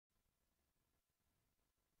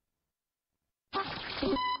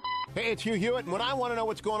Hey, it's Hugh Hewitt, and when I want to know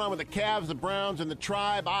what's going on with the Cavs, the Browns, and the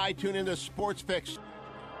Tribe, I tune into Sports Fix.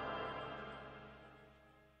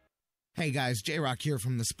 Hey guys, J-Rocc here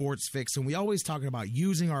from the Sports Fix, and we always talking about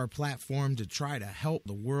using our platform to try to help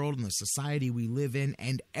the world and the society we live in,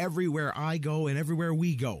 and everywhere I go and everywhere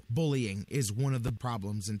we go, bullying is one of the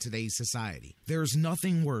problems in today's society. There's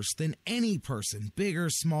nothing worse than any person, big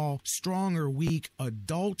or small, strong or weak,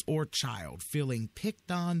 adult or child, feeling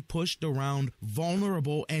picked on, pushed around,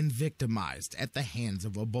 vulnerable, and victimized at the hands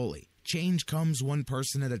of a bully. Change comes one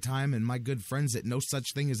person at a time, and my good friends at No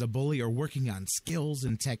Such Thing as a Bully are working on skills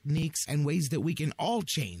and techniques and ways that we can all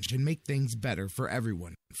change and make things better for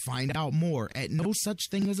everyone. Find out more at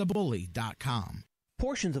nosuchthingasabully.com.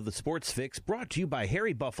 Portions of the Sports Fix brought to you by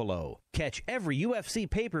Harry Buffalo. Catch every UFC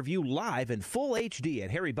pay-per-view live in full HD at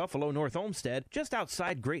Harry Buffalo North Olmsted, just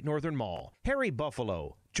outside Great Northern Mall. Harry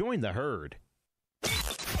Buffalo. Join the herd.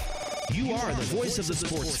 You are the voice of the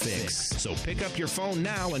Sports Fix. So pick up your phone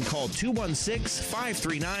now and call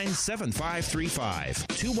 216-539-7535.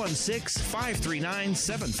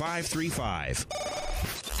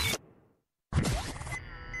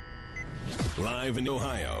 216-539-7535. Live in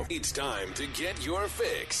Ohio, it's time to get your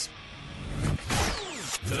fix.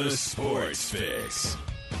 The Sports Fix.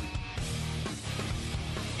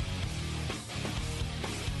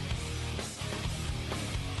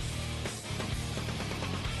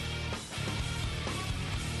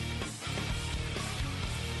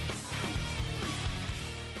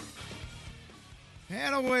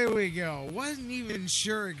 And away we go. Wasn't even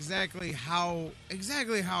sure exactly how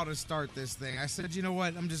to start this thing. I said, you know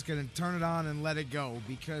what? I'm just going to turn it on and let it go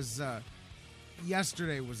because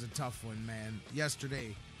yesterday was a tough one, man.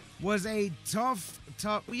 Yesterday was a tough.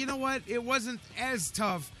 You know what? It wasn't as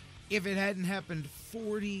tough if it hadn't happened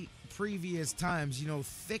 40 previous times. You know,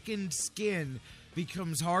 thickened skin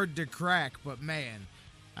becomes hard to crack, but man,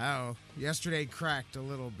 yesterday cracked a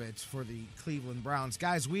little bit for the Cleveland Browns.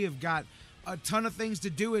 Guys, we have got a ton of things to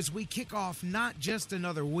do as we kick off not just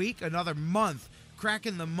another week, another month,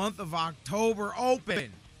 cracking the month of October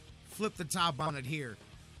open. Flip the top on it here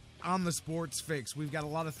on the Sports Fix. We've got a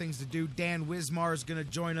lot of things to do. Dan Wismar is going to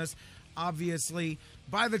join us. Obviously,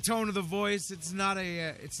 by the tone of the voice, it's not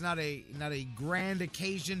a grand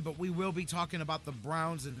occasion, but we will be talking about the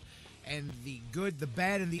Browns and the good, the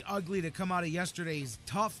bad, and the ugly to come out of yesterday's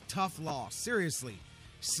tough loss. Seriously,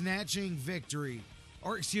 snatching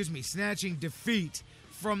defeat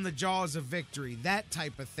from the jaws of victory. That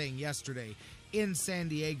type of thing yesterday in San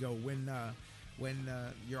Diego when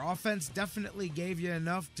your offense definitely gave you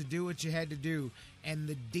enough to do what you had to do, and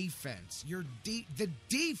the defense, the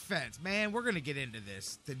defense, man, we're going to get into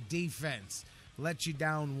this. The defense let you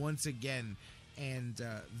down once again, and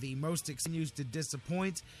the most continues to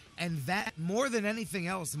disappoint, and that more than anything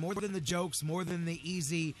else, more than the jokes, more than the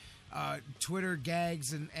easy Twitter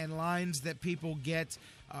gags and lines that people get,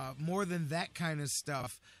 more than that kind of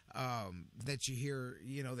stuff that you hear,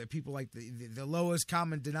 you know, that people like the lowest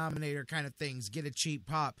common denominator kind of things get a cheap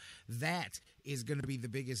pop. That is going to be the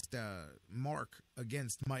biggest mark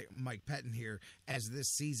against Mike Pettin here as this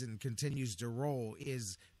season continues to roll,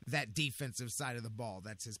 is that defensive side of the ball.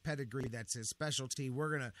 That's his pedigree. That's his specialty.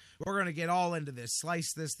 We're gonna get all into this,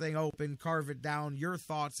 slice this thing open, carve it down. Your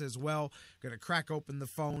thoughts as well. Gonna crack open the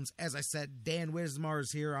phones. As I said, Dan Wismar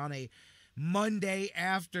is here on a Monday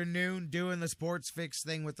afternoon doing the Sports Fix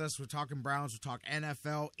thing with us. We're talking Browns. We're talking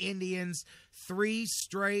NFL. Indians, 3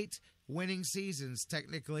 straight winning seasons,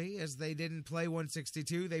 technically, as they didn't play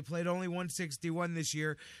 162. They played only 161 this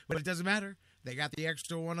year, but it doesn't matter. They got the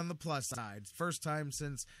extra one on the plus side. First time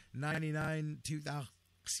since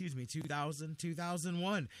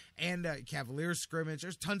 2001. And Cavaliers scrimmage.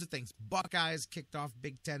 There's tons of things. Buckeyes kicked off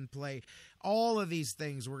Big Ten play. All of these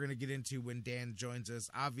things we're going to get into when Dan joins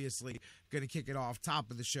us. Obviously, going to kick it off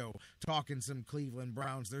top of the show, talking some Cleveland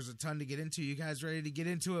Browns. There's a ton to get into. You guys ready to get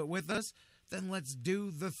into it with us? Then let's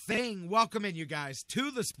do the thing. Welcome in, you guys,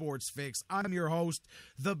 to the Sports Fix. I'm your host,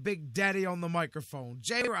 the Big Daddy on the microphone,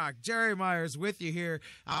 J-Rocc, Jerry Myers, with you here.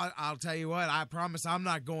 I'll tell you what, I promise I'm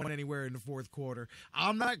not going anywhere in the fourth quarter.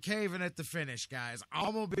 I'm not caving at the finish, guys.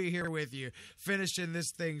 I'm going to be here with you, finishing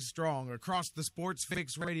this thing strong across the Sports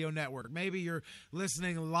Fix radio network. Maybe you're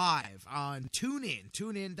listening live on TuneIn,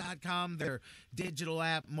 tunein.com, their digital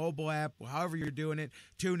app, mobile app, however you're doing it.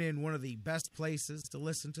 TuneIn, one of the best places to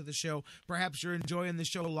listen to the show. Perhaps you're enjoying the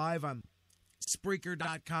show live on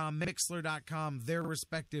Spreaker.com, Mixler.com, their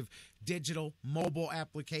respective digital mobile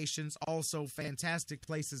applications. Also fantastic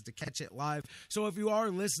places to catch it live. So if you are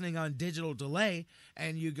listening on digital delay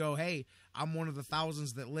and you go, hey, I'm one of the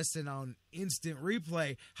thousands that listen on instant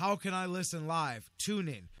replay, how can I listen live?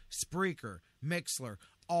 TuneIn, Spreaker, Mixler,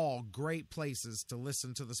 all great places to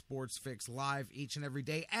listen to the Sports Fix live each and every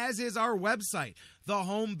day, as is our website, the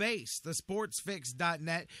home base,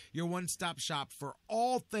 thesportsfix.net, your one-stop shop for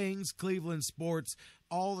all things Cleveland sports.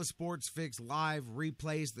 All the Sports Fix live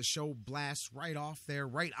replays, the show blasts right off there,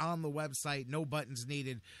 right on the website, no buttons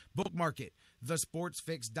needed. Bookmark it,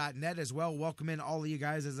 thesportsfix.net as well. Welcome in all of you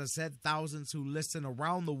guys, as I said, thousands who listen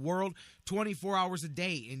around the world, 24 hours a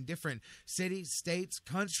day in different cities, states,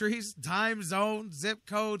 countries, time zones, zip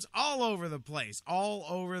codes, all over the place, all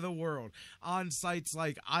over the world, on sites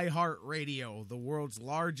like iHeartRadio, the world's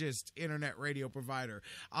largest internet radio provider,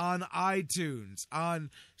 on iTunes, on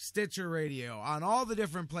Stitcher Radio, on all the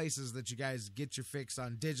different places that you guys get your fix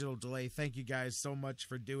on digital delay. Thank you guys so much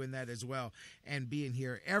for doing that as well and being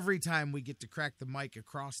here every time we get to crack the mic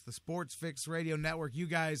across the Sports Fix Radio Network. You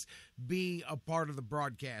guys be a part of the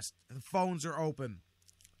broadcast. The phones are open.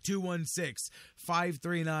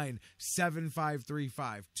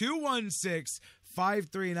 216-539-7535.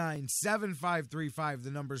 216-539-7535, the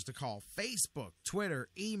numbers to call. Facebook, Twitter,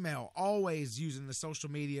 email, always using the social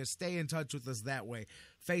media. Stay in touch with us that way.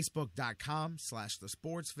 Facebook.com/The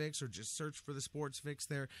Sports Fix, or just search for The Sports Fix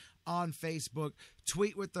there on Facebook.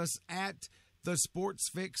 Tweet with us at The Sports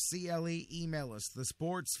Fix, CLE. Email us, The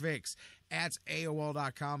Sports Fix at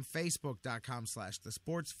AOL.com, Facebook.com/The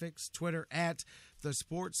Sports Fix, Twitter at The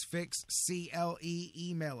Sports Fix, CLE.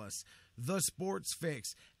 Email us, The Sports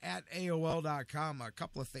Fix at AOL.com. A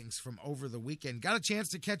couple of things from over the weekend. Got a chance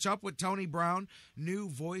to catch up with Tony Brown, new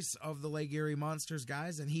voice of the Lake Erie Monsters,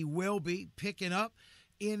 guys, and he will be picking up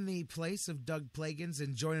in the place of Doug Plagans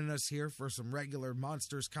and joining us here for some regular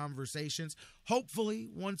Monsters conversations. Hopefully,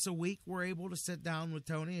 once a week, we're able to sit down with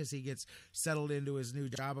Tony as he gets settled into his new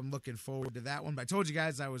job. I'm looking forward to that one. But I told you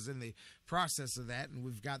guys I was in the process of that, and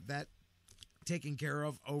we've got that taken care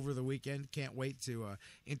of over the weekend. Can't wait to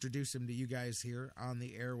introduce him to you guys here on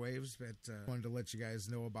the airwaves, but wanted to let you guys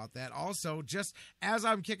know about that. Also, just as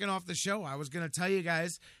I'm kicking off the show, I was going to tell you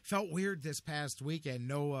guys, felt weird this past weekend.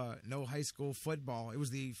 No high school football. It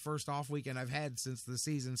was the first off weekend I've had since the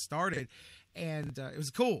season started. And it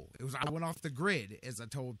was cool. I went off the grid, as I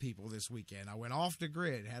told people this weekend. I went off the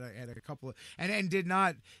grid, had a couple of, and did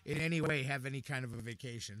not in any way have any kind of a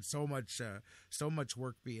vacation. So much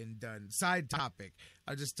work being done. Side topic.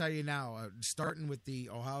 I'll just tell you now, starting with the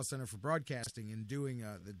Ohio Center for Broadcasting and doing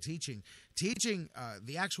the teaching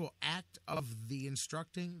the actual act of the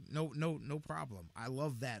instructing. No problem. I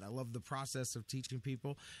love that. I love the process of teaching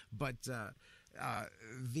people, but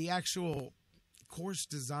the actual course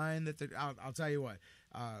design that I'll tell you what,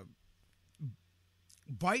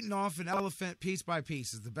 biting off an elephant piece by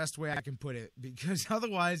piece is the best way I can put it, because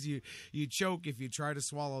otherwise you choke if you try to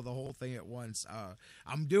swallow the whole thing at once.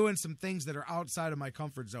 I'm doing some things that are outside of my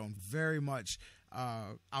comfort zone, very much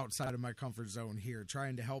outside of my comfort zone here,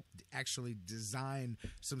 trying to help actually design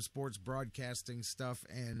some sports broadcasting stuff,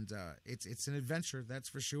 and it's an adventure, that's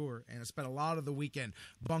for sure. And I spent a lot of the weekend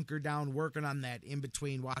bunkered down working on that, in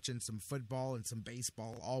between watching some football and some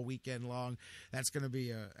baseball all weekend long. That's gonna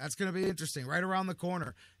be interesting. Right around the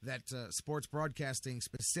corner, that sports broadcasting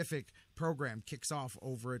specific program kicks off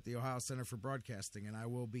over at the Ohio Center for Broadcasting, and I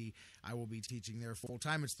will be teaching there full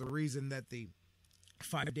time. It's the reason that the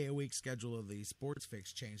 5-day-a-week schedule of the Sports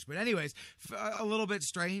Fix changed. But anyways, a little bit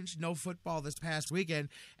strange. No football this past weekend,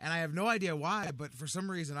 and I have no idea why, but for some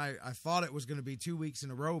reason I thought it was going to be 2 weeks in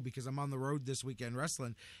a row, because I'm on the road this weekend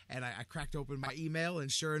wrestling, and I cracked open my email,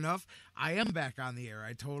 and sure enough, I am back on the air.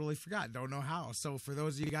 I totally forgot. Don't know how. So for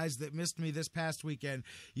those of you guys that missed me this past weekend,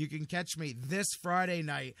 you can catch me this Friday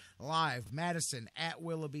night live, Madison at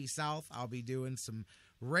Willoughby South. I'll be doing some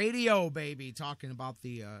radio, baby, talking about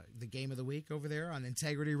the game of the week over there on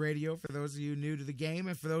Integrity Radio, for those of you new to the game,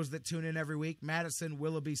 and for those that tune in every week. Madison,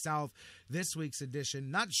 Willoughby South, this week's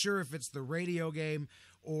edition. Not sure if it's the radio game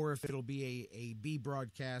or if it'll be a B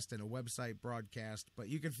broadcast and a website broadcast, but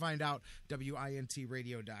you can find out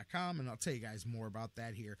wintradio.com, and I'll tell you guys more about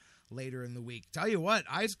that here later in the week. Tell you what,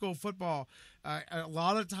 high school football a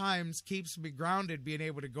lot of times keeps me grounded, being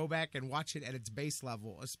able to go back and watch it at its base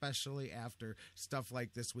level, especially after stuff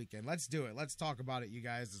like this weekend. Let's do it. Let's talk about it, you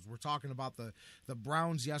guys, as we're talking about the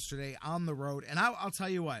Browns yesterday on the road. And I'll tell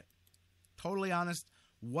you what, totally honest,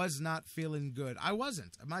 was not feeling good. I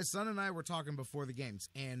wasn't. My son and I were talking before the games,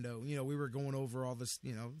 and we were going over all this.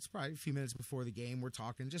 It's probably a few minutes before the game. We're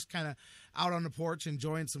talking, just kind of out on the porch,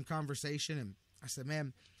 enjoying some conversation. And I said,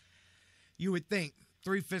 man, you would think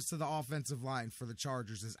 3/5 of the offensive line for the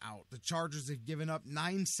Chargers is out. The Chargers have given up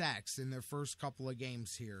 9 sacks in their first couple of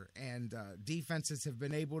games here, and defenses have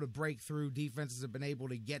been able to break through. Defenses have been able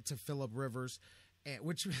to get to Phillip Rivers,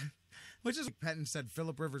 which Which is, Penton said,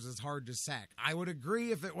 Phillip Rivers is hard to sack. I would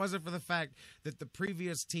agree if it wasn't for the fact that the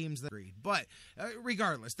previous teams agreed. But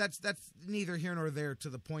regardless, that's neither here nor there to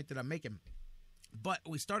the point that I'm making. But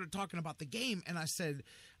we started talking about the game, and I said,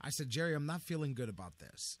 Jerry, I'm not feeling good about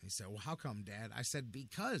this. He said, well, how come, Dad? I said,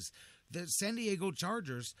 because the San Diego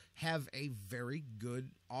Chargers have a very good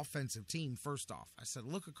offensive team, first off. I said,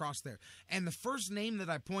 look across there. And the first name that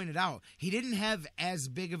I pointed out, he didn't have as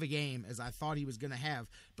big of a game as I thought he was going to have,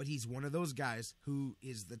 but he's one of those guys who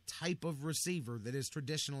is the type of receiver that is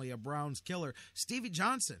traditionally a Browns killer. Stevie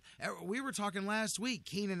Johnson. We were talking last week,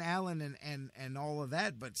 Keenan Allen and all of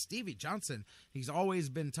that, but Stevie Johnson, he's always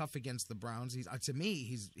been tough against the Browns. To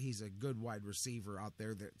me, he's a good wide receiver out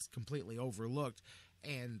there that's completely overlooked.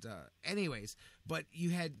 And anyways, but you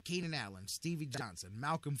had Keenan Allen, Stevie Johnson,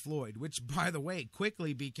 Malcolm Floyd, which, by the way,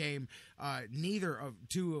 quickly became neither of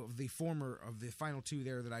the final two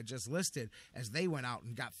there that I just listed, as they went out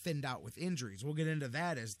and got thinned out with injuries. We'll get into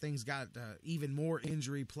that as things got even more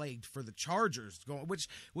injury plagued for the Chargers,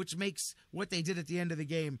 which makes what they did at the end of the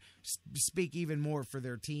game speak even more for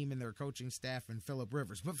their team and their coaching staff and Phillip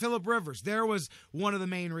Rivers. But Phillip Rivers, there was one of the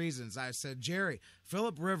main reasons. I said, Jerry,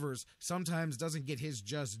 Phillip Rivers sometimes doesn't get his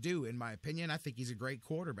just due, in my opinion. I think he's a great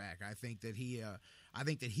quarterback. I think that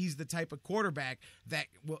he's the type of quarterback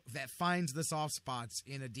that finds the soft spots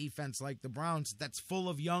in a defense like the Browns that's full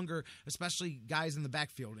of younger, especially guys in the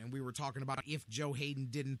backfield. And we were talking about if Joe Hayden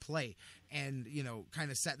didn't play, and kind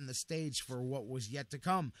of setting the stage for what was yet to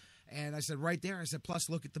come. And I said right there, plus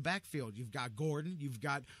look at the backfield. You've got Gordon. You've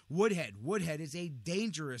got Woodhead. Woodhead is a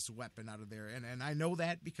dangerous weapon out of there. And I know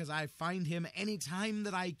that because I find him anytime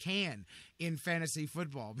that I can in fantasy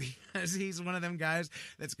football, because he's one of them guys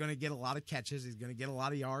that's going to get a lot of catches. He's going to get a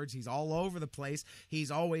lot of yards. He's all over the place. He's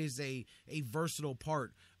always a versatile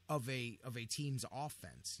part of a team's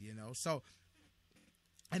offense, So,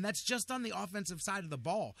 and that's just on the offensive side of the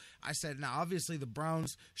ball. I said, now, obviously, the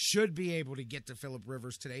Browns should be able to get to Phillip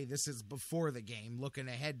Rivers today. This is before the game, looking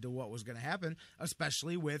ahead to what was going to happen,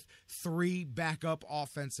 especially with 3 backup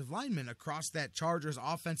offensive linemen across that Chargers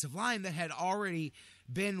offensive line that had already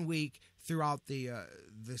been weak throughout the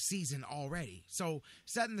season already. So,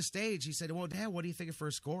 setting the stage, he said, well, Dad, what do you think for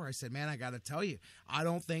a score? I said, man, I got to tell you, I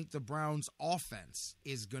don't think the Browns offense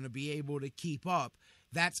is going to be able to keep up.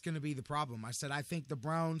 That's going to be the problem. I said, I think the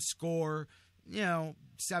Browns score,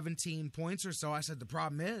 17 points or so. I said, the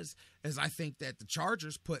problem is I think that the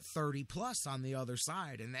Chargers put 30 plus on the other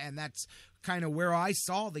side. And that's kind of where I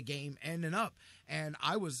saw the game ending up. And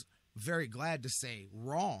I was very glad to say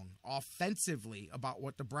wrong offensively about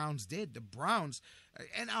what the Browns did. The Browns,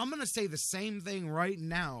 and I'm going to say the same thing right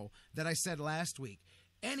now that I said last week.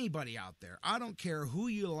 Anybody out there, I don't care who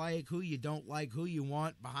you like, who you don't like, who you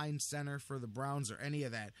want behind center for the Browns or any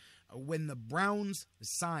of that. When the Browns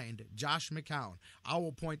signed Josh McCown, I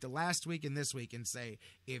will point to last week and this week and say,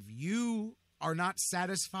 if you are not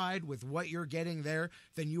satisfied with what you're getting there,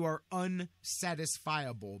 then you are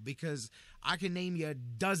unsatisfiable, because I can name you a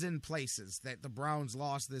dozen places that the Browns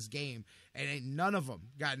lost this game, and none of them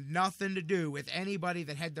got nothing to do with anybody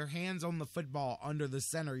that had their hands on the football under the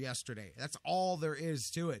center yesterday. That's all there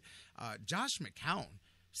is to it. Josh McCown,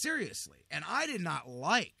 seriously, and I did not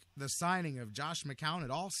like the signing of Josh McCown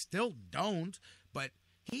at all, still don't, but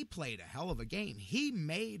he played a hell of a game. He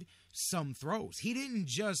made some throws. He didn't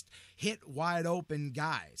just hit wide open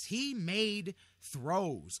guys. He made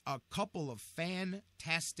throws, a couple of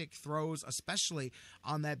fantastic throws, especially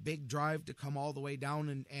on that big drive to come all the way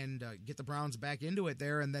down and get the Browns back into it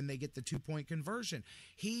there, and then they get the 2-point conversion.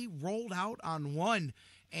 He rolled out on one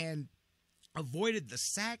and avoided the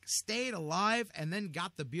sack, stayed alive, and then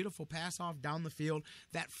got the beautiful pass off down the field.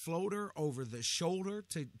 That floater over the shoulder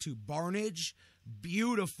to Barnage,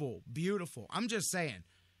 beautiful, beautiful. I'm just saying,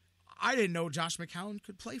 I didn't know Josh McCown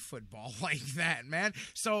could play football like that, man.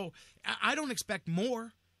 So I don't expect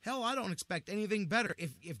more. Hell, I don't expect anything better.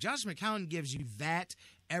 If Josh McCown gives you that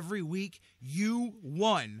every week, you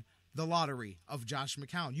won the lottery of Josh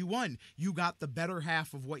McCown. You won. You got the better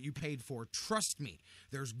half of what you paid for. Trust me,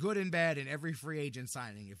 there's good and bad in every free agent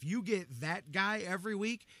signing. If you get that guy every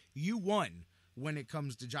week, you won when it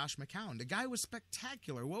comes to Josh McCown. The guy was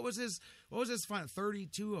spectacular. What was his final?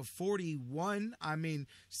 32 of 41. I mean,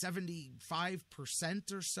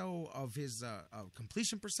 75% or so of his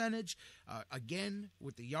completion percentage. Again,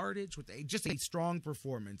 with the yardage, just a strong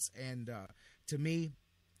performance. And to me,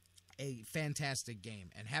 a fantastic game.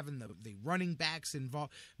 And having the running backs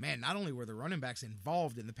involved, man, not only were the running backs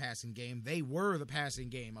involved in the passing game, they were the passing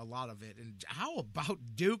game, a lot of it. And how about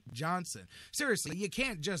Duke Johnson? Seriously, you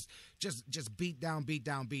can't just beat down.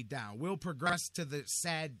 We'll progress to the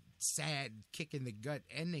sad sad kick in the gut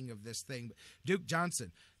ending of this thing. But Duke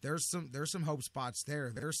Johnson, there's some hope spots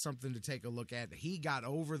there. There's something to take a look at. He got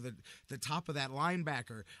over the top of that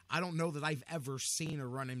linebacker. I don't know that I've ever seen a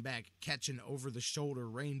running back catch an over-the-shoulder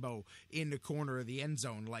rainbow in the corner of the end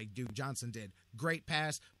zone like Duke Johnson did. Great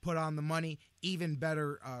pass, put on the money, even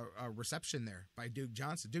better reception there by Duke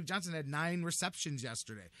Johnson. Duke Johnson had 9 receptions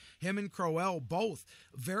yesterday. Him and Crowell both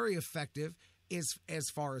very effective as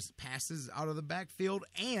far as passes out of the backfield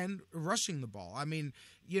and rushing the ball. I mean,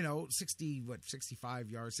 65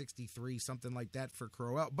 yards, 63, something like that for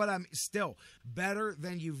Crowell. But I'm still better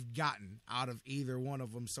than you've gotten out of either one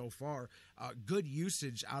of them so far. Good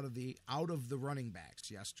usage out of the running backs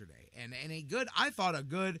yesterday, and I thought a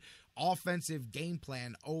good offensive game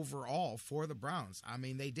plan overall for the Browns. I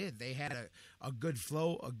mean, they did. They had a good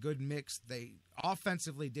flow, a good mix. They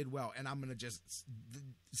offensively did well, and I'm going to just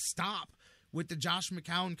stop with the Josh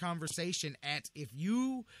McCown conversation at if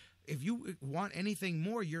you want anything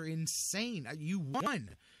more, you're insane. You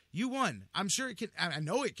won. I'm sure it can. I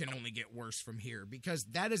know it can only get worse from here because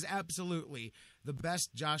that is absolutely the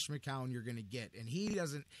best Josh McCown you're going to get, and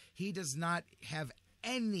he does not have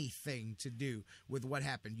anything to do with what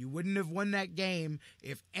happened. You wouldn't have won that game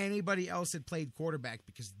if anybody else had played quarterback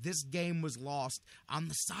because this game was lost on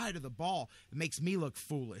the side of the ball. It makes me look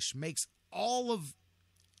foolish. Makes all of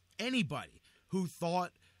anybody who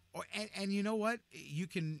thought, and you know what? You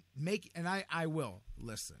can make, and I will,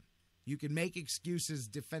 listen. You can make excuses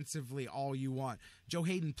defensively all you want. Joe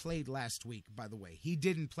Hayden played last week, by the way. He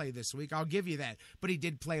didn't play this week. I'll give you that. But he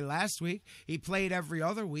did play last week. He played every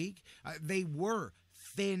other week. They were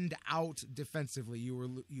thinned out defensively.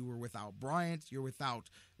 You were without Bryant. You're without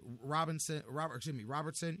Robertson.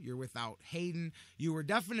 You're without Hayden. You were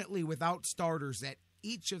definitely without starters at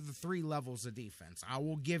each of the 3 levels of defense. I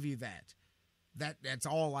will give you that. That's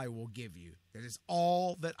all I will give you. That is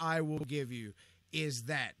all that I will give you is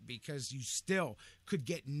that because you still could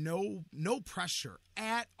get no pressure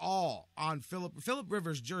at all on Phillip. Phillip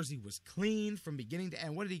Rivers' jersey was clean from beginning to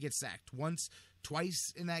end. What did he get sacked?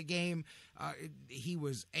 Twice in that game. He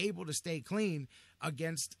was able to stay clean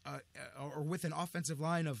against or with an offensive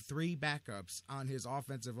line of 3 backups on his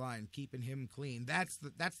offensive line, keeping him clean. That's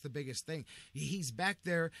the biggest thing. He's back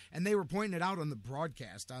there, and they were pointing it out on the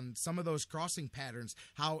broadcast on some of those crossing patterns,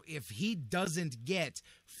 how if he doesn't get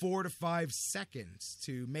 4 to 5 seconds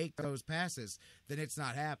to make those passes, then it's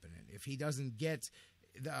not happening. If he doesn't get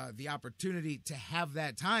the opportunity to have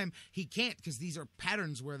that time, he can't, because these are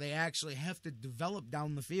patterns where they actually have to develop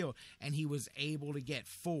down the field, and he was able to get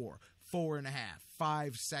 4.5,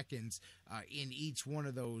 5 seconds in each one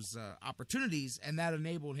of those opportunities, and that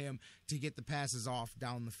enabled him to get the passes off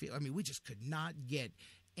down the field. I mean, we just could not get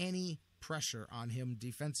any pressure on him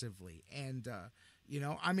defensively, and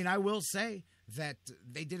I will say that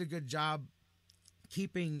they did a good job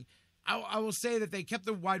keeping. I will say that they kept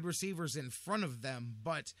the wide receivers in front of them,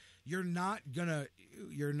 but you're not gonna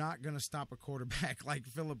stop a quarterback like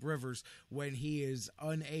Phillip Rivers when he is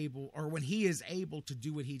able to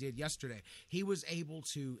do what he did yesterday. He was able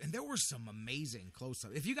to, and there were some amazing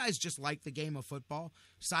close-ups. If you guys just like the game of football,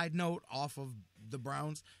 side note off of the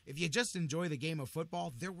Browns, if you just enjoy the game of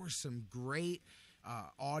football, there were some great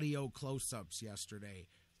audio close-ups yesterday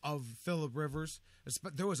of Phillip Rivers.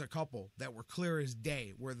 But there was a couple that were clear as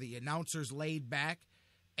day where the announcers laid back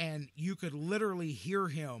and you could literally hear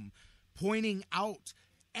him pointing out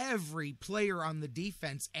every player on the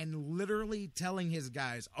defense and literally telling his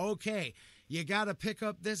guys, okay, you got to pick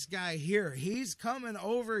up this guy here. He's coming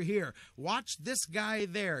over here. Watch this guy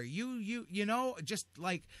there. Just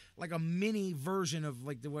like a mini version of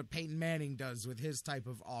what Peyton Manning does with his type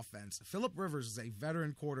of offense. Phillip Rivers is a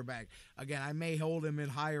veteran quarterback. Again, I may hold him in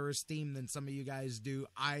higher esteem than some of you guys do.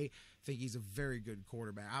 I think he's a very good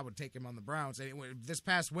quarterback. I would take him on the Browns. This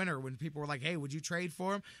past winter, when people were like, hey, would you trade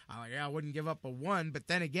for him? I'm like, yeah, I wouldn't give up a 1. But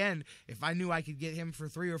then again, if I knew I could get him for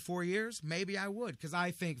 3 or 4 years, maybe I would, because I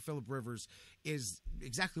think Phillip Rivers is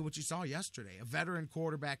exactly what you saw yesterday, a veteran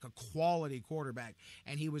quarterback, a quality quarterback,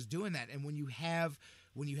 and he was doing that. And when you have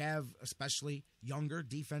especially younger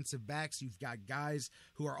defensive backs, you've got guys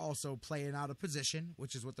who are also playing out of position,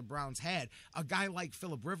 which is what the Browns had. A guy like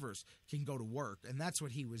Phillip Rivers can go to work, and that's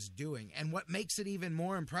what he was doing. And what makes it even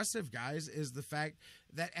more impressive, guys, is the fact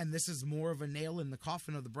that, and this is more of a nail in the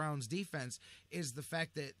coffin of the Browns defense, is the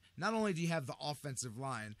fact that not only do you have the offensive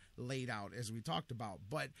line laid out, as we talked about,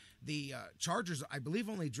 but the Chargers, I believe,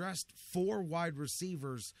 only dressed 4 wide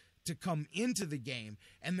receivers to come into the game,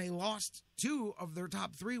 and they lost 2 of their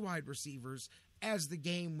top 3 wide receivers as the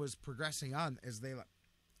game was progressing on, as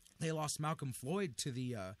they lost Malcolm Floyd to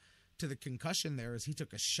the concussion there, as he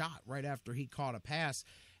took a shot right after he caught a pass.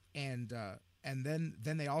 And then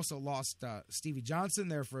they also lost Stevie Johnson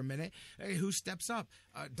there for a minute. Hey, who steps up?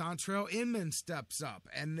 Dontrell Inman steps up,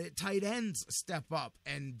 and the tight ends step up,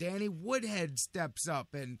 and Danny Woodhead steps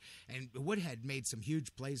up, and Woodhead made some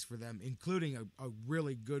huge plays for them, including a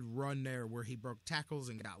really good run there where he broke tackles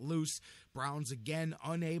and got loose. Browns again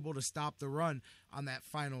unable to stop the run on that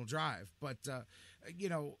final drive, but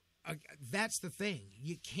that's the thing.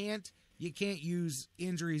 You can't use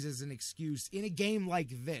injuries as an excuse in a game like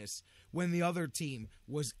this when the other team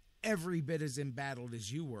was every bit as embattled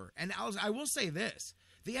as you were. And I will say this.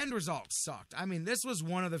 The end result sucked. I mean, this was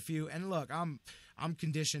one of the few, and look, I'm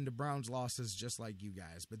conditioned to Browns losses just like you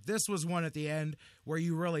guys, but this was one at the end where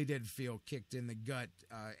you really did feel kicked in the gut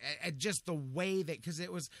at just the way that,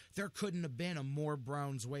 because there couldn't have been a more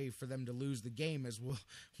Browns way for them to lose the game, as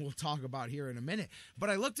we'll talk about here in a minute.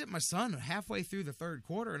 But I looked at my son halfway through the third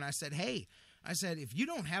quarter and I said, hey, if you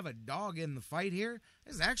don't have a dog in the fight here,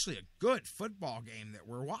 this is actually a good football game that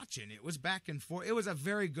we're watching. It was back and forth. It was a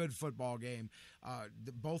very good football game.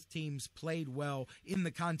 Both teams played well in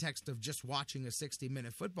the context of just watching a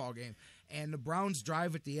 60-minute football game. And the Browns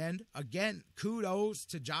drive at the end, again, kudos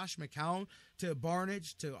to Josh McCown, to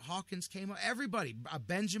Barnage, to Hawkins came up. Everybody,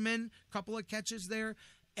 Benjamin, couple of catches there.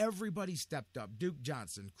 Everybody stepped up. Duke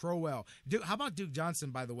Johnson, Crowell. How about Duke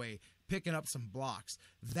Johnson, by the way, picking up some blocks?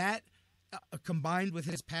 That combined with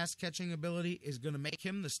his pass catching ability is going to make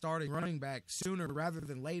him the starting running back sooner rather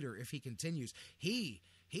than later if he continues. He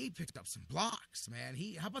picked up some blocks, man.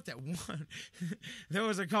 How about that one? There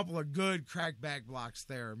was a couple of good crackback blocks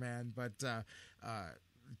there, man. But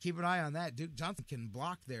keep an eye on that. Duke Johnson can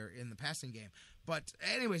block there in the passing game. But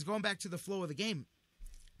anyways, going back to the flow of the game,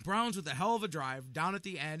 Browns with a hell of a drive down at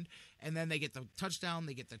the end, and then they get the touchdown,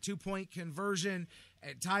 they get the 2-point conversion,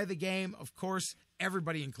 and tie the game. Of course,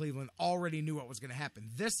 everybody in Cleveland already knew what was going to happen.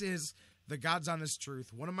 This is the God's honest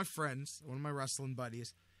truth. One of my friends, one of my wrestling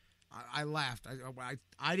buddies, I laughed.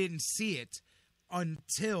 I didn't see it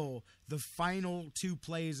until the final 2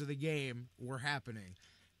 plays of the game were happening.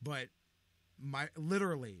 But my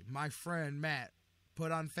friend Matt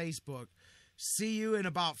put on Facebook, see you in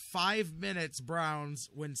about 5 minutes, Browns,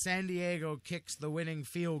 when San Diego kicks the winning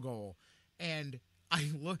field goal. And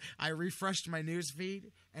I refreshed my news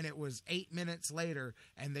feed, and it was 8 minutes later,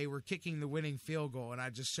 and they were kicking the winning field goal. And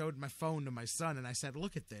I just showed my phone to my son, and I said,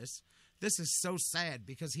 look at this. This is so sad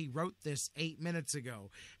because he wrote this 8 minutes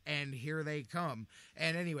ago, and here they come.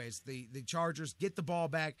 And anyways, the Chargers get the ball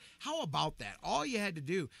back. How about that? All you had to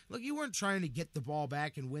do, look, you weren't trying to get the ball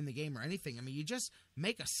back and win the game or anything. I mean, you just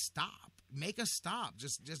make a stop.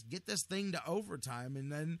 Just get this thing to overtime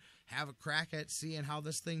and then have a crack at seeing how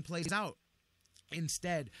this thing plays out.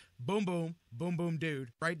 Instead, boom, boom, boom, boom,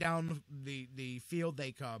 dude. Right down the field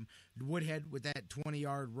they come. Woodhead with that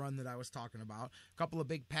 20-yard run that I was talking about. A couple of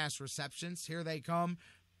big pass receptions. Here they come.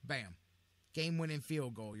 Bam. Game-winning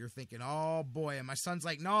field goal. You're thinking, oh, boy. And my son's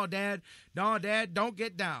like, no, Dad, don't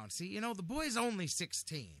get down. See, the boy's only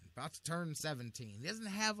 16, about to turn 17. He doesn't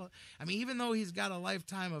have even though he's got a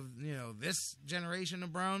lifetime of, this generation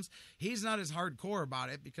of Browns, he's not as hardcore about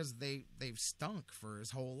it because they've stunk for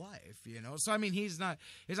his whole life, So, he's not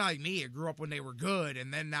like me. I grew up when they were good,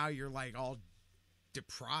 and then now you're like all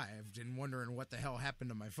deprived and wondering what the hell happened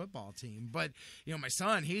to my football team. But my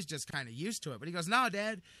son, he's just kind of used to it, but he goes, no,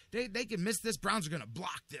 Dad, they can miss this. Browns are gonna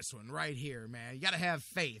block this one right here, man. You gotta have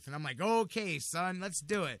faith. And I'm like, okay, son, let's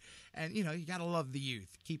do it. And you gotta love the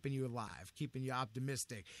youth, keeping you alive, keeping you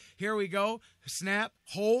optimistic. Here we go. Snap,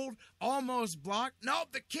 hold, almost blocked.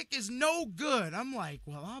 Nope, the kick is no good. I'm like,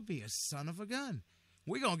 well, I'll be a son of a gun.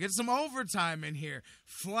 We're going to get some overtime in here.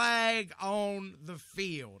 Flag on the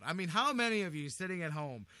field. How many of you sitting at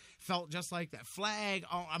home felt just like that? Flag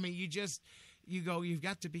on. You go, you've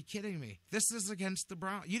got to be kidding me. This is against the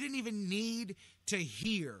Browns. You didn't even need to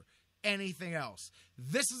hear anything else.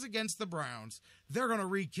 This is against the Browns. They're going to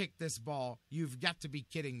re-kick this ball. You've got to be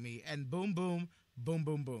kidding me. And boom, boom, boom,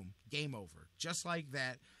 boom, boom. Game over. Just like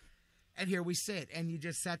that. And here we sit, and you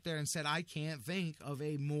just sat there and said, I can't think of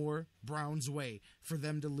a more Browns way for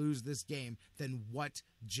them to lose this game than what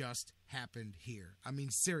just happened here.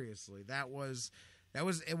 Seriously, it was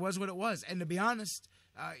what it was. And to be honest,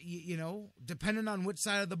 depending on which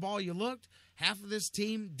side of the ball you looked, half of this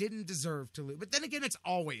team didn't deserve to lose. But then again, it's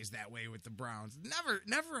always that way with the Browns.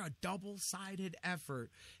 Never a double-sided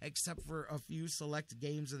effort except for a few select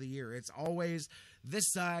games of the year. It's always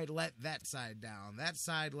this side let that side down. That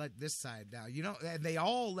side let this side down. And they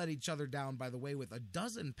all let each other down, by the way, with a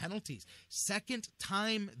dozen penalties. Second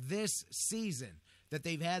time this season that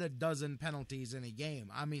they've had a dozen penalties in a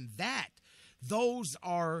game. Those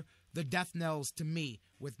are the death knells to me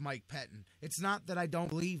with Mike Pettin. It's not that I don't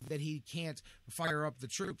believe that he can't fire up the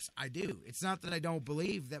troops. I do. It's not that I don't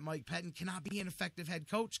believe that Mike Pettin cannot be an effective head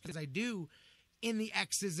coach, because I do in the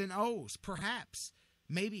X's and O's, perhaps.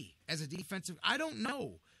 Maybe as a defensive, I don't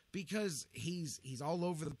know, because he's all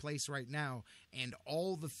over the place right now, and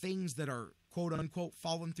all the things that are quote-unquote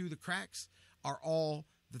falling through the cracks are all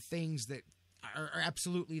the things that are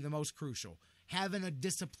absolutely the most crucial. Having a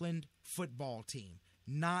disciplined football team,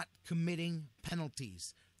 not committing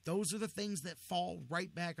penalties. Those are the things that fall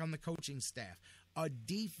right back on the coaching staff. A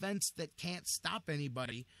defense that can't stop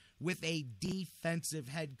anybody with a defensive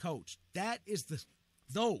head coach. That is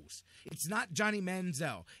those. It's not Johnny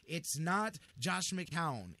Manziel. It's not Josh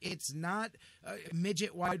McCown. It's not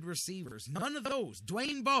midget wide receivers. None of those.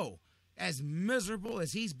 Dwayne Bowe, as miserable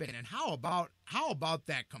as he's been. And how about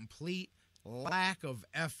that complete lack of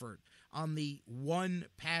effort on the one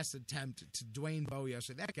pass attempt to Dwayne Bowe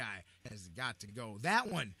yesterday? That guy has got to go.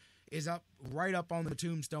 That one is right up on the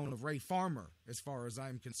tombstone of Ray Farmer, as far as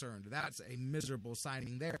I'm concerned. That's a miserable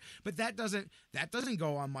signing there. But that doesn't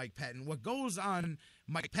go on Mike Pettin. What goes on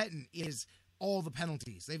Mike Pettin is all the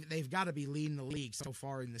penalties. They've got to be leading the league so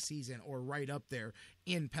far in the season, or right up there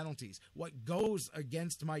in penalties. What goes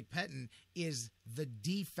against Mike Pettin is the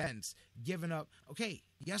defense giving up. Okay,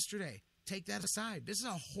 yesterday, take that aside. This is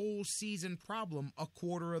a whole season problem a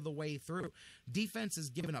quarter of the way through. Defense is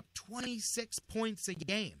giving up 26 points a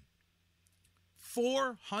game.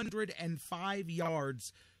 405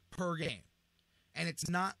 yards per game. And it's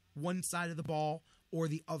not one side of the ball or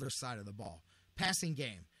the other side of the ball. Passing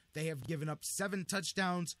game, they have given up 7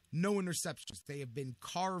 touchdowns, no interceptions. They have been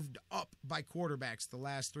carved up by quarterbacks the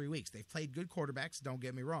last 3 weeks. They've played good quarterbacks, don't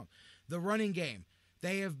get me wrong. The running game,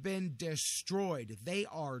 they have been destroyed. They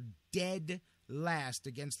are dead last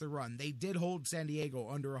against the run. They did hold San Diego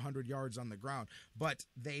under 100 yards on the ground, but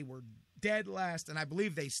they were dead last, and I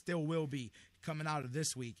believe they still will be coming out of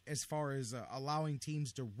this week as far as allowing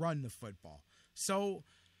teams to run the football. So,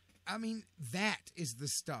 I mean, that is the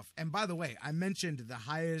stuff. And by the way, I mentioned the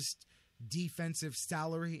highest defensive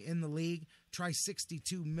salary in the league. Try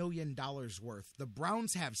 $62 million worth. The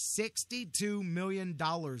Browns have $62 million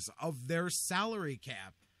of their salary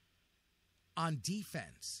cap on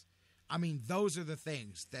defense. I mean, those are the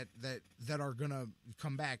things that are going to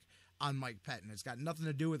come back on Mike Pettin. It's got nothing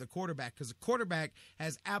to do with the quarterback, because the quarterback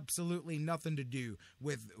has absolutely nothing to do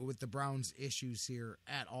with the Browns' issues here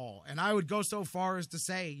at all. And I would go so far as to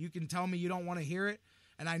say, you can tell me you don't want to hear it,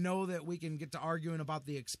 and I know that we can get to arguing about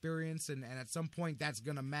the experience, and at some point that's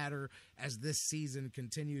going to matter as this season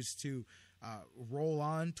continues to roll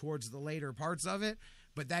on towards the later parts of it.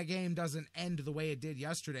 But that game doesn't end the way it did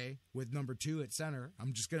yesterday with number 2 at center.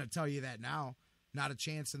 I'm just going to tell you that now. Not a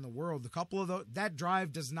chance in the world. That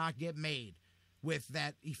drive does not get made with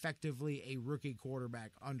that effectively a rookie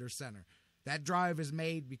quarterback under center. That drive is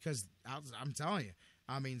made because I'm telling you.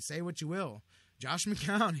 I mean, say what you will, Josh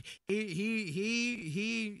McCown,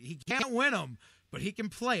 he can't win them, but he can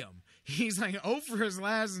play them. He's like 0 for his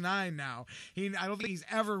last 9 now. I don't think he's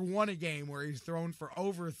ever won a game where he's thrown for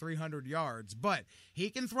over 300 yards, but he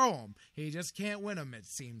can throw them. He just can't win them, it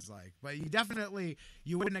seems like. But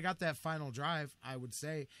you wouldn't have got that final drive, I would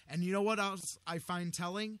say. And you know what else I find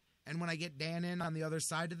telling? And when I get Dan in on the other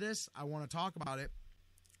side of this, I want to talk about it.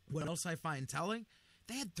 What else I find telling?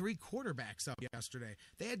 They had 3 quarterbacks up yesterday.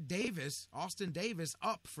 They had Austin Davis,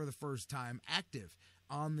 up for the first time, active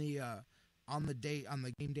on the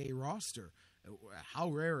game day roster. How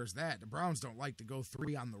rare is that? The Browns don't like to go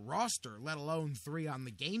 3 on the roster, let alone 3 on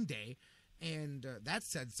the game day. And that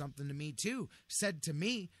said something to me too. Said to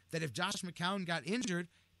me that if Josh McCown got injured,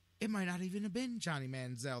 it might not even have been Johnny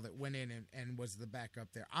Manziel that went in and was the backup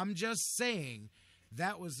there. I'm just saying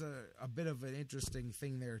that was a bit of an interesting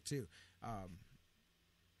thing there too.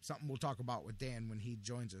 Something we'll talk about with Dan when he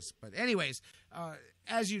joins us. But anyways,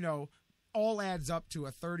 as you know, all adds up to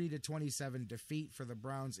a 30-27 defeat for the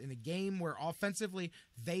Browns in a game where offensively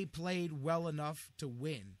they played well enough to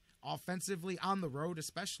win. Offensively, on the road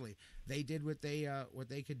especially, they did what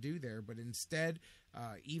they could do there. But instead,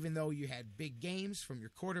 even though you had big games from your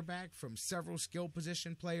quarterback, from several skill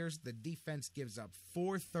position players, the defense gives up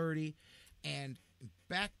 430, and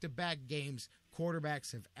back-to-back games,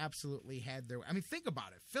 quarterbacks have absolutely had their... I mean, think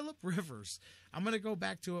about it. Phillip Rivers, I'm going to go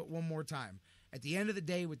back to it one more time. At the end of the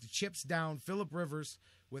day, with the chips down, Phillip Rivers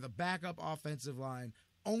with a backup offensive line,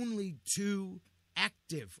 only 2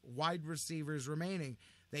 active wide receivers remaining.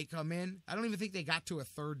 They come in. I don't even think they got to a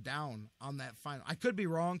 3rd down on that final. I could be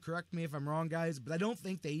wrong. Correct me if I'm wrong, guys, but I don't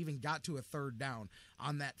think they even got to a 3rd down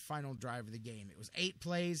on that final drive of the game. It was 8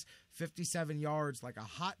 plays, 57 yards, like a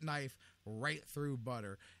hot knife right through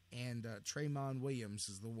butter. and Tremont Williams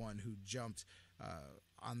is the one who jumped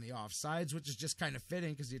on the offsides, which is just kind of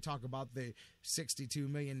fitting because you talk about the $62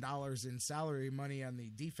 million in salary money on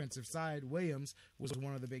the defensive side. Williams was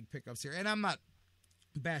one of the big pickups here, and I'm not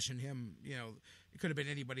bashing him. It could have been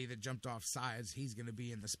anybody that jumped off sides. He's going to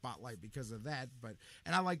be in the spotlight because of that.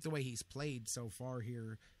 And I like the way he's played so far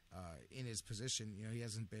here in his position. He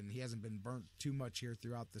hasn't been burnt too much here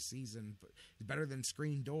throughout the season. But he's better than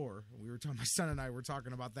Screen Door. My son and I were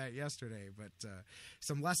talking about that yesterday. But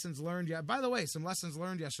some lessons learned. Yeah. By the way, some lessons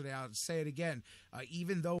learned yesterday. I'll say it again.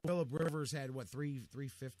 Even though Phillip Rivers had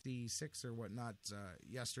 356 or whatnot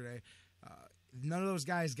yesterday. None of those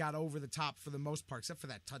guys got over the top for the most part, except for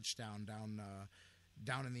that touchdown down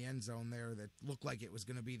in the end zone there that looked like it was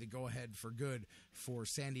going to be the go-ahead for good for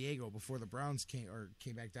San Diego before the Browns came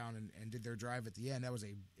back down and did their drive at the end. That was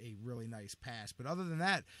a really nice pass. But other than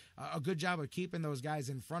that, a good job of keeping those guys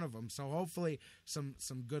in front of them. So hopefully some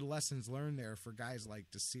good lessons learned there for guys like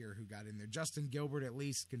Desir who got in there. Justin Gilbert at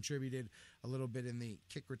least contributed a little bit in the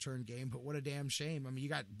kick return game, but what a damn shame. I mean, you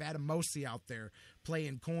got Batamosi out there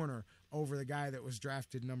playing corner over the guy that was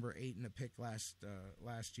drafted number 8 in a pick last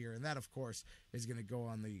year. And that, of course, is going to go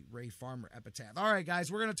on the Ray Farmer epitaph. All right,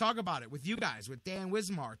 guys, we're going to talk about it with you guys, with Dan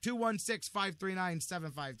Wismar,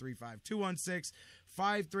 216-539-7535,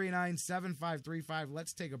 216-539-7535.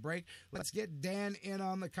 Let's take a break. Let's get Dan in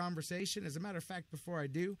on the conversation. As a matter of fact, before I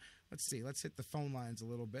do, let's hit the phone lines a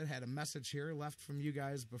little bit. Had a message here left from you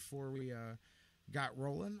guys before we got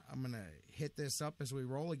rolling. I'm going to hit this up as we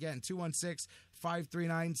roll. Again,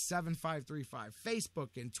 216-539-7535.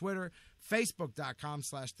 Facebook and Twitter,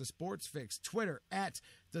 facebook.com/thesportsfix, Twitter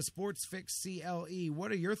 @thesportsfixcle.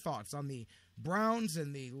 What are your thoughts on the Browns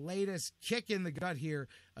and the latest kick in the gut here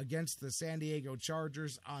against the San Diego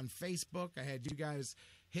Chargers on Facebook? I had you guys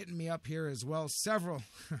hitting me up here as well. Several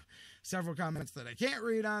comments that I can't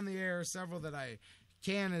read on the air, several that I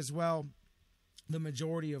can as well. The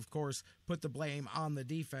majority, of course, put the blame on the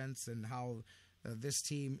defense and how this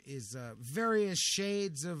team is various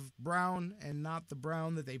shades of brown and not the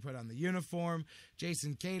brown that they put on the uniform.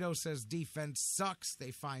 Jason Cato says defense sucks.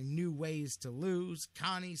 They find new ways to lose.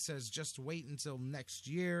 Connie says just wait until next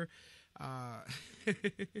year.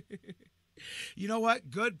 You know what?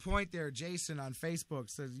 Good point there. Jason on Facebook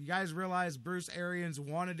says, you guys realize Bruce Arians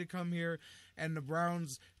wanted to come here and the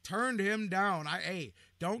Browns turned him down. Hey,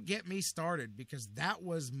 don't get me started because that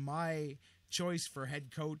was my choice for head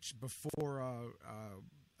coach before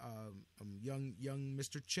young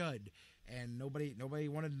Mr. Chud. And nobody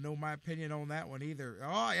wanted to know my opinion on that one either.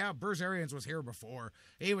 Oh, yeah, Bruce Arians was here before.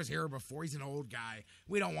 He was here before. He's an old guy.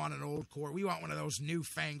 We don't want an old core. We want one of those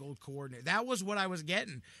newfangled coordinators. That was what I was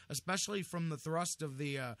getting, especially from the thrust of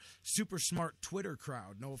the super smart Twitter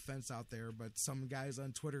crowd. No offense out there, but some guys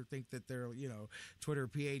on Twitter think that they're, Twitter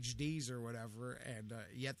PhDs or whatever, and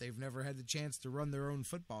yet they've never had the chance to run their own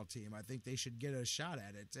football team. I think they should get a shot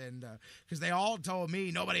at it. And because they all told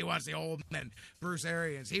me nobody wants the old man Bruce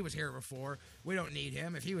Arians. He was here before. We don't need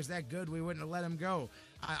him. If he was that good, we wouldn't have let him go.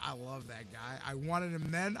 I love that guy. I wanted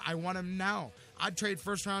him then. I want him now. I'd trade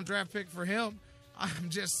first-round draft pick for him. I'm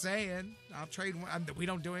just saying. I'll trade. We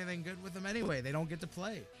don't do anything good with them anyway. They don't get to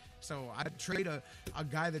play. So I'd trade a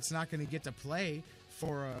guy that's not going to get to play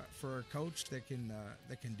for a coach that can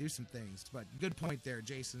do some things. But good point there,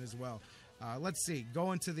 Jason, as well. Let's see.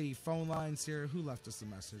 Going to the phone lines here. Who left us a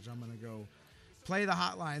message? I'm going to go play the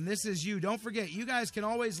hotline. This is you. Don't forget, you guys can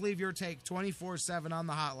always leave your take 24/7 on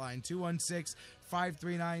the hotline.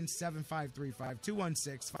 216-539-7535.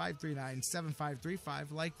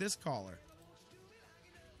 216-539-7535, like this caller.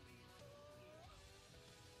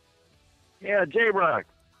 Yeah, J-Rocc.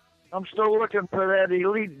 I'm still looking for that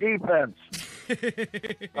elite defense.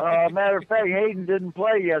 Matter of fact, Hayden didn't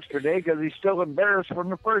play yesterday because he's still embarrassed from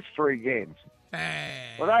the first 3 games.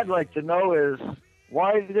 What I'd like to know is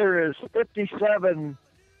why there is 57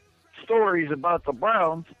 stories about the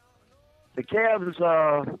Browns. The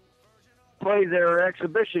Cavs play their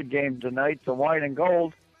exhibition game tonight, the white and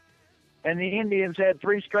gold, and the Indians had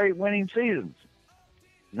 3 straight winning seasons.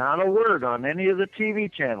 Not a word on any of the TV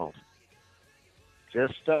channels.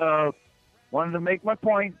 Just wanted to make my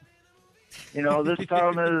point. This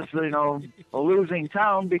town is, a losing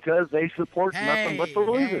town because they support nothing but the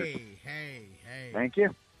losers. Hey. Thank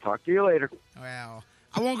you. Talk to you later. Well,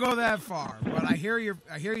 I won't go that far, but I hear you,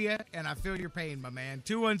 and I feel your pain, my man.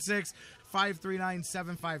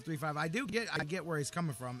 216-539-7535. I get where he's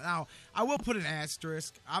coming from. Now, I will put an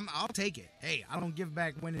asterisk. I'll take it. Hey, I don't give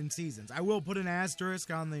back winning seasons. I will put an asterisk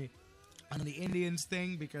on the Indians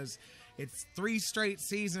thing because it's 3 straight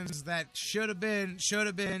seasons that should have been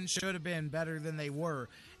better than they were.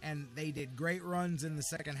 and they did great runs in the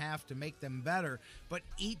second half to make them better. But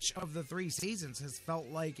each of the 3 seasons has felt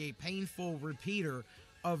like a painful repeater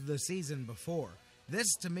of the season before.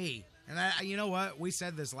 This, to me, and you know what? We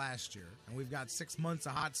said this last year, and we've got 6 months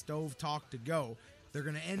of hot stove talk to go. They're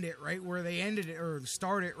going to end it right where they ended it, or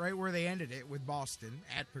start it right where they ended it with Boston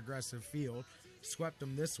at Progressive Field. Swept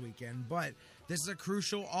them this weekend, but this is a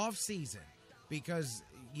crucial offseason because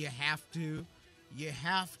you have to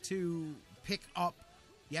pick up.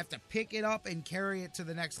 You have to pick it up and carry it to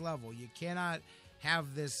the next level. You cannot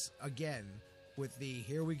have this again with the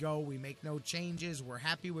here we go, we make no changes, we're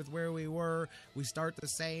happy with where we were, we start the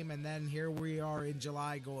same, and then here we are in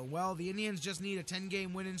July going, well, the Indians just need a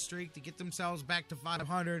 10-game winning streak to get themselves back to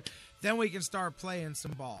 500, then we can start playing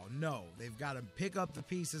some ball. No, they've got to pick up the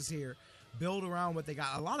pieces here, build around what they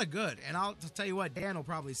got. A lot of good, and I'll tell you what, Dan will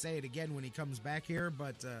probably say it again when he comes back here,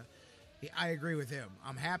 but I agree with him.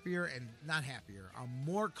 I'm happier and not happier. I'm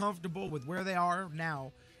more comfortable with where they are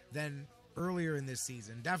now than earlier in this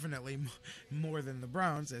season. Definitely more than the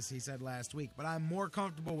Browns, as he said last week. But I'm more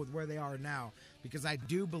comfortable with where they are now because I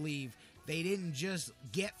do believe they didn't just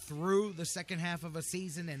get through the second half of a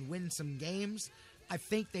season and win some games. I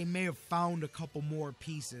think they may have found a couple more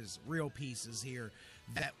pieces, real pieces here,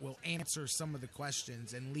 that will answer some of the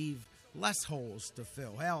questions and leave less holes to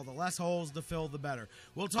fill. Hell, the less holes to fill, the better.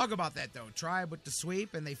 We'll talk about that, though. Tribe with the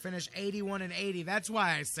sweep, and they finished 81-80. That's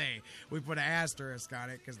why I say we put an asterisk on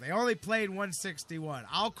it, because they only played 161.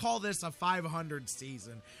 I'll call this a 500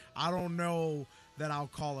 season. I don't know that I'll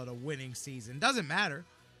call it a winning season. Doesn't matter.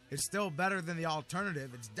 It's still better than the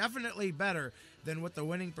alternative. It's definitely better than what the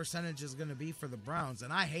winning percentage is going to be for the Browns.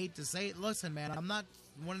 And I hate to say it. Listen, man, I'm not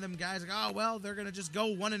one of them guys like, oh, well, they're going to just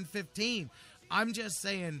go 1-15. I'm just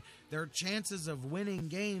saying their chances of winning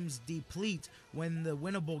games deplete when the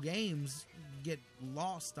winnable games get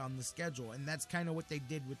lost on the schedule, and that's kind of what they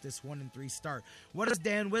did with this 1-3 start. What does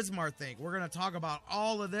Dan Wismar think? We're going to talk about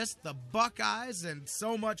all of this, the Buckeyes, and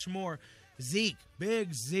so much more.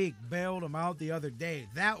 Big Zeke bailed him out the other day.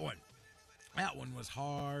 That one was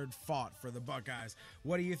hard fought for the Buckeyes.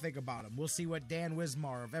 What do you think about him? We'll see what Dan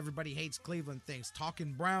Wismar of Everybody Hates Cleveland thinks.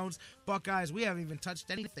 Talking Browns, Buckeyes, we haven't even touched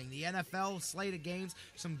anything. The NFL slate of games,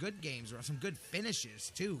 some good games, or some good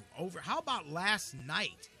finishes, too. How about last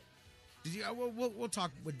night? Did you? We'll talk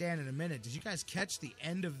with Dan in a minute. Did you guys catch the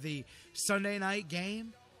end of the Sunday night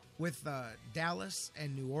game with Dallas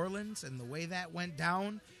and New Orleans and the way that went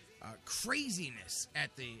down? Craziness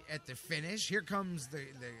at the finish. Here comes the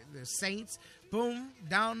Saints. Boom,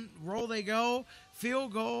 down, roll they go.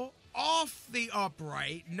 Field goal off the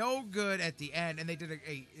upright. No good at the end. And they did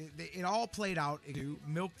it all played out to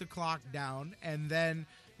milk the clock down. And then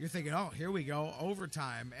you're thinking, oh, here we go,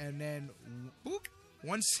 overtime. And then, boop,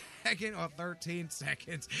 1 second or 13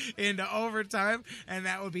 seconds into overtime. And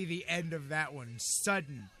that would be the end of that one.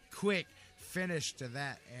 Sudden, quick finish to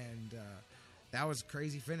that. And, that was a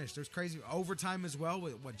crazy finish. There's crazy overtime as well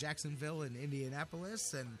with Jacksonville and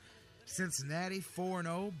Indianapolis and Cincinnati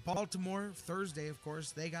 4-0. Baltimore Thursday, of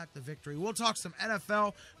course, they got the victory. We'll talk some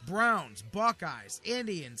NFL, Browns, Buckeyes,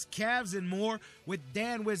 Indians, Cavs, and more with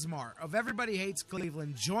Dan Wismar of Everybody Hates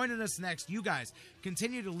Cleveland joining us next. You guys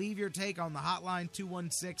continue to leave your take on the hotline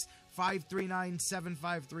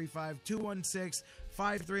 216-539-7535.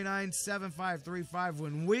 216-539-7535.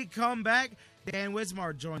 When we come back, Dan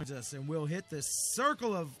Wismar joins us, and we'll hit the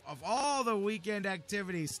circle of all the weekend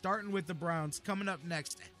activities, starting with the Browns, coming up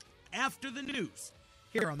next after the news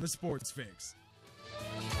here on the Sports Fix.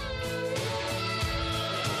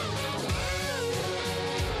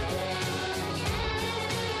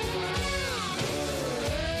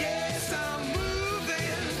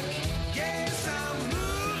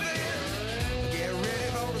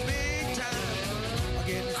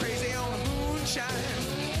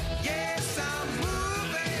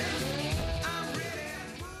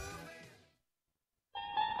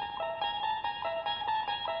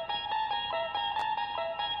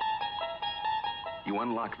 You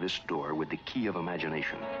unlock this door with the key of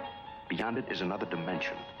imagination. Beyond it is another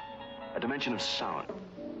dimension. A dimension of sound.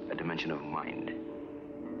 A dimension of mind.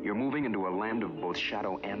 You're moving into a land of both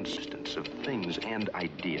shadow and substance, of things and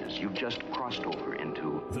ideas. You've just crossed over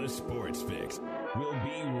into... The Sports Fix. We'll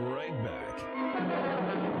be right back.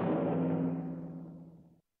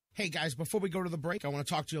 Hey guys, before we go to the break, I want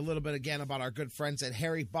to talk to you a little bit again about our good friends at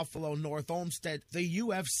Harry Buffalo North Olmsted, the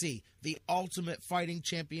UFC, the Ultimate Fighting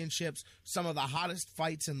Championships, some of the hottest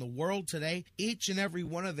fights in the world today. Each and every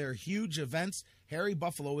one of their huge events Harry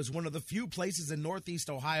Buffalo is one of the few places in Northeast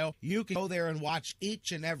Ohio you can go there and watch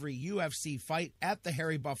each and every UFC fight at the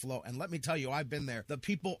Harry Buffalo. And let me tell you, I've been there. The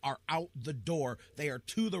people are out the door. They are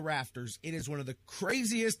to the rafters. It is one of the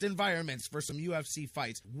craziest environments for some UFC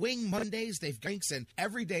fights. Wing Mondays, they've drinks, and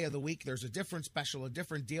every day of the week there's a different special, a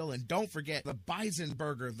different deal. And don't forget the Bison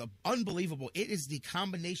Burger, the unbelievable. It is the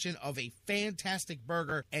combination of a fantastic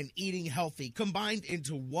burger and eating healthy combined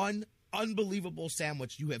into one unbelievable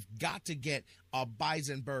sandwich. You have got to get a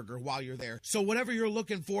Bison Burger while you're there. So whatever you're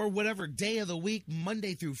looking for, whatever day of the week,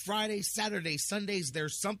 Monday through Friday, Saturday, Sundays,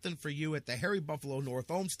 there's something for you at the Harry Buffalo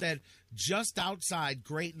North Olmsted, just outside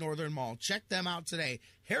Great Northern Mall. Check them out today.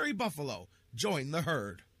 Harry Buffalo, join the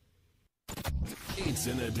herd. It's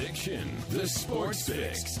an addiction. The Sports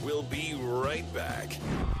Fix. We'll be right back.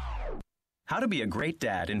 How to be a great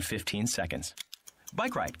dad in 15 seconds.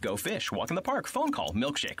 Bike ride, go fish, walk in the park, phone call,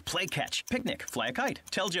 milkshake, play catch, picnic, fly a kite,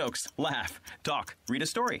 tell jokes, laugh, talk, read a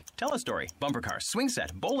story, tell a story, bumper car, swing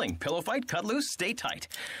set, bowling, pillow fight, cut loose, stay tight.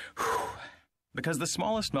 Whew. Because the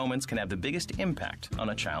smallest moments can have the biggest impact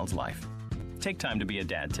on a child's life. Take time to be a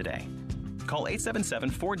dad today. Call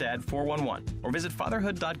 877-4DAD-411 or visit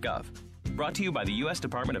fatherhood.gov. Brought to you by the U.S.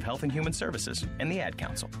 Department of Health and Human Services and the Ad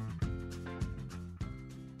Council.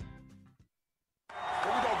 Here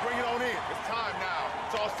we go, bring it on in. It's time now.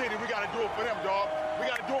 It's all city. We got to do it for them, dog. We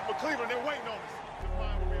got to do it for Cleveland. They're waiting on us to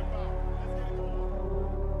find what we're about. Let's get it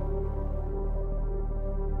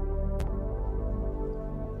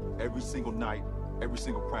going. Every single night, every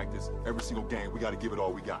single practice, every single game, we got to give it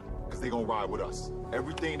all we got because they're going to ride with us.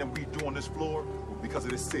 Everything that we do on this floor because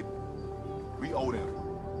of this city. We owe them.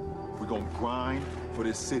 We're going to grind for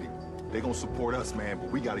this city. They're going to support us, man, but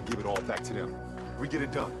we got to give it all back to them. We get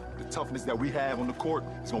it done. The toughness that we have on the court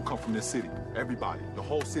is going to come from this city. Everybody, the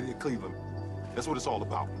whole city of Cleveland. That's what it's all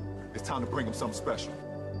about. It's time to bring them something special.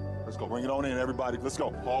 Let's go. Bring it on in, everybody. Let's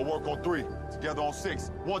go. Hard work on 3. Together on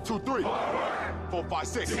 6. 1, 2, 3. Hard work. 4, 5,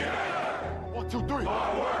 6. Together. 1, 2, 3.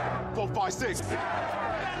 Hard work. 4, 5, 6. Together.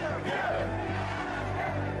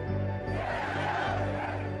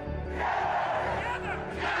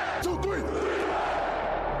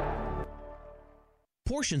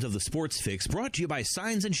 Portions of the Sports Fix brought to you by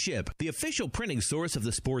Signs and Ship, the official printing source of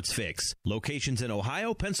the Sports Fix. Locations in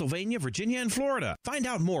Ohio, Pennsylvania, Virginia, and Florida. Find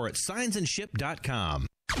out more at signsandship.com.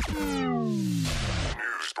 News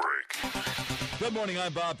break. Good morning,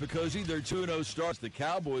 I'm Bob Picozzi. Their 2-0 starts. The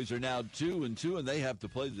Cowboys are now 2-2, and they have to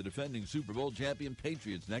play the defending Super Bowl champion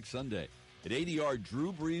Patriots next Sunday. An 80-yard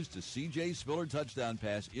Drew Brees to C.J. Spiller touchdown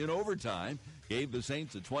pass in overtime gave the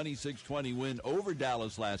Saints a 26-20 win over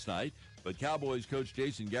Dallas last night. But Cowboys coach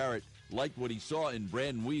Jason Garrett liked what he saw in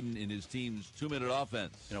Brandon Weeden in his team's 2-minute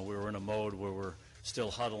offense. You know, we were in a mode where we're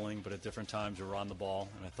still huddling, but at different times we were on the ball,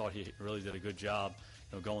 and I thought he really did a good job,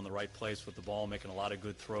 you know, going the right place with the ball, making a lot of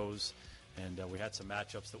good throws, and we had some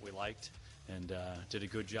matchups that we liked, and did a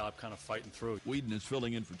good job kind of fighting through. Weeden is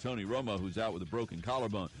filling in for Tony Romo, who's out with a broken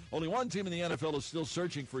collarbone. Only one team in the NFL is still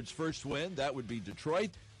searching for its first win. That would be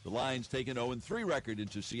Detroit. The Lions take an 0-3 record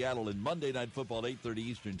into Seattle in Monday Night Football at 8:30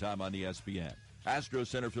 Eastern Time on ESPN. Astros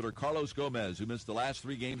center fielder Carlos Gomez, who missed the last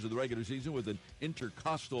 3 games of the regular season with an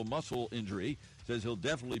intercostal muscle injury, says he'll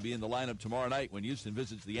definitely be in the lineup tomorrow night when Houston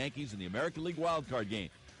visits the Yankees in the American League wildcard game.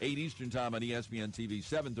 8 Eastern Time on ESPN TV,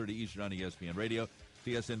 7:30 Eastern on ESPN Radio.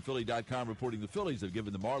 TSNPhilly.com reporting the Phillies have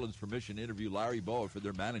given the Marlins permission to interview Larry Bowa for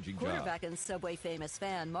their managing job. Quarterback and Subway famous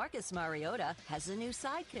fan Marcus Mariota has a new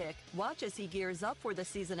sidekick. Watch as he gears up for the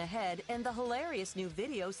season ahead in the hilarious new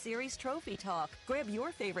video series Trophy Talk. Grab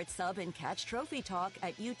your favorite sub and catch Trophy Talk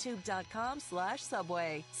at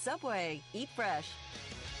youtube.com/Subway. Subway, eat fresh.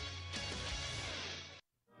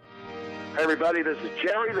 Hey everybody, this is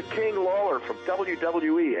Jerry the King Lawler from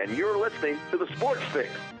WWE, and you're listening to the Sports Fix.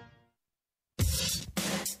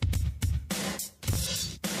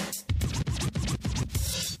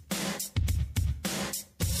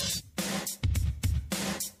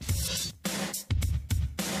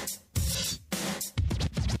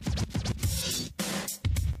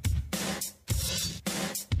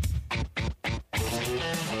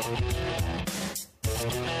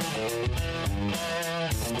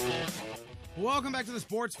 Welcome back to the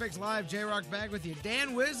Sports Fix Live. J-Rocc back with you.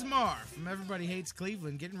 Dan Wismar from Everybody Hates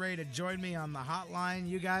Cleveland getting ready to join me on the hotline,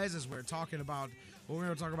 you guys, as we're talking about, we're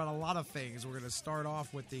going to talk about a lot of things. We're going to start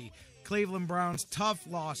off with the Cleveland Browns' tough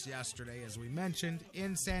loss yesterday, as we mentioned,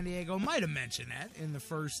 in San Diego. Might have mentioned that in the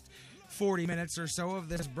first 40 minutes or so of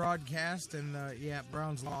this broadcast. And,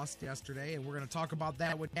 Browns lost yesterday, and we're going to talk about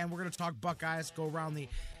that. And we're going to talk Buckeyes, go around the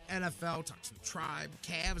NFL, talk some Tribe.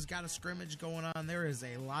 Cavs got a scrimmage going on. There is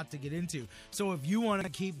a lot to get into. So if you want to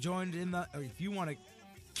keep joined in if you want to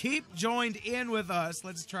keep joined in with us.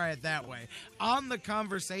 Let's try it that way. On the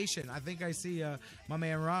conversation, I think I see my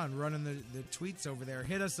man Ron running the tweets over there.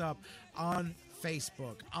 Hit us up on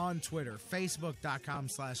Facebook, on Twitter,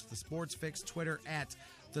 facebook.com/thesportsfix, Twitter at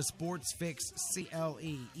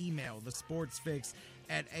thesportsfixcle, email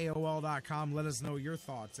thesportsfix@aol.com. Let us know your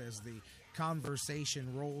thoughts as the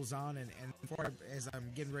conversation rolls on, and as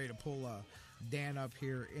I'm getting ready to pull Dan up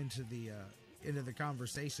here into the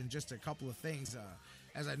conversation, just a couple of things.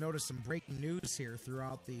 As I noticed some breaking news here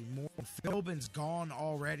throughout the morning. Philbin's gone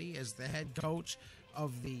already as the head coach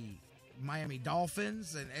of the Miami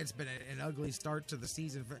Dolphins, and it's been an ugly start to the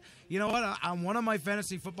season. You know what? On one of my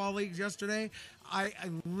fantasy football leagues yesterday, I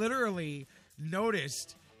literally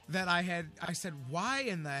noticed that I said, why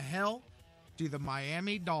in the hell do the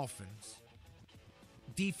Miami Dolphins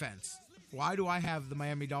defense? Why do I have the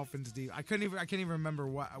Miami Dolphins defense? I can't even remember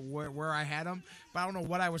where I had them, but I don't know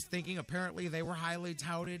what I was thinking. Apparently, they were highly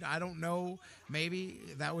touted. I don't know. Maybe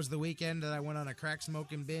that was the weekend that I went on a crack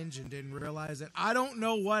smoking binge and didn't realize it. I don't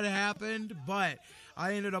know what happened, but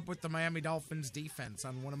I ended up with the Miami Dolphins defense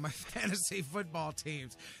on one of my fantasy football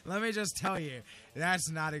teams. Let me just tell you, that's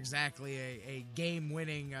not exactly a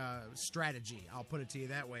game-winning strategy. I'll put it to you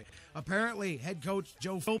that way. Apparently, head coach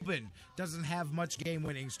Joe Philbin doesn't have much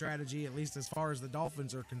game-winning strategy, at least as far as the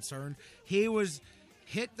Dolphins are concerned. He was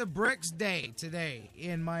hit the bricks day today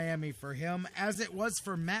in Miami for him, as it was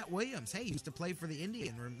for Matt Williams. Hey, he used to play for the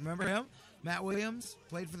Indians. Remember him? Matt Williams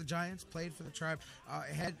played for the Giants, played for the Tribe,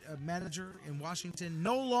 head manager in Washington,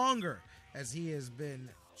 no longer, as he has been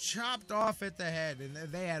chopped off at the head. And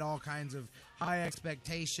they had all kinds of high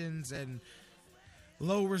expectations and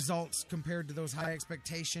low results compared to those high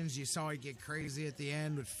expectations. You saw it get crazy at the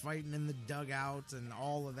end with fighting in the dugout and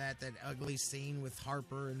all of that ugly scene with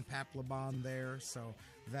Harper and Papelbon there. So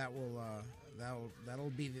that'll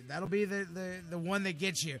be the one that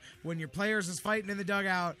gets you when your players is fighting in the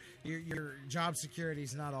dugout. Your job security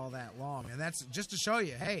is not all that long, and that's just to show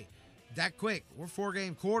you, hey, that quick. We're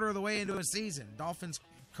quarter of the way into a season. Dolphins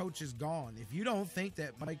coach is gone. If you don't think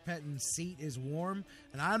that Mike Pettine's seat is warm,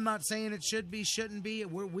 and I'm not saying it should be, shouldn't be,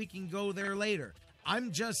 we can go there later.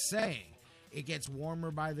 I'm just saying it gets warmer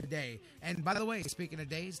by the day. And by the way, speaking of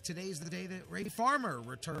days, today's the day that Ray Farmer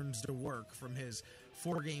returns to work from his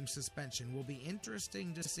 4-game suspension. Will be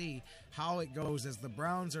interesting to see how it goes, as the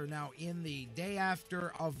Browns are now in the day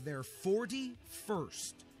after of their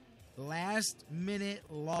 41st last-minute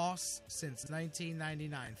loss since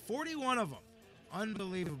 1999. 41 of them.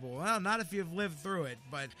 Unbelievable. Well, not if you've lived through it,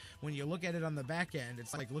 but when you look at it on the back end,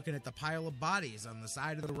 it's like looking at the pile of bodies on the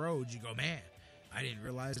side of the road. You go, man, I didn't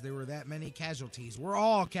realize there were that many casualties. We're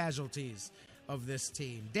all casualties of this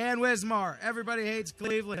team. Dan Wismar, everybody hates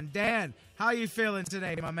Cleveland. Dan, how you feeling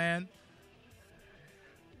today, my man?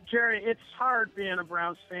 Jerry, it's hard being a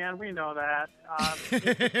Browns fan. We know that.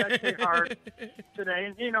 It's especially hard today.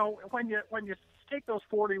 And, you know, when you take those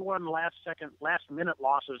 41 last-minute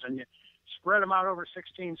losses and you spread them out over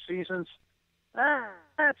 16 seasons,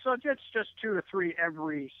 so it's just 2 to 3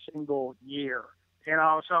 every single year. You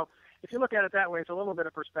know, so if you look at it that way, it's a little bit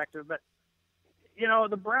of perspective. But, you know,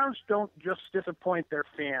 the Browns don't just disappoint their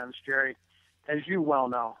fans, Jerry, as you well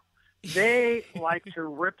know. They like to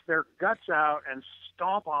rip their guts out and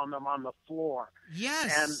stomp on them on the floor.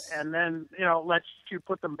 Yes. And then, you know, let you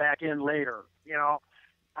put them back in later. You know,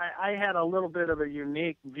 I had a little bit of a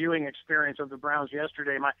unique viewing experience of the Browns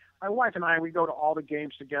yesterday. My wife and I, we go to all the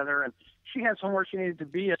games together, and she had somewhere she needed to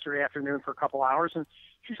be yesterday afternoon for a couple hours. And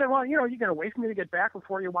she said, well, you know, you're going to wait for me to get back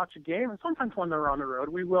before you watch the game. And sometimes when they're on the road,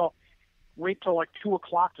 we will wait till like 2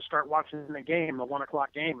 o'clock to start watching the game, the 1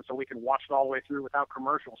 o'clock game, so we can watch it all the way through without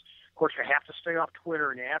commercials. Of course, you have to stay off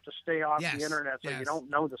Twitter and you have to stay off the internet so you don't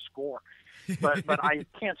know the score. But I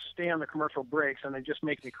can't stand the commercial breaks, and they just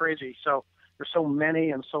make me crazy. So there's so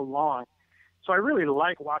many and so long. So I really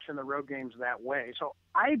like watching the road games that way. So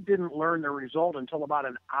I didn't learn the result until about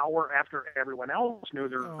an hour after everyone else knew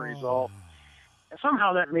the result. And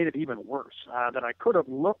somehow that made it even worse, that I could have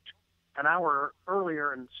looked an hour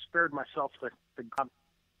earlier and spared myself the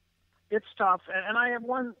it's tough. And I have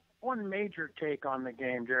one major take on the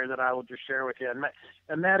game, Jerry, that I will just share with you.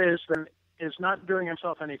 And that is not doing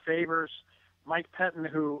himself any favors. Mike Pettin,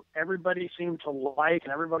 who everybody seemed to like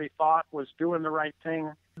and everybody thought was doing the right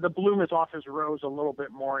thing, the bloom is off his rose a little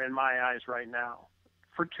bit more in my eyes right now,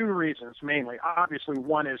 for 2 reasons mainly. Obviously,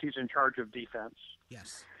 one is he's in charge of defense.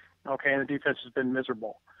 Yes. Okay, and the defense has been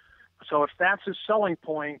miserable. So if that's his selling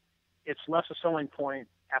point, it's less a selling point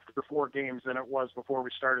after 4 games than it was before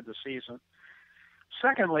we started the season.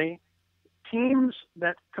 Secondly, teams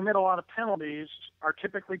that commit a lot of penalties are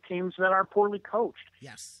typically teams that are poorly coached.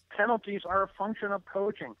 Yes. Penalties are a function of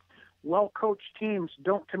coaching. Well-coached teams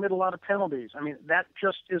don't commit a lot of penalties. I mean, that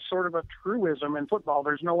just is sort of a truism in football.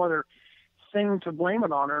 There's no other thing to blame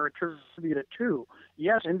it on or attribute it to.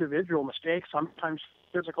 Yes, individual mistakes, sometimes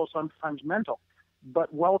physical, sometimes mental.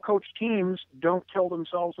 But well-coached teams don't kill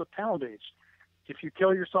themselves with penalties. If you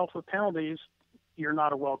kill yourself with penalties, you're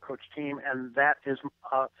not a well-coached team, and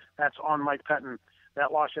that's on Mike Pettin.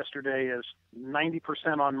 That loss yesterday is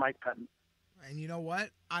 90% on Mike Pettin. And you know what?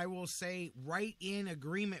 I will say right in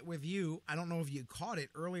agreement with you. I don't know if you caught it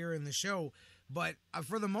earlier in the show, but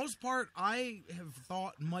for the most part, I have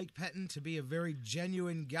thought Mike Pettin to be a very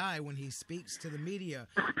genuine guy when he speaks to the media.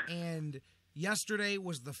 And yesterday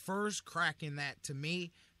was the first crack in that to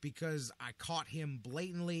me, because I caught him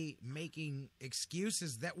blatantly making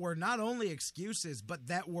excuses that were not only excuses, but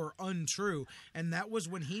that were untrue. And that was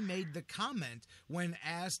when he made the comment when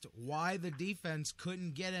asked why the defense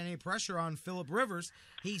couldn't get any pressure on Phillip Rivers.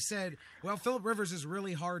 He said, well, Phillip Rivers is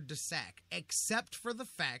really hard to sack, except for the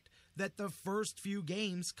fact that the first few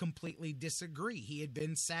games completely disagree. He had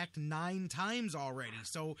been sacked 9 times already,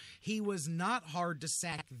 so he was not hard to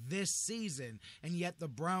sack this season, and yet the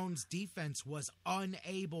Browns' defense was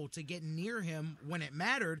unable to get near him when it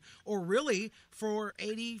mattered, or really for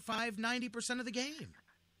 85-90% of the game.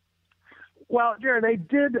 Well, Jared, they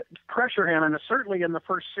did pressure him, and certainly in the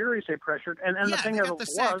first series they pressured. And the thing of it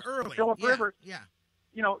was, Phillip Rivers. Yeah.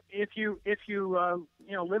 You know, if you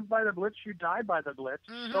live by the blitz, you die by the blitz.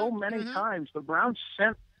 So many times the Browns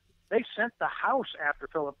sent the house after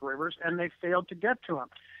Phillip Rivers, and they failed to get to him.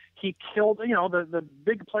 He killed. The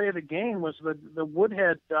big play of the game was the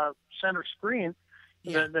Woodhead center screen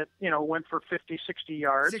that went for 50, 60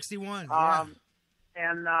 yards. 61.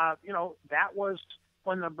 And that was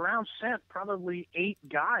when the Browns sent probably 8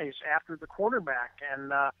 guys after the quarterback,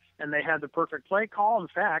 and they had the perfect play call. In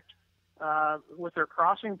fact, with their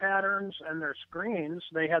crossing patterns and their screens,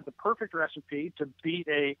 they had the perfect recipe to beat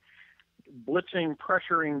a blitzing,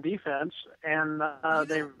 pressuring defense, and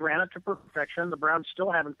they ran it to perfection. The Browns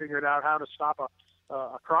still haven't figured out how to stop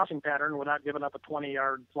a crossing pattern without giving up a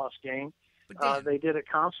 20-yard plus gain. They did it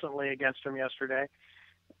constantly against them yesterday.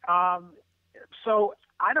 So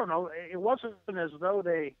I don't know. It wasn't as though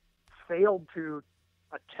they failed to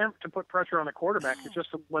attempt to put pressure on the quarterback. It's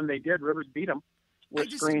just that when they did, Rivers beat them with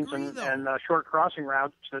screens and short crossing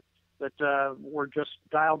routes that were just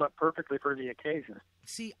dialed up perfectly for the occasion.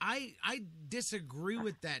 See, I disagree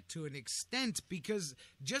with that to an extent, because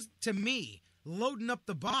just to me, loading up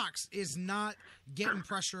the box is not getting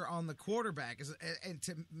pressure on the quarterback.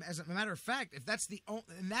 As a matter of fact, if that's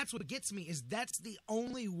and that's what gets me, is that's the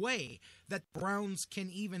only way that Browns can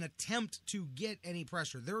even attempt to get any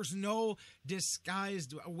pressure. There's no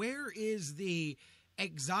disguised. Where is the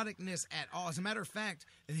exoticness at all? As a matter of fact,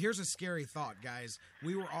 and here's a scary thought, guys.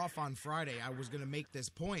 We were off on Friday. I was going to make this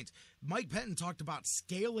point. Mike Pettin talked about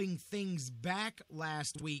scaling things back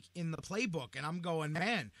last week in the playbook, and I'm going,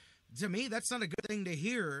 man, to me, that's not a good thing to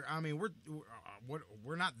hear. I mean,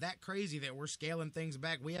 we're not that crazy that we're scaling things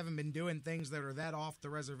back. We haven't been doing things that are that off the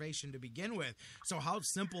reservation to begin with. So how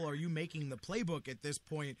simple are you making the playbook at this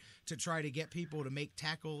point to try to get people to make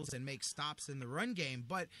tackles and make stops in the run game?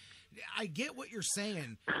 But I get what you're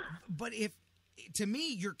saying. But to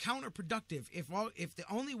me, you're counterproductive. If the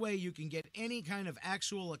only way you can get any kind of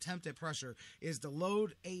actual attempt at pressure is to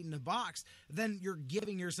load 8 in the box, then you're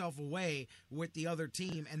giving yourself away with the other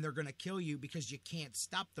team, and they're going to kill you because you can't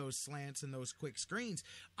stop those slants and those quick screens.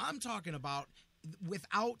 I'm talking about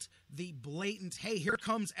without the blatant, hey, here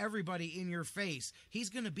comes everybody in your face. He's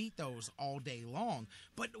going to beat those all day long.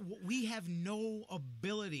 But we have no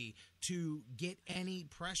ability to get any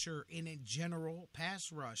pressure in a general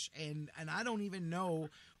pass rush. And I don't even know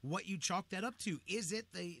what you chalk that up to. Is it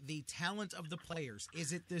the talent of the players?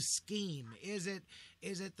 Is it the scheme? Is it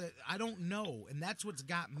the, I don't know. And that's what's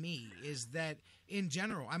got me, is that in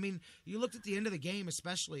general, I mean, you looked at the end of the game,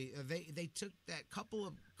 especially, they took that couple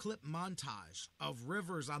of clip montage of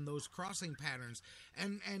Rivers on those crossing patterns,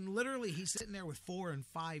 and literally he's sitting there with 4 and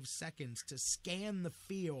 5 seconds to scan the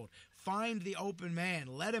field, find the open man,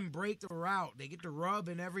 let him break the route. They get to rub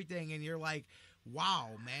and everything, and you're like, wow,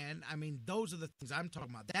 man. I mean, those are the things I'm talking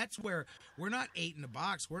about. That's where we're not 8 in the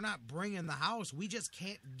box. We're not bringing the house. We just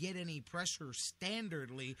can't get any pressure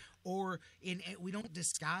standardly, or we don't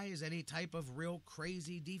disguise any type of real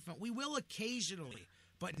crazy defense. We will occasionally,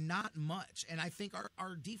 but not much. And I think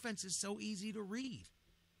our defense is so easy to read.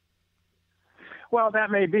 Well, that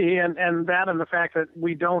may be, and the fact that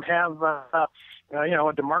we don't have, a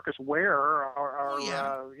DeMarcus Ware or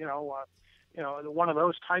one of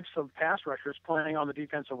those types of pass rushers playing on the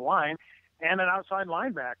defensive line, and an outside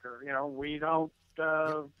linebacker. We don't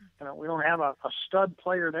have a stud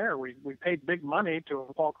player there. We paid big money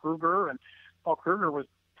to Paul Kruger, and Paul Kruger was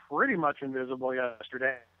pretty much invisible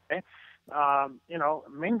yesterday.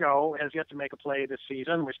 Mingo has yet to make a play this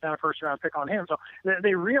season. We spent a first-round pick on him, so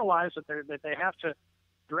they realize that they have to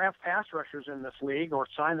draft pass rushers in this league or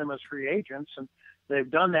sign them as free agents, and they've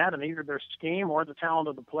done that, and either their scheme or the talent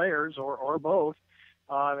of the players or both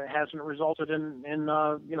hasn't resulted in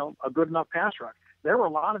a good enough pass rush. There were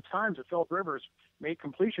a lot of times that Philip Rivers made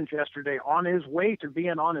completions yesterday on his way to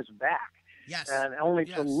being on his back, and only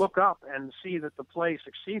to look up and see that the play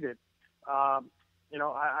succeeded.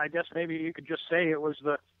 I guess maybe you could just say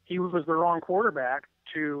he was the wrong quarterback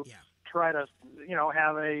to try to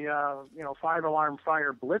have a 5-alarm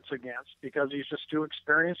fire blitz against, because he's just too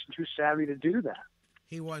experienced and too savvy to do that.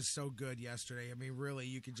 He was so good yesterday. I mean, really,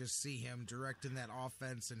 you could just see him directing that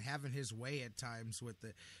offense and having his way at times with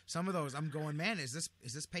some of those. I'm going, man, is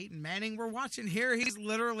this Peyton Manning we're watching here?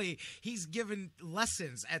 He's given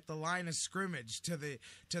lessons at the line of scrimmage to the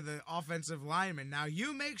offensive lineman. Now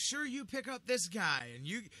you make sure you pick up this guy and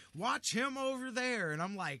you watch him over there. And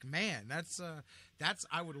I'm like, man, that's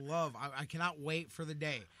I would love. I cannot wait for the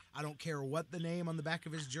day. I don't care what the name on the back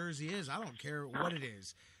of his jersey is. I don't care what it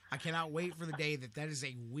is. I cannot wait for the day that is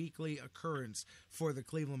a weekly occurrence for the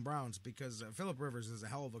Cleveland Browns, because Philip Rivers is a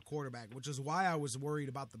hell of a quarterback, which is why I was worried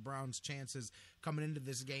about the Browns' chances coming into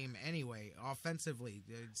this game anyway. Offensively,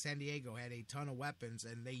 San Diego had a ton of weapons,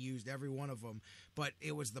 and they used every one of them. But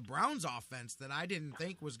it was the Browns' offense that I didn't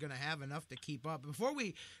think was going to have enough to keep up.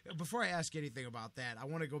 Before I ask you anything about that, I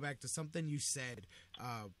want to go back to something you said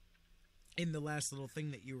in the last little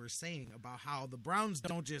thing that you were saying about how the Browns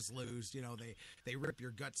don't just lose, they rip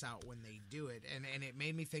your guts out when they do it. And it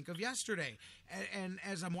made me think of yesterday. And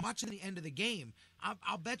as I'm watching the end of the game,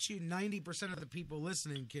 I'll bet you 90% of the people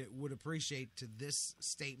listening would appreciate to this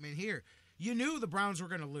statement here. You knew the Browns were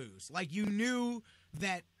going to lose. Like, you knew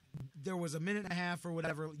that there was a minute and a half or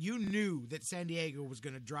whatever. You knew that San Diego was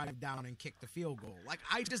going to drive down and kick the field goal. Like,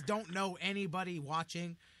 I just don't know anybody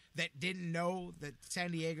watching that didn't know that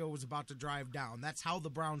San Diego was about to drive down. That's how the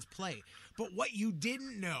Browns play. But what you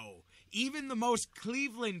didn't know, even the most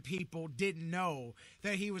Cleveland people didn't know,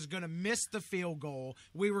 that he was going to miss the field goal,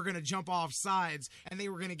 we were going to jump off sides, and they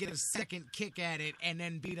were going to get a second kick at it and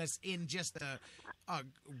then beat us in just a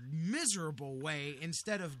miserable way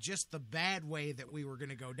instead of just the bad way that we were going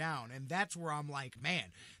to go down. And that's where I'm like,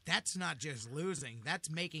 man, that's not just losing.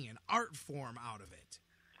 That's making an art form out of it.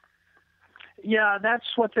 Yeah, that's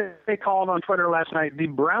what they called on Twitter last night, the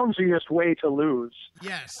Brownsiest way to lose.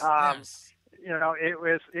 Yes. Yes.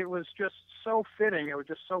 It was just so fitting. It was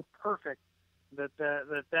just so perfect that's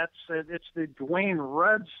it's the Dwayne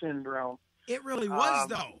Rudd syndrome. It really was,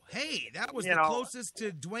 though. Hey, that was the closest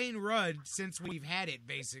to Dwayne Rudd since we've had it,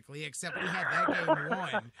 basically, except we had that game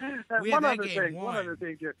won. One other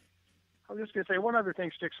thing, I was just going to say, one other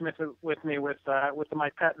thing sticks with me with the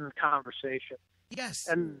Mike Pettin conversation. Yes.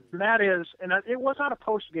 And that is, and it was not a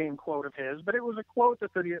post-game quote of his, but it was a quote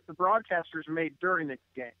that the broadcasters made during the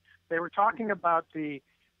game. They were talking about the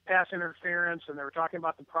pass interference, and they were talking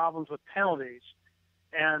about the problems with penalties,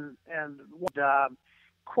 and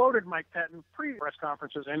quoted Mike Pettin pre-press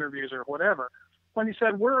conferences, interviews, or whatever, when he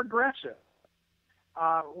said, we're aggressive.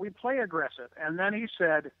 We play aggressive. And then he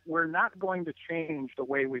said, we're not going to change the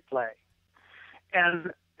way we play.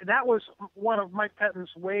 And that was one of Mike Pettin's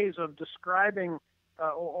ways of describing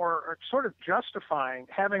or sort of justifying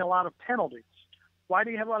having a lot of penalties. Why do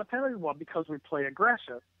you have a lot of penalties? Well, because we play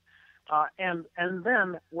aggressive. And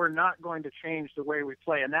then we're not going to change the way we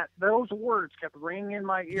play. And those words kept ringing in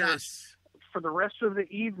my ears for the rest of the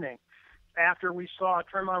evening after we saw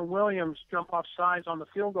Tremont Williams jump off sides on the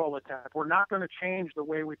field goal attempt. We're not going to change the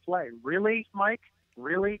way we play. Really, Mike?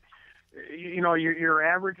 Really? You're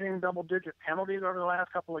averaging double-digit penalties over the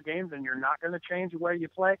last couple of games, and you're not going to change the way you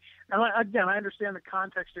play. And again, I understand the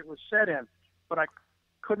context it was said in, but I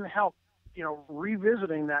couldn't help,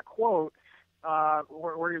 revisiting that quote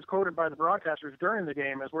where he was quoted by the broadcasters during the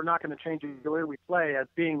game as we're not going to change the way we play, as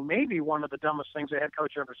being maybe one of the dumbest things a head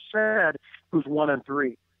coach ever said, who's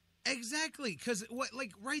 1-3. Exactly, because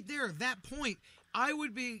right there, that point, I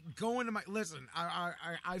would be going to my listen.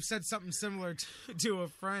 I've said something similar to a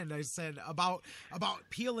friend. I said about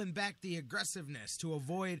peeling back the aggressiveness to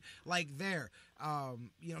avoid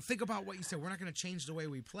think about what you said. We're not going to change the way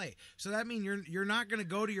we play. So that means you're not going to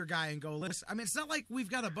go to your guy and go, listen. I mean, it's not like we've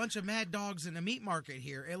got a bunch of mad dogs in a meat market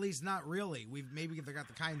here. At least not really. Maybe they got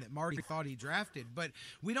the kind that Marty thought he drafted, but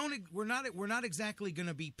we're not exactly going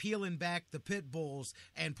to be peeling back the pit bulls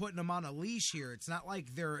and putting them on a leash here. It's not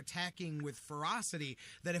like they're attacking with ferocity.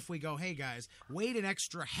 That if we go, hey guys, wait an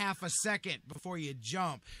extra half a second before you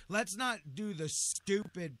jump. Let's not do the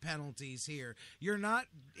stupid penalties here. You're not,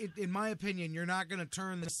 in my opinion, you're not going to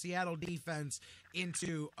turn the Seattle defense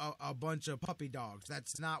into a bunch of puppy dogs.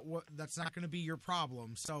 That's not going to be your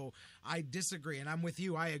problem. So I disagree, and I'm with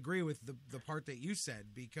you. I agree with the part that you said,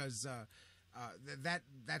 because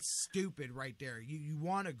that's stupid right there. You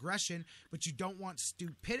want aggression, but you don't want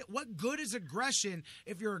stupidity. What good is aggression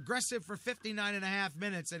if you're aggressive for 59 and a half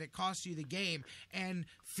minutes and it costs you the game, and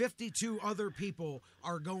 52 other people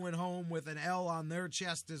are going home with an L on their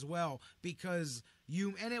chest as well because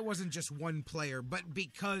and it wasn't just one player, but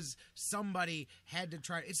because somebody had to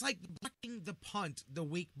try. It's like blocking the punt the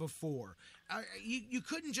week before. You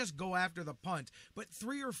couldn't just go after the punt, but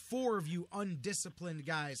 3 or 4 of you undisciplined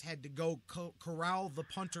guys had to go corral the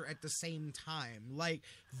punter at the same time. Like,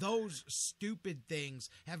 those stupid things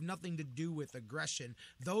have nothing to do with aggression.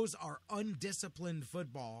 Those are undisciplined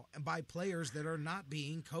football, and by players that are not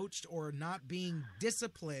being coached or not being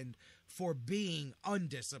disciplined for being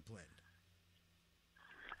undisciplined.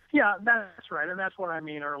 Yeah, that's right, and that's what I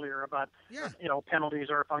mean earlier about, penalties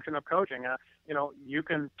are a function of coaching. You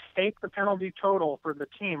can take the penalty total for the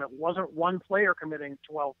team. It wasn't one player committing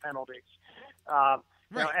 12 penalties.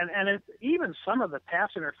 Right. And even some of the pass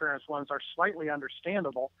interference ones are slightly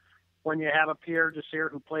understandable when you have a Pierre Desir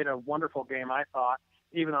who played a wonderful game, I thought.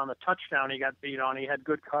 Even on the touchdown he got beat on, he had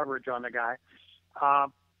good coverage on the guy.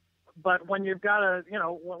 But when you've got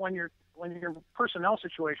when your personnel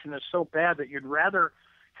situation is so bad that you'd rather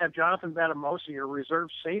have Jonathan Batamosi, your reserve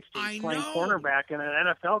safety, playing cornerback in an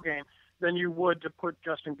NFL game than you would to put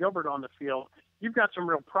Justin Gilbert on the field, you've got some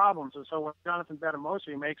real problems. And so when Jonathan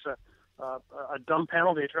Batamosi makes a dumb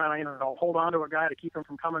penalty trying to hold on to a guy to keep him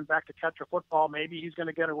from coming back to catch a football, maybe he's going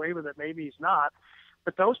to get away with it, maybe he's not.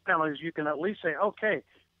 But those penalties, you can at least say, okay,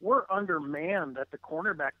 we're undermanned at the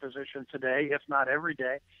cornerback position today, if not every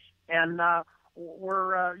day. And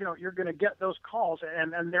you're going to get those calls.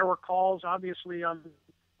 And there were calls, obviously, on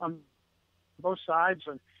both sides,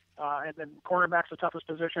 and then cornerback's the toughest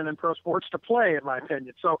position in pro sports to play, in my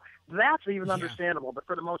opinion. So that's even understandable. But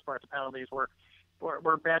for the most part, the penalties were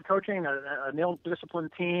bad coaching, an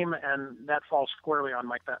ill-disciplined team, and that falls squarely on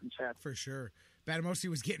Mike Pettine's head. For sure. Batamosi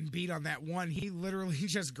was getting beat on that one. He literally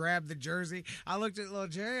just grabbed the jersey. I looked at little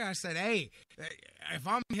Jerry. I said, hey, if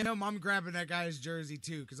I'm him, I'm grabbing that guy's jersey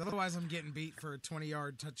too, because otherwise I'm getting beat for a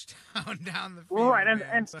 20-yard touchdown down the field. Right,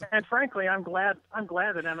 and frankly, I'm glad that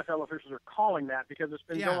NFL officials are calling that, because it's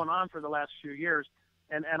been going on for the last few years,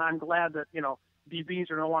 and I'm glad that DBs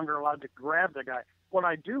are no longer allowed to grab the guy. What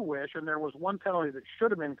I do wish, and there was one penalty that should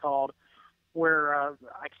have been called, where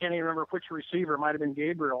I can't even remember which receiver, it might have been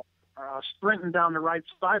Gabriel, sprinting down the right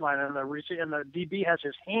sideline, and the DB has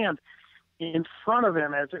his hand in front of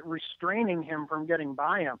him as it restraining him from getting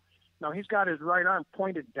by him. Now, he's got his right arm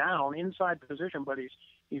pointed down inside position, but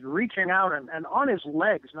he's reaching out and on his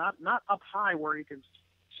legs, not up high where he can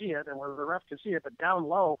see it and where the ref can see it, but down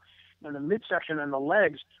low in the midsection and the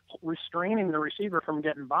legs, restraining the receiver from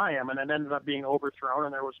getting by him, and it ended up being overthrown,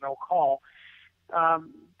 and there was no call.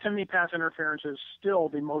 To me, pass interference is still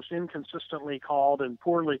the most inconsistently called and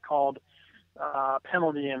poorly called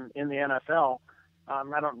penalty in the NFL.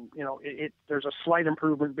 There's a slight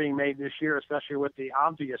improvement being made this year, especially with the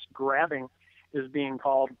obvious grabbing is being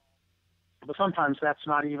called. But sometimes that's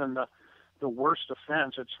not even the worst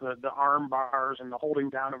offense. It's the arm bars and the holding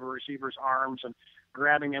down of a receiver's arms and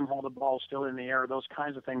grabbing him while the ball's still in the air. Those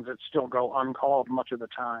kinds of things that still go uncalled much of the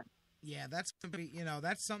time. Yeah, that's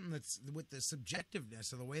that's something that's with the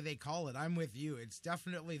subjectiveness of the way they call it. I'm with you. It's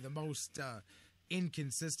definitely the most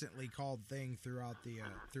inconsistently called thing throughout the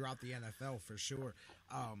NFL for sure.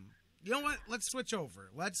 You know what? Let's switch over.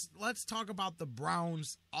 Let's talk about the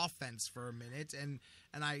Browns offense for a minute. And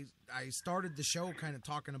I started the show kind of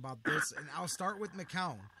talking about this, and I'll start with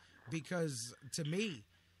McCown, because to me,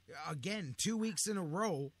 again, 2 weeks in a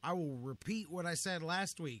row, I will repeat what I said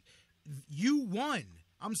last week. You won.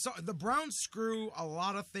 I'm sorry. The Browns screw a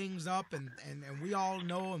lot of things up, and we all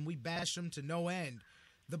know, and we bash them to no end.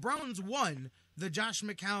 The Browns won the Josh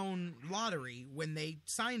McCown lottery when they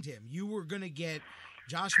signed him. You were going to get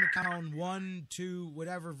Josh McCown 1, 2,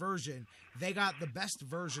 whatever version, they got the best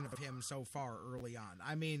version of him so far early on.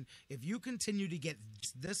 I mean, if you continue to get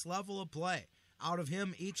this level of play out of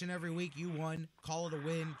him each and every week, you won, call it a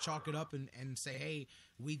win, chalk it up, and say, hey,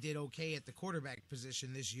 we did okay at the quarterback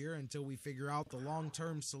position this year until we figure out the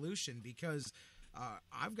long-term solution, because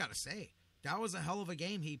I've got to say, that was a hell of a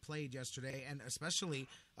game he played yesterday, and especially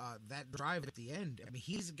that drive at the end. I mean,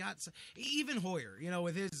 he's got even Hoyer,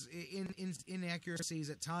 with his inaccuracies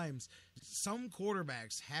at times. Some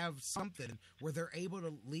quarterbacks have something where they're able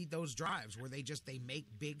to lead those drives, where they make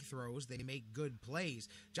big throws, they make good plays.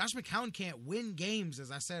 Josh McCown can't win games, as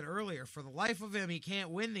I said earlier. For the life of him, he can't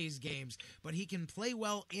win these games, but he can play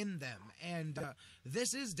well in them. And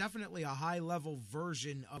this is definitely a high-level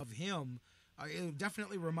version of him. It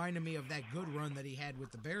definitely reminded me of that good run that he had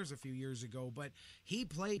with the Bears a few years ago, but he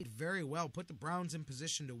played very well, put the Browns in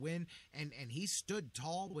position to win, and he stood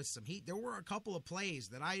tall with some heat. There were a couple of plays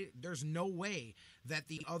that there's no way that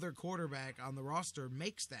the other quarterback on the roster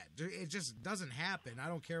makes that. It just doesn't happen. I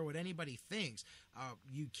don't care what anybody thinks.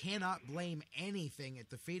 You cannot blame anything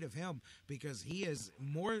at the feet of him, because he is,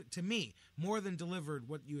 more than delivered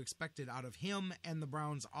what you expected out of him and the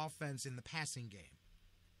Browns offense in the passing game.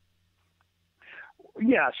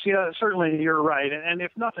 Yes, yeah, certainly you're right. And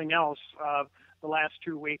if nothing else, the last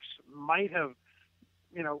 2 weeks might have,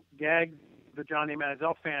 gagged the Johnny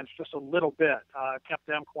Manziel fans just a little bit, kept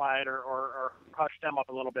them quiet or hushed them up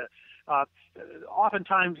a little bit.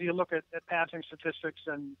 Oftentimes you look at passing statistics,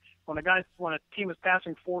 and when a team is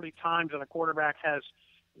passing 40 times and a quarterback has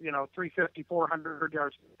 350, 400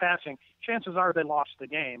 yards passing, chances are they lost the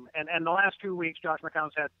game. And the last 2 weeks, Josh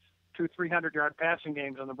McCown's had 300-yard passing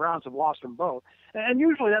games, and the Browns have lost them both. And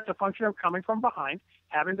usually that's a function of coming from behind,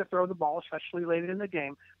 having to throw the ball, especially late in the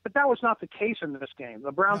game. But that was not the case in this game.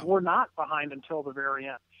 The Browns were not behind until the very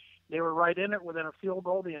end. They were right in it within a field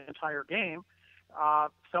goal the entire game,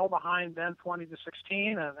 fell behind then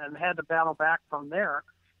 20-16, and had to battle back from there.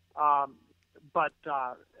 But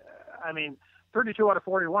 32 out of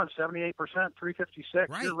 41, 78%, 356.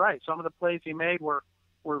 Right. You're right. Some of the plays he made were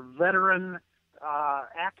veteran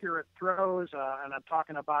accurate throws, and I'm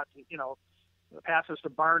talking about, the passes to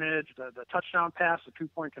Barnage, the touchdown pass, the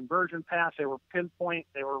 2-point conversion pass. They were pinpoint.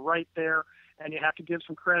 They were right there, and you have to give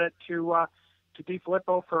some credit to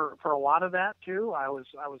DeFilippo for a lot of that too. I was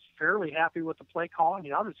fairly happy with the play calling.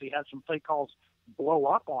 He obviously had some play calls blow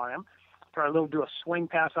up on him. Try to do a swing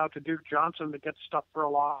pass out to Duke Johnson that gets stuffed for a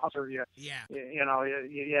loss, or you have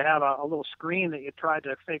a little screen that you tried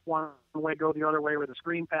to fake one way, go the other way with a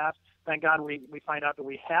screen pass. Thank God we find out that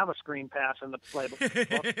we have a screen pass in the playbook.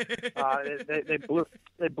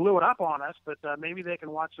 they blew it up on us, but maybe they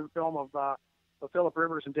can watch some film of Phillip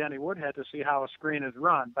Rivers and Danny Woodhead to see how a screen is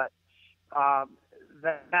run. But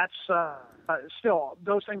that's still,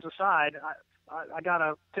 those things aside, I got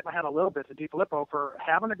to tip my hat a little bit to DeFilippo for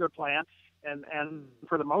having a good plan, and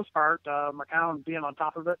for the most part, McCown being on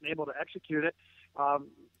top of it and able to execute it.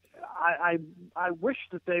 I wish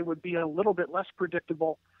that they would be a little bit less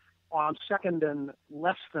predictable on second and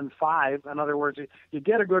less than 5. In other words, you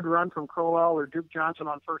get a good run from Crowell or Duke Johnson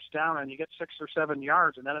on first down, and you get 6 or 7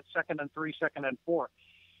 yards, and then it's 2nd and 3, 2nd and 4.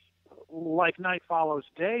 Like night follows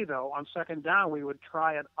day, though, on second down, we would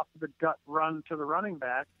try an up-the-gut run to the running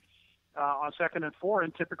back on 2nd and 4,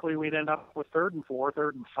 and typically we'd end up with 3rd and 4,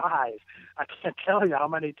 3rd and 5. I can't tell you how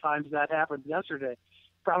many times that happened yesterday.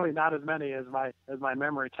 Probably not as many as my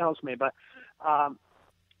memory tells me, but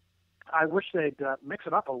I wish they'd mix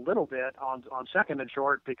it up a little bit on 2nd and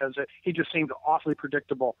short, because he just seemed awfully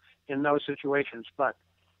predictable in those situations. But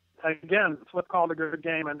again, Flip called a good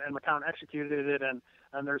game, and McCown executed it, and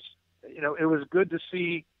there's, it was good to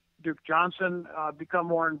see Duke Johnson become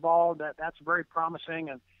more involved. That's very promising,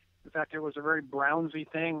 and in fact, it was a very Brownsy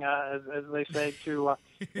thing, as they say, to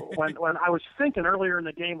when I was thinking earlier in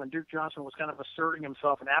the game when Duke Johnson was kind of asserting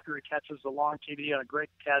himself, and after he catches the long TD and a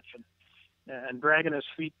great catch, and dragging his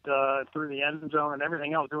feet through the end zone and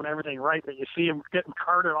everything else, doing everything right, that you see him getting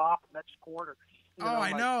carted off next quarter.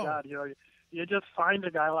 I know. God, you just find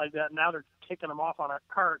a guy like that. Now they're kicking him off on a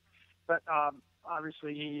cart, but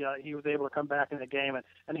obviously he was able to come back in the game,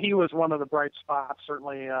 and he was one of the bright spots,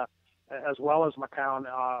 certainly, as well as McCown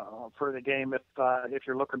for the game. If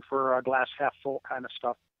you're looking for a glass half full kind of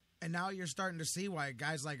stuff. And now you're starting to see why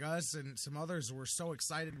guys like us and some others were so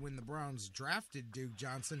excited when the Browns drafted Duke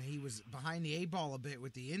Johnson. He was behind the 8-ball a bit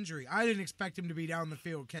with the injury. I didn't expect him to be down the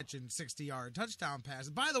field catching 60-yard touchdown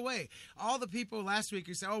passes. By the way, all the people last week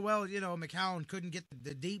who said, McCown couldn't get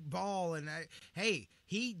the deep ball. And hey,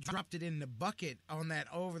 he dropped it in the bucket on that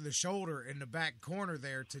over-the-shoulder in the back corner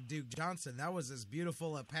there to Duke Johnson. That was as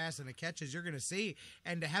beautiful a pass and a catch as you're going to see.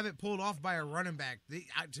 And to have it pulled off by a running back,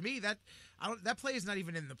 to me, that play is not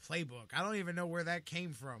even in the playbook. I don't even know where that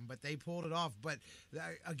came from, but they pulled it off. But,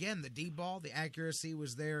 again, the deep ball, the accuracy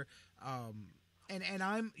was there.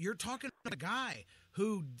 You're talking about a guy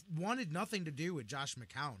who wanted nothing to do with Josh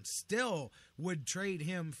McCown, still would trade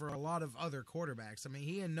him for a lot of other quarterbacks. I mean,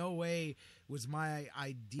 he in no way was my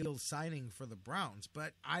ideal signing for the Browns,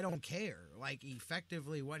 but I don't care. Like,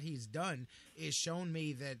 effectively what he's done is shown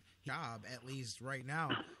me that job, at least right now,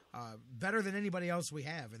 better than anybody else we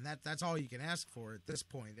have, and that's all you can ask for at this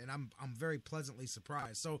point, and I'm very pleasantly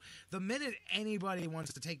surprised. So the minute anybody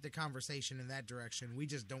wants to take the conversation in that direction, we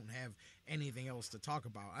just don't have anything else to talk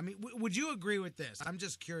about. I mean, would you agree with this? I'm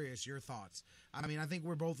just curious, your thoughts. I mean, I think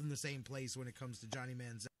we're both in the same place when it comes to Johnny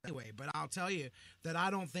Manziel anyway, but I'll tell you that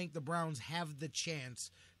I don't think the Browns have the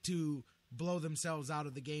chance to blow themselves out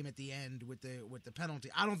of the game at the end with the penalty.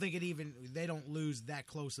 I don't think they don't lose that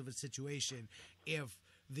close of a situation if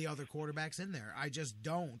the other quarterback's in there. I just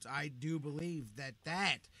don't. I do believe that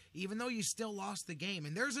even though you still lost the game,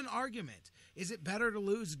 and there's an argument, is it better to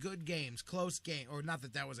lose good games, close game, or not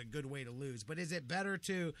that was a good way to lose, but is it better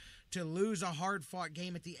to lose a hard-fought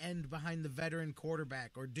game at the end behind the veteran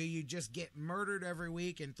quarterback, or do you just get murdered every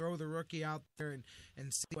week and throw the rookie out there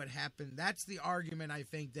and see what happens? That's the argument I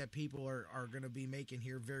think that people are going to be making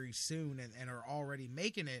here very soon and are already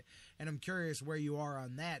making it, and I'm curious where you are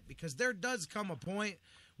on that, because there does come a point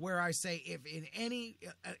where I say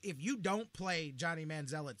if you don't play Johnny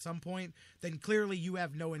Manziel at some point, then clearly you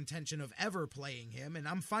have no intention of ever playing him, and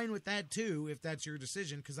I'm fine with that too if that's your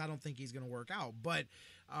decision, because I don't think he's going to work out. But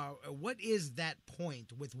what is that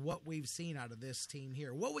point with what we've seen out of this team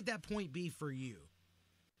here? What would that point be for you?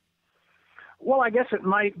 Well, I guess it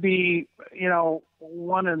might be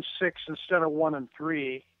 1-6 instead of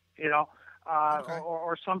 1-3. Okay.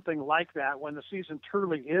 Or something like that when the season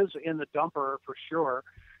truly is in the dumper for sure.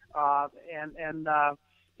 I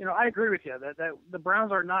agree with you that the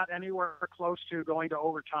Browns are not anywhere close to going to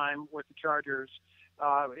overtime with the Chargers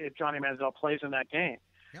if Johnny Manziel plays in that game.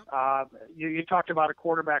 Yep. You talked about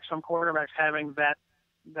some quarterbacks having that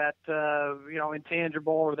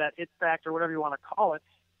intangible or that it factor, whatever you want to call it.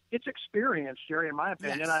 It's experience, Jerry, in my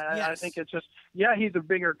opinion. Yes. I think it's just, he's a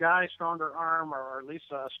bigger guy, stronger arm, or at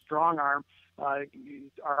least a strong arm.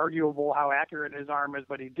 Arguable how accurate his arm is,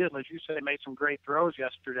 but he did, as you say, made some great throws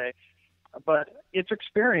yesterday. But it's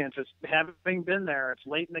experience. It's having been there. It's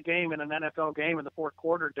late in the game, in an NFL game, in the fourth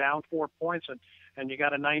quarter, down 4 points, and you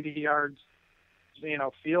got a 90-yard,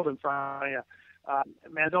 field in front of you.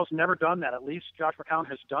 Manziel's never done that. At least Josh McCown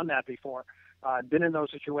has done that before. Been in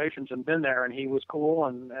those situations and been there, and he was cool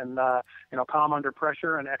and calm under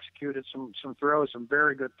pressure and executed some throws, some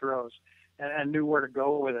very good throws, and knew where to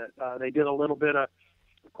go with it. They did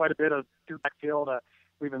quite a bit of backfield.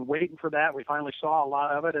 We've been waiting for that. We finally saw a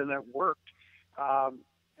lot of it, and it worked.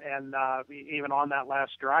 Even on that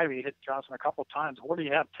last drive, he hit Johnson a couple times. What do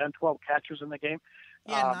you have, 10, 12 catches in the game?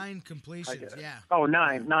 Yeah, 9 completions, yeah. Oh,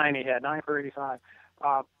 nine he had, 9 for 85.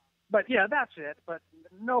 But, yeah, that's it. But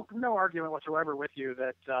no argument whatsoever with you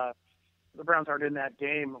that the Browns aren't in that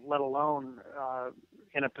game, let alone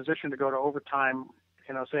in a position to go to overtime,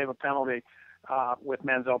 save a penalty with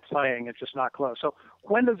Manziel playing. It's just not close. So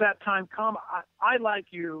when does that time come? I like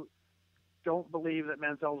you, don't believe that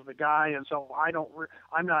Manziel's the guy, and so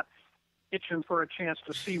I'm not itching for a chance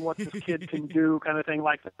to see what this kid can do, kind of thing,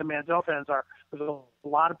 like the Manziel fans are. There's a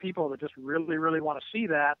lot of people that just really, really want to see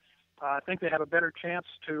that. I think they have a better chance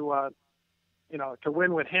to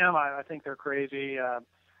win with him. I think they're crazy,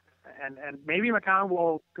 and maybe McCown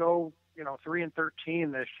will go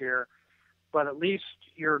 3-13 this year, but at least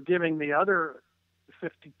you're giving the other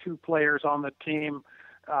 52 players on the team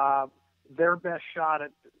their best shot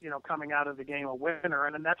at coming out of the game a winner,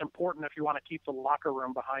 and that's important if you want to keep the locker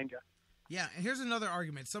room behind you. Yeah, and here's another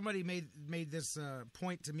argument. Somebody made this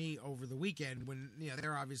point to me over the weekend when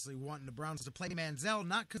they're obviously wanting the Browns to play Manziel,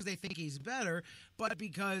 not because they think he's better, but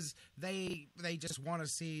because they just want to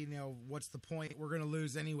see, what's the point? We're going to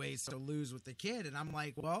lose anyway, so lose with the kid. And I'm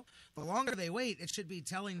like, well, the longer they wait, it should be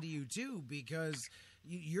telling to you too, because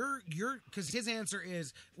because his answer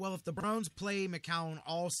is, well, if the Browns play McCown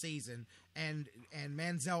all season and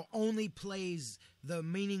Manziel only plays the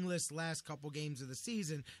meaningless last couple games of the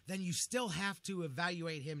season, then you still have to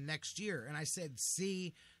evaluate him next year. And I said,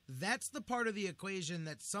 see, that's the part of the equation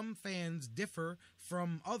that some fans differ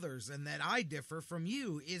from others, and that I differ from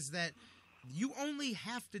you, is that you only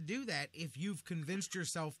have to do that if you've convinced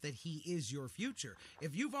yourself that he is your future.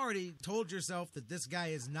 If you've already told yourself that this guy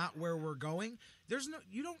is not where we're going,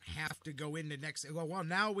 you don't have to go into next. Well,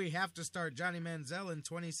 now we have to start Johnny Manziel in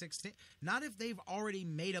 2016. Not if they've already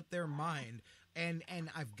made up their mind. And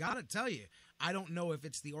I've got to tell you, I don't know if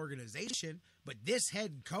it's the organization, but this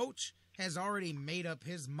head coach has already made up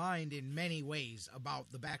his mind in many ways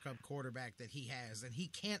about the backup quarterback that he has, and he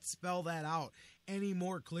can't spell that out any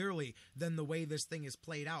more clearly than the way this thing is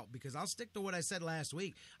played out, because I'll stick to what I said last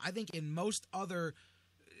week. I think in most other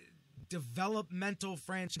developmental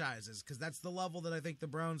franchises, because that's the level that I think the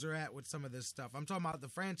Browns are at with some of this stuff. I'm talking about the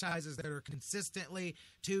franchises that are consistently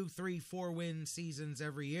 2, 3, 4 win seasons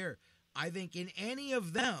every year. I think in any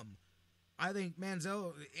of them, I think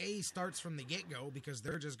Manziel, A, starts from the get-go because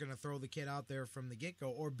they're just going to throw the kid out there from the get-go.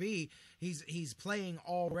 Or B, he's playing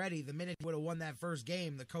already. The minute he would have won that first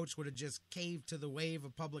game, the coach would have just caved to the wave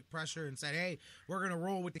of public pressure and said, hey, we're going to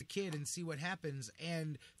roll with the kid and see what happens.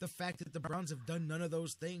 And the fact that the Browns have done none of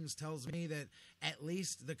those things tells me that at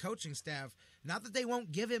least the coaching staff, not that they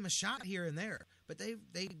won't give him a shot here and there, but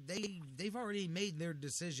they've already made their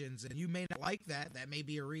decisions. And you may not like that. That may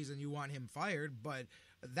be a reason you want him fired, but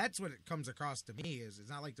that's what it comes across to me. Is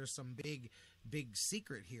it's not like there's some big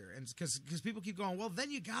secret here, and because people keep going, well,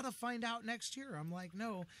 then you got to find out next year. I'm like,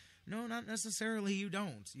 no, not necessarily. You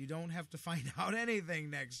don't have to find out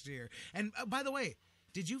anything next year. And by the way,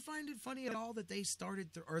 did you find it funny at all that they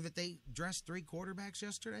that they dressed 3 quarterbacks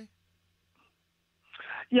yesterday?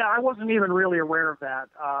 Yeah, I wasn't even really aware of that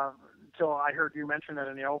until I heard you mention it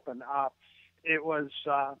in the open. It was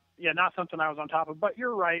not something I was on top of. But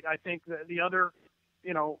you're right. I think that the other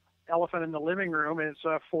elephant in the living room is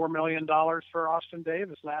 $4 million for Austin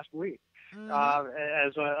Davis last week,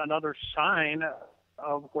 as another sign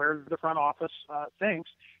of where the front office thinks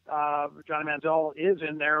Johnny Manziel is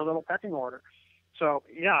in their little pecking order. So,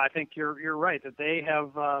 yeah, I think you're right that they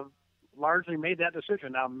have largely made that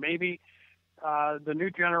decision. Now, maybe the new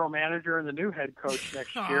general manager and the new head coach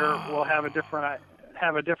next year will have a different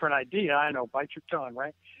idea. I know, bite your tongue,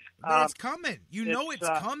 right? But it's coming. It's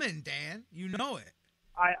coming, Dan. You know it.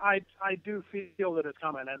 I do feel that it's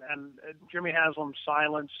coming, and Jimmy Haslam's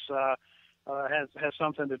silence has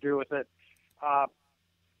something to do with it. I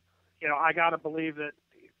got to believe that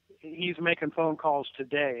he's making phone calls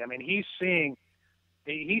today. I mean, he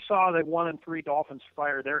saw that 1-3 Dolphins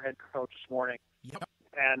fired their head coach this morning. Yep.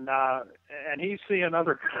 And he's seeing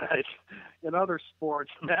other guys in other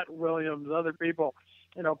sports, Matt Williams, other people,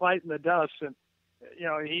 biting the dust. And,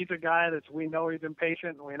 he's a guy we know he's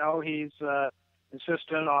impatient, and we know he's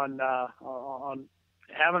insistent on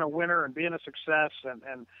having a winner and being a success.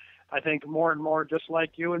 And I think more and more, just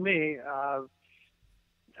like you and me,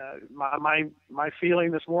 my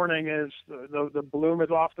feeling this morning is the bloom is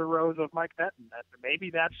off the rose of Mike Pettin. Maybe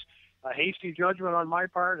that's a hasty judgment on my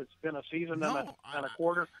part. It's been a season and a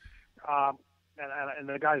quarter, and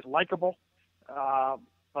the guy's likable,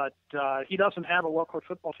 but he doesn't have a well-coached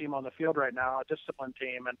football team on the field right now, a disciplined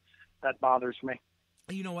team, and that bothers me.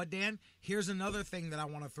 You know what, Dan? Here's another thing that I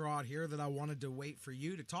want to throw out here that I wanted to wait for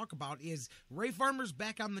you to talk about is Ray Farmer's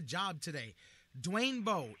back on the job today. Dwayne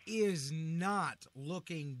Bowe is not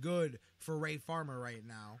looking good for Ray Farmer right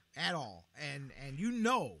now at all. And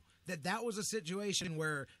that was a situation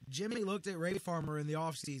where Jimmy looked at Ray Farmer in the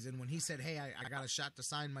offseason when he said, hey, I got a shot to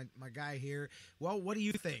sign my guy here. Well, what do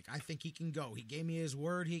you think? I think he can go. He gave me his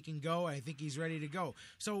word he can go. I think he's ready to go.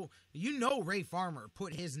 So Ray Farmer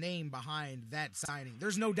put his name behind that signing.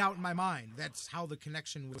 There's no doubt in my mind that's how the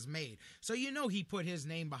connection was made. So he put his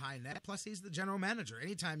name behind that. Plus, he's the general manager.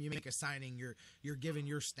 Anytime you make a signing, you're giving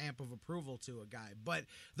your stamp of approval to a guy. But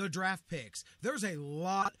the draft picks, there's a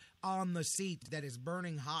lot on the seat that is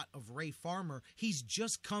burning hot of Ray Farmer. He's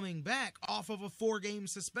just coming back off of a 4-game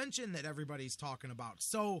suspension that everybody's talking about.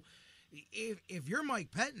 So if you're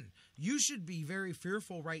Mike Pettin, you should be very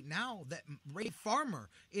fearful right now that Ray Farmer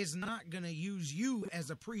is not going to use you as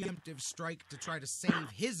a preemptive strike to try to save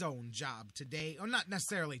his own job today, or not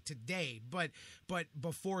necessarily today, but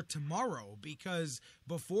before tomorrow, because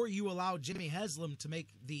before you allow Jimmy Haslam to make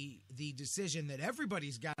the decision that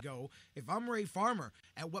everybody's got to go, if I'm Ray Farmer,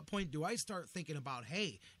 at what point do I start thinking about,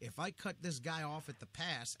 hey, if I cut this guy off at the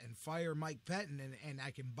pass and fire Mike Pettin and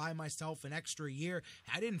I can buy myself an extra year?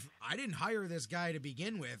 I didn't hire this guy to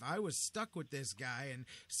begin with. I was stuck with this guy, and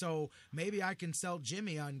so maybe I can sell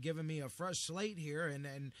Jimmy on giving me a fresh slate here.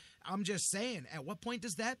 And I'm just saying, at what point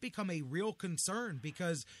does that become a real concern?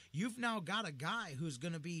 Because you've now got a guy who's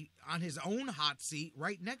going to be on his own hot seat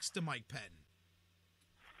right next to Mike Pettin.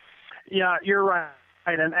 Yeah, you're right.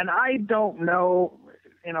 And I don't know,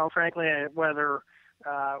 frankly, whether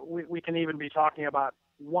we can even be talking about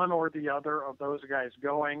one or the other of those guys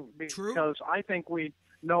going, because I think we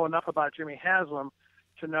know enough about Jimmy Haslam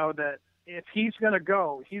to know that if he's going to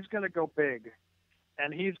go big.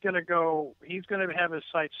 And he's going to have his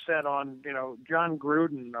sights set on, John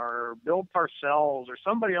Gruden or Bill Parcells or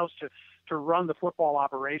somebody else to run the football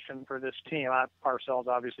operation for this team. Parcells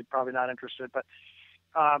obviously probably not interested, but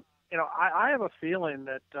I have a feeling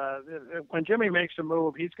that when Jimmy makes a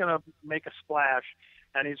move, he's going to make a splash,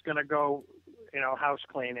 and he's going to go, house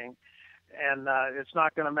cleaning, and it's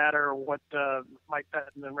not going to matter what Mike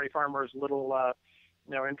Pettine and Ray Farmer's little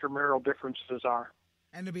intramural differences are.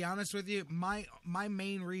 And to be honest with you, my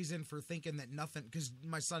main reason for thinking that nothing, because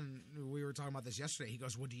my son, we were talking about this yesterday, he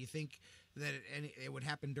goes, well, do you think that it would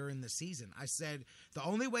happen during the season? I said, the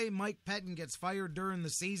only way Mike Pettine gets fired during the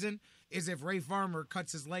season is if Ray Farmer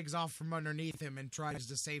cuts his legs off from underneath him and tries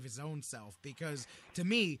to save his own self. Because to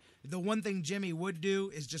me, the one thing Jimmy would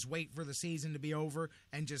do is just wait for the season to be over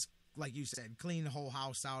and just, like you said, clean the whole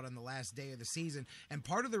house out on the last day of the season. And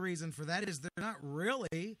part of the reason for that is they're not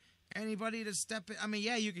really anybody to step in. I mean,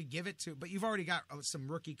 yeah, you could give it to, but you've already got some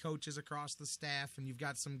rookie coaches across the staff, and you've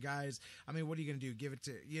got some guys. I mean, what are you going to do? Give it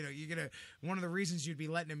to, you're going to, one of the reasons you'd be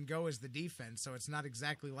letting him go is the defense, so it's not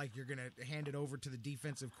exactly like you're going to hand it over to the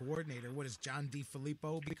defensive coordinator. What, does John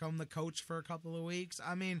DeFilippo become the coach for a couple of weeks?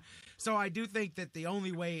 I mean, so I do think that the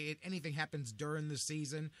only way anything happens during the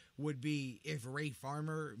season would be if Ray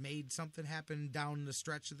Farmer made something happen down the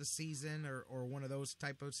stretch of the season, or one of those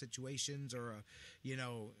type of situations, or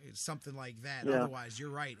something like that. Yeah. Otherwise,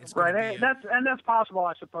 you're right. It's right. That's possible,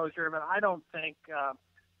 I suppose, Jerry. But I don't think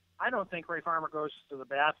Ray Farmer goes to the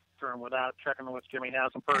bathroom without checking with Jimmy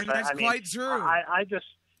Haslam first. And that's quite true. I just,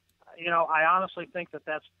 I honestly think that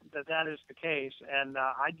is the case, and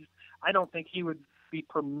I don't think he would be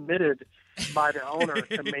permitted by the owner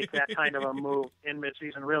to make that kind of a move in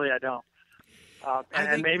midseason. Really, I don't.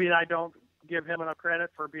 And maybe I don't give him enough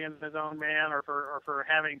credit for being his own man, or for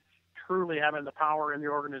truly having the power in the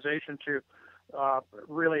organization to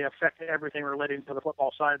really affect everything relating to the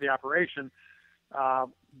football side of the operation.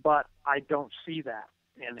 But I don't see that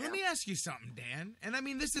in him. Let me ask you something, Dan. And I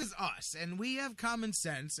mean, this is us, and we have common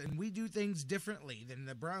sense, and we do things differently than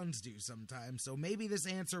the Browns do sometimes. So maybe this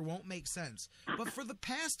answer won't make sense. But for the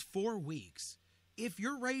past 4 weeks, if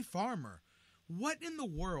you're Ray Farmer, what in the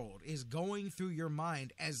world is going through your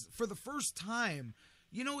mind as for the first time?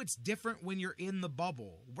 It's different when you're in the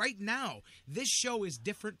bubble. Right now, this show is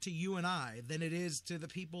different to you and I than it is to the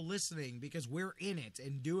people listening, because we're in it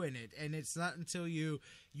and doing it. And it's not until you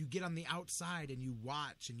get on the outside and you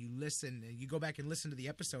watch and you listen and you go back and listen to the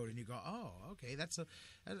episode and you go, oh, okay, that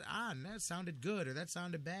sounded good, or that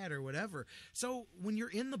sounded bad, or whatever. So when you're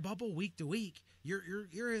in the bubble week to week,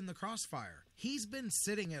 you're in the crossfire. He's been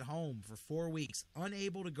sitting at home for 4 weeks,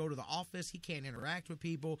 unable to go to the office. He can't interact with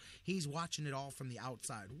people. He's watching it all from the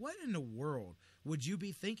outside. What in the world would you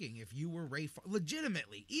be thinking if you were Ray Farmer?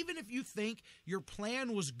 Legitimately, even if you think your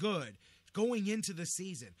plan was good going into the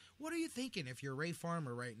season, what are you thinking if you're Ray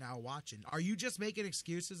Farmer right now watching? Are you just making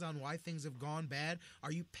excuses on why things have gone bad?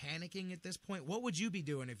 Are you panicking at this point? What would you be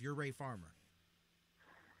doing if you're Ray Farmer?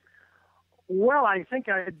 Well, I think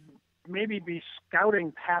I'd maybe be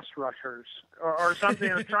scouting pass rushers or something,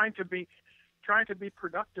 or trying to be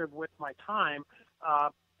productive with my time.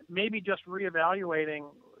 Maybe just reevaluating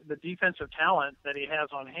the defensive talent that he has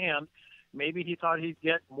on hand. Maybe he thought he'd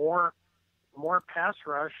get more pass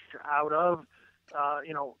rush out of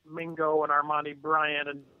Mingo and Armandi Bryant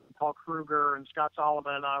and Paul Kruger and Scott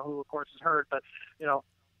Solomon, who of course is hurt. But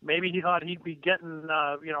maybe he thought he'd be getting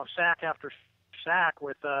sack after sack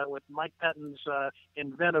with Mike Pettine's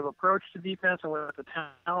inventive approach to defense and with the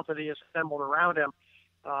talent that he assembled around him.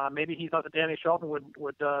 Maybe he thought that Danny Shelton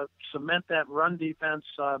would cement that run defense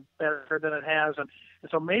better than it has, and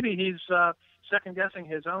so maybe he's second guessing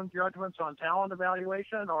his own judgments on talent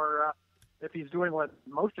evaluation, or if he's doing what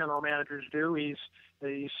most general managers do, he's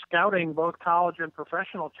scouting both college and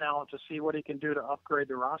professional talent to see what he can do to upgrade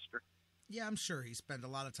the roster. Yeah, I'm sure he spent a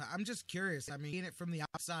lot of time. I'm just curious. I mean, it from the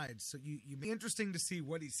outside, so you be interesting to see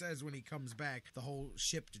what he says when he comes back. The whole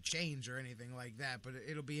ship to change or anything like that, but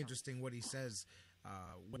it'll be interesting what he says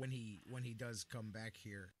when he does come back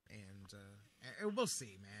here, and we'll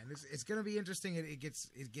see, man. It's going to be interesting. It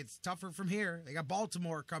gets tougher from here. They got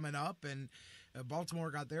Baltimore coming up, and Baltimore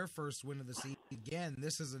got their first win of the season again.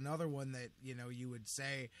 This is another one that you would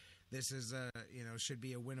say this is should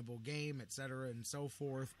be a winnable game, et cetera, and so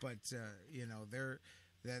forth. But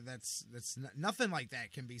that's nothing like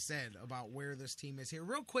that can be said about where this team is here.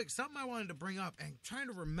 Real quick, something I wanted to bring up, and I'm trying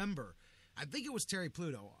to remember. I think it was Terry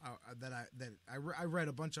Pluto that I read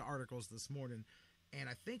a bunch of articles this morning, and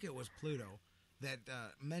I think it was Pluto that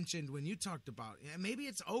mentioned when you talked about, maybe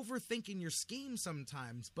it's overthinking your scheme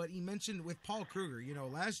sometimes, but he mentioned with Paul Kruger,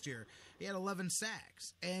 last year he had 11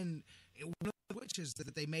 sacks, and one of the switches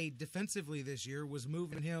that they made defensively this year was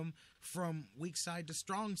moving him from weak side to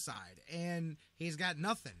strong side, and he's got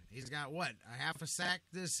nothing. He's got a half a sack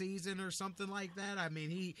this season or something like that. I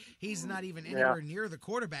mean, he's not even anywhere near the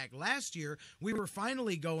quarterback. Last year we were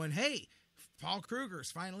finally going, hey, Paul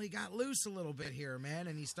Kruger's finally got loose a little bit here, man,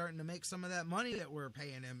 and he's starting to make some of that money that we're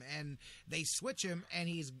paying him. And they switch him, and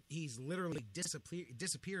he's literally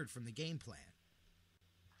disappeared from the game plan.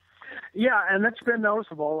 Yeah, and that's been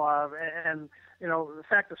noticeable. And the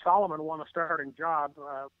fact that Solomon won a starting job,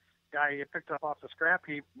 guy you picked up off the scrap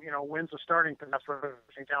heap, wins a starting pass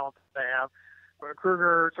rushing talent that they have. But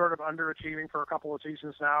Kruger sort of underachieving for a couple of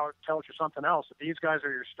seasons now. It tells you something else. If these guys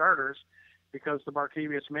are your starters, because the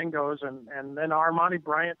Markevius Mingos and then Armani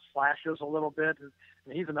Bryant flashes a little bit, and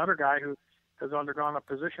he's another guy who has undergone a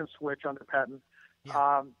position switch under Pettin.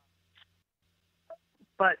 Yeah.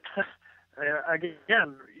 But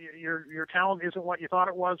again, your talent isn't what you thought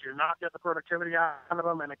it was. You're not getting the productivity out of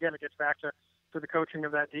them, and again, it gets back to the coaching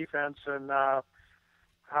of that defense and how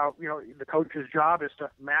the coach's job is to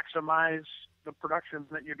maximize the production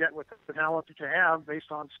that you get with the talent that you have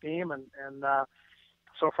based on scheme and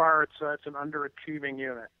so far, it's an underachieving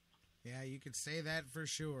unit. Yeah, you could say that for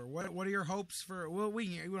sure. What are your hopes for? Well,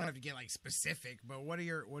 we don't have to get specific, but what are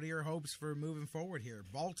your hopes for moving forward here?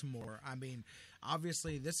 Baltimore. I mean,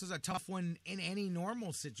 obviously, this is a tough one in any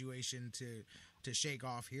normal situation to shake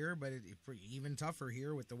off here, but it's even tougher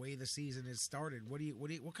here with the way the season has started. What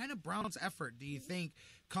kind of Browns effort do you think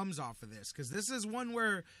comes off of this? Because this is one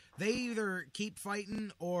where they either keep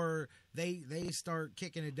fighting or they start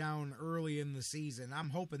kicking it down early in the season. I'm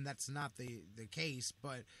hoping that's not the case,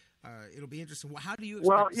 but it'll be interesting. How do you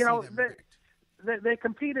expect to see them? They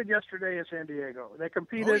competed yesterday in San Diego. They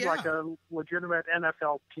competed like a legitimate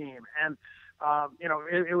NFL team, and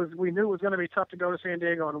it was. We knew it was going to be tough to go to San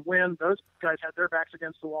Diego and win. Those guys had their backs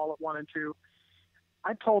against the wall at 1 and 2.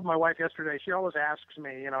 I told my wife yesterday. She always asks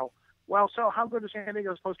me, well, so how good is San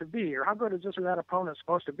Diego supposed to be, or how good is this or that opponent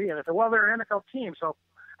supposed to be? And I said, well, they're an NFL team, so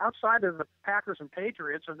outside of the Packers and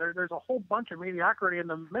Patriots, and there's a whole bunch of mediocrity in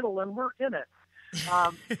the middle, and we're in it.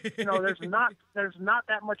 There's not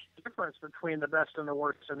that much difference between the best and the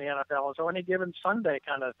worst in the NFL. So any given Sunday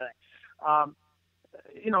kind of thing.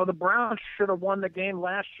 The Browns should have won the game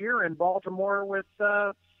last year in Baltimore with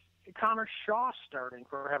Connor Shaw starting,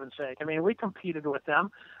 for heaven's sake. I mean, we competed with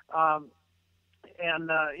them.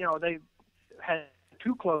 They had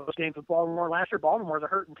 2 close games with Baltimore last year. Baltimore's a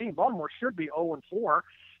hurting team. Baltimore should be 0-4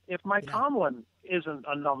 if Mike Tomlin isn't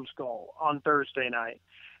a numbskull on Thursday night.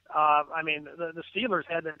 The Steelers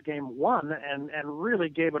had that game won and really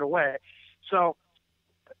gave it away. So,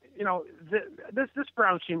 this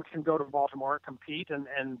Browns team can go to Baltimore, compete,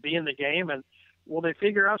 and be in the game. And will they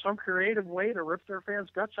figure out some creative way to rip their fans'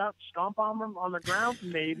 guts out, stomp on them on the ground?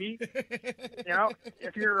 Maybe.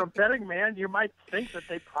 If you're a betting man, you might think that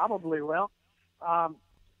they probably will.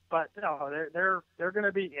 But no, they're going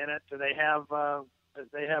to be in it. They have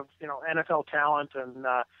NFL talent, and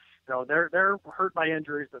they're hurt by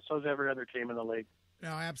injuries, but so is every other team in the league. No,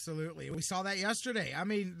 absolutely. We saw that yesterday. I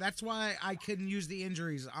mean, that's why I couldn't use the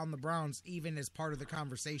injuries on the Browns even as part of the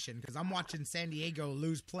conversation, because I'm watching San Diego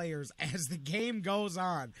lose players as the game goes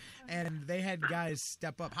on, and they had guys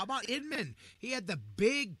step up. How about Inman? He had the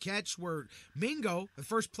big catch where Mingo, the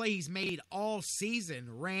first play he's made all season,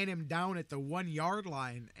 ran him down at the 1-yard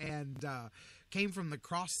line and came from the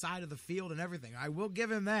cross side of the field and everything. I will give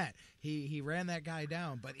him that. He ran that guy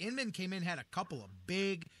down. But Inman came in, had a couple of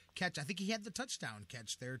big catch. I think he had the touchdown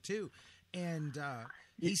catch there too. And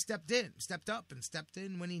he stepped up and stepped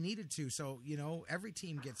in when he needed to. So, every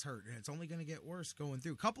team gets hurt, and it's only going to get worse going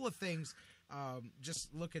through. Couple of things,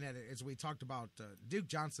 just looking at it as we talked about Duke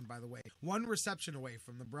Johnson, by the way. 1 reception away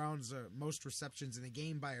from the Browns' most receptions in the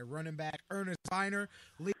game by a running back. Ernest Biner,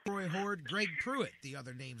 Leroy Horde, Greg Pruitt, the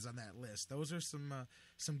other names on that list. Those are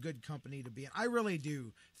some good company to be in. I really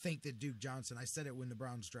do think that Duke Johnson, I said it when the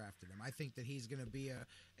Browns drafted him, I think that he's going to be a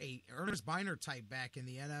Ernest Biner type back in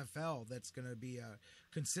the NFL that's going to be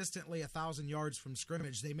consistently 1,000 yards from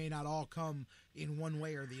scrimmage. They may not all come in one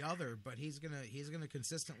way or the other, but he's gonna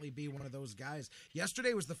consistently be one of those guys.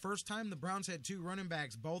 Yesterday was the first time the Browns had 2 running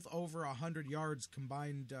backs, both over 100 yards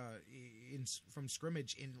combined from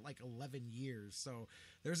scrimmage in like 11 years. So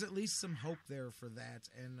there's at least some hope there for that,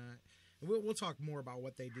 and we'll talk more about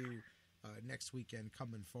what they do next weekend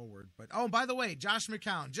coming forward. But, oh, by the way, Josh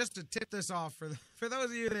McCown, just to tip this off for those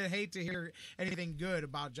of you that hate to hear anything good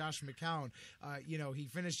about Josh McCown, he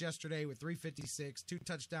finished yesterday with 356, 2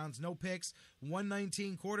 touchdowns, no picks,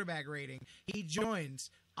 119 quarterback rating. He joins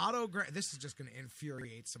Otto Graham. This is just going to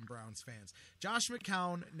infuriate some Browns fans. Josh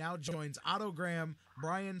McCown now joins Otto Graham,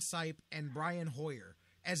 Brian Sipe, and Brian Hoyer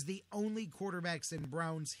as the only quarterbacks in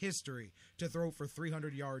Browns history to throw for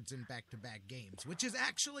 300 yards in back-to-back games, which is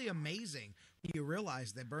actually amazing. You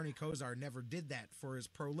realize that Bernie Kosar never did that. For as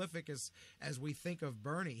prolific as we think of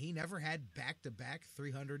Bernie, he never had back-to-back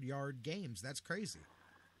 300-yard games. That's crazy.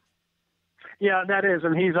 Yeah, that is,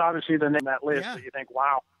 and he's obviously the name on that list Yeah. that you think,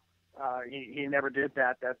 wow, he never did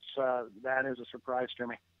that. That is a surprise to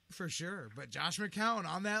me. For sure. But Josh McCown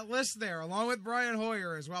on that list there, along with Brian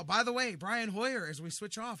Hoyer as well. By the way, Brian Hoyer, as we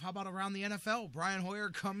switch off, how about around the NFL? Brian Hoyer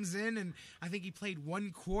comes in, and I think he played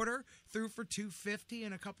 1 quarter, threw for 250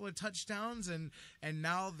 and a couple of touchdowns, and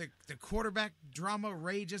now the quarterback drama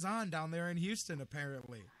rages on down there in Houston,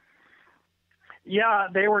 apparently. Yeah,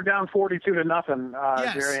 they were down 42-0,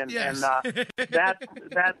 Yes, Jerry, and that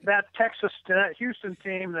Houston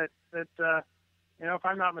team that if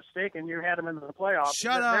I'm not mistaken, you had them in the playoffs.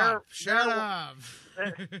 Shut up!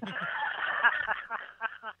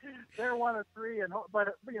 They're 1-3,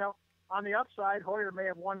 but on the upside, Hoyer may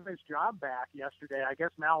have won his job back yesterday. I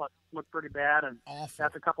guess Mallett looked pretty bad, and awful.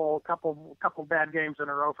 That's a couple bad games in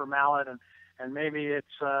a row for Mallett, and maybe it's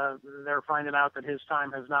they're finding out that his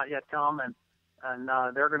time has not yet come, and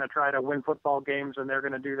they're going to try to win football games, and they're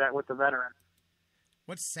going to do that with the veteran.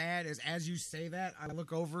 What's sad is, as you say that, I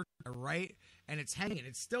look over to the right, and it's hanging.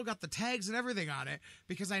 It's still got the tags and everything on it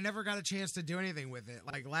because I never got a chance to do anything with it.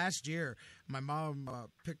 Like last year, my mom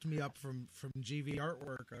picked me up from GV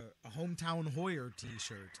Artwork a Hometown Hoyer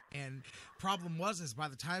T-shirt. And problem was by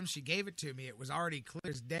the time she gave it to me, it was already clear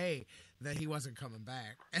as day that he wasn't coming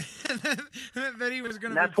back. That he was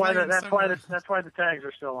going to. That's why the tags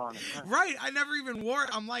are still on it. Right. I never even wore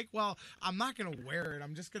it. I'm like, well, I'm not going to wear it.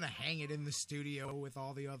 I'm just going to hang it in the studio with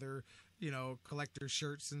all the other, collector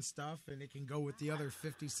shirts and stuff, and it can go with the other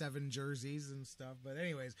 57 jerseys and stuff. But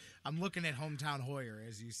anyways, I'm looking at Hometown Hoyer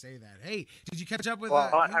as you say that. Hey, did you catch up with?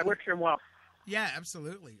 I wish him well. Yeah,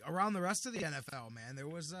 absolutely. Around the rest of the NFL, man, there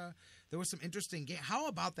was some interesting game. How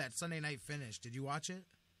about that Sunday night finish? Did you watch it?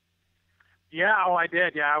 Yeah, I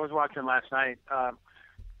did. Yeah, I was watching last night.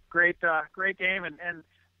 Great game, and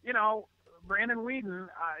Brandon Whedon,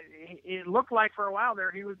 it looked like for a while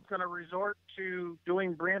there he was going to resort to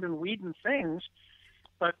doing Brandon Whedon things,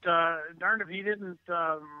 but darned if he didn't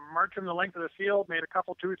march him the length of the field, made a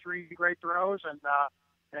couple, 2 or 3 great throws,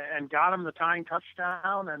 and got him the tying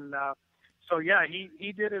touchdown. And so, yeah,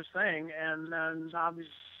 he did his thing, and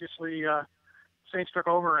obviously Saints took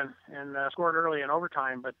over and scored early in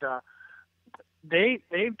overtime, but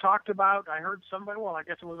they've talked about. I heard somebody. Well, I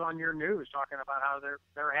guess it was on your news talking about how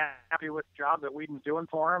they're happy with the job that Whedon's doing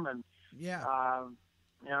for them, and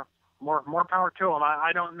more power to them.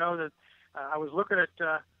 I don't know that. I was looking at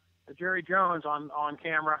Jerry Jones on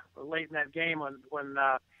camera late in that game when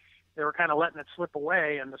they were kind of letting it slip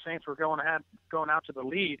away, and the Saints were going out to the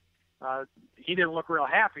lead. He didn't look real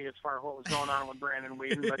happy as far as what was going on with Brandon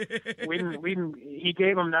Whedon, but Whedon he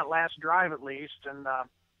gave him that last drive at least, and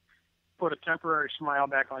put a temporary smile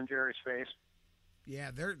back on Jerry's face.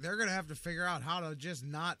 Yeah, they're going to have to figure out how to just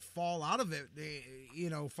not fall out of it,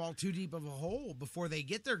 fall too deep of a hole before they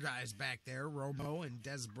get their guys back there, Romo and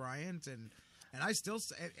Des Bryant, and I'll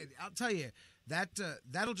tell you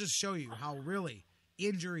that'll just show you how really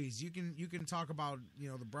injuries. You can talk about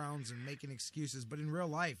the Browns and making excuses, but in real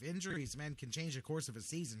life, injuries, man, can change the course of a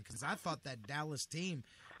season. Because I thought that Dallas team,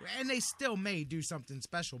 and they still may do something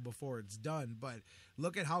special before it's done, but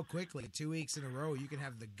look at how quickly 2 weeks in a row you can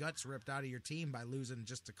have the guts ripped out of your team by losing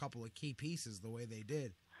just a couple of key pieces the way they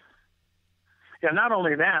did. Yeah, not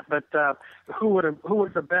only that, but who would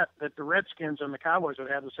have bet that the Redskins and the Cowboys would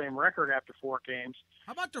have the same record after 4 games?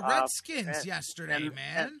 How about the Redskins yesterday,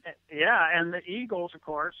 man? And the Eagles, of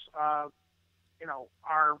course, are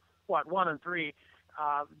 1-3.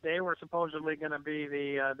 They were supposedly going to be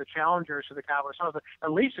the challengers to the Cowboys. So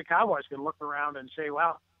at least the Cowboys can look around and say,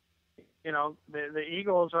 well, the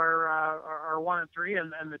Eagles are 1-3,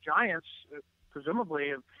 and the Giants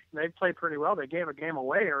presumably they've played pretty well. They gave a game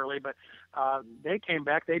away early, but they came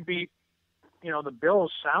back. They beat the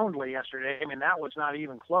Bills soundly yesterday. I mean, that was not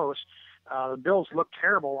even close. The Bills looked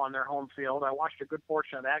terrible on their home field. I watched a good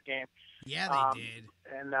portion of that game. Yeah, they did.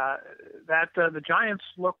 And the Giants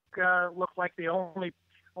look like the only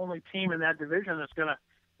team in that division that's going to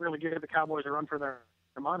really give the Cowboys a run for their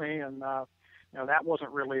money, and that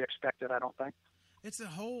wasn't really expected, I don't think. It's a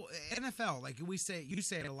whole NFL, like you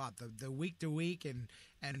say it a lot. The week to week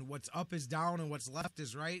and what's up is down and what's left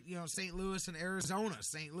is right. St. Louis and Arizona.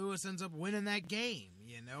 St. Louis ends up winning that game.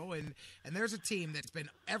 And there's a team that's been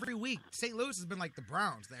every week. St. Louis has been like the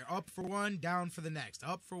Browns. They're up for one, down for the next.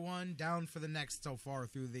 Up for one, down for the next so far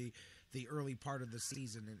through the early part of the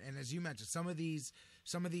season. And as you mentioned, some of these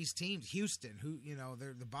teams, Houston, who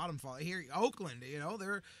they're the bottom fall here, Oakland,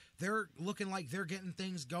 they're looking like they're getting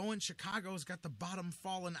things going. Chicago's got the bottom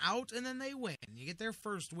falling out, and then they win. You get their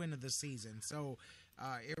first win of the season. So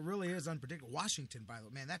it really is unpredictable. Washington, by the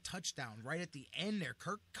way, man, that touchdown right at the end there,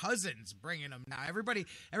 Kirk Cousins bringing them. Now everybody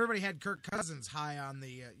had Kirk Cousins high on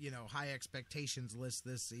the high expectations list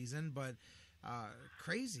this season, but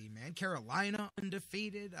crazy, man. Carolina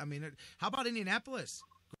undefeated. I mean, how about Indianapolis?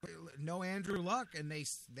 No Andrew Luck, and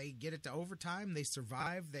they get it to overtime. They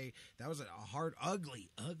survive. That was a hard, ugly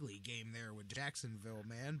game there with Jacksonville,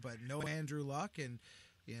 man. But no Andrew Luck, and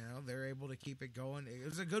they're able to keep it going. It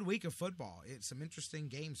was a good week of football. It's some interesting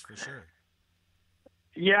games for sure.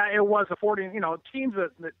 Yeah, it was teams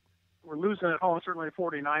that were losing at home. Certainly the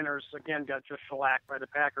 49ers, again, got just shellacked by the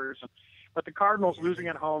Packers. But the Cardinals losing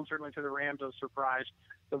at home, certainly to the Rams, was a surprise.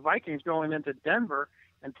 The Vikings going into Denver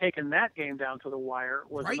and taking that game down to the wire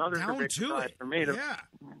was another big surprise for me. The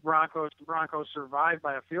Broncos survived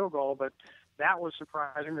by a field goal, but that was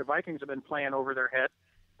surprising. The Vikings have been playing over their head.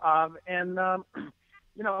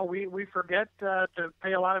 We forget to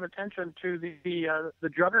pay a lot of attention to the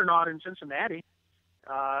juggernaut in Cincinnati.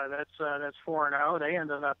 That's 4-0. They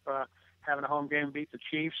ended up having a home game, beat the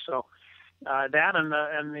Chiefs. So that and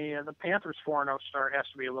the Panthers 4-0 start has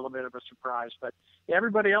to be a little bit of a surprise. But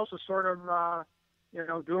everybody else is sort of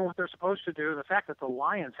doing what they're supposed to do. The fact that the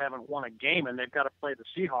Lions haven't won a game and they've got to play the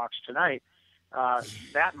Seahawks tonight,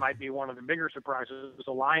 that might be one of the bigger surprises.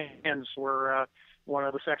 The Lions were one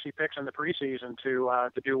of the sexy picks in the preseason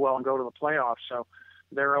to do well and go to the playoffs. So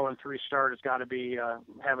their 0-3 start has got to be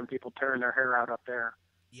having people tearing their hair out up there.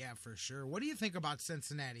 Yeah, for sure. What do you think about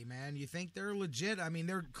Cincinnati, man? You think they're legit? I mean,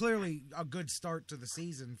 they're clearly a good start to the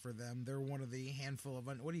season for them. They're one of the handful of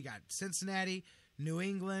what do you got? Cincinnati, New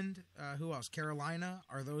England, who else? Carolina?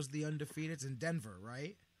 Are those the undefeateds? In Denver,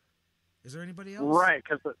 right? Is there anybody else? Right,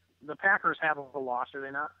 because the Packers have a loss, do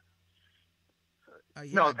they not?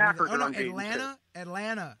 No, the Packers are undefeated.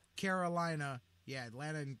 Atlanta, Carolina. Yeah,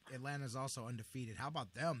 Atlanta's also undefeated. How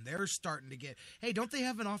about them? They're starting to get. Hey, don't they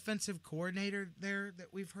have an offensive coordinator there that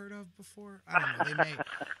we've heard of before? I don't know.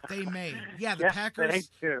 They may. Yeah, the Packers.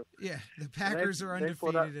 They do. Yeah, the Packers are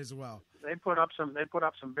undefeated as well. They put up some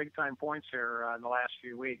big time points here in the last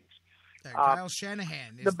few weeks. Kyle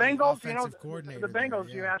Shanahan is the Bengals, offensive coordinator. The Bengals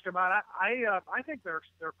there, you asked about, I think they're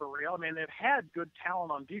for real. I mean, they've had good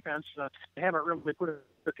talent on defense. They haven't really put it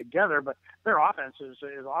together, but their offense is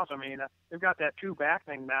awesome. I mean, they've got that two-back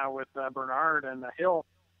thing now with Bernard and Hill.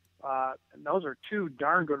 And those are two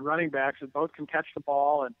darn good running backs that both can catch the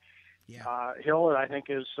ball. And Hill, I think,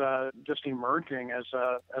 is just emerging as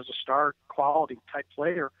a star quality type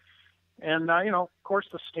player. And, of course,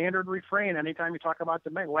 the standard refrain anytime you talk about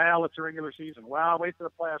the Bengals, well, it's a regular season. Well, wait for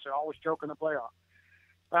the playoffs. They always joke in the playoffs.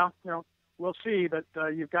 Well, we'll see. But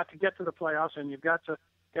you've got to get to the playoffs, and you've got to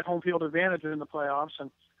get home field advantage in the playoffs,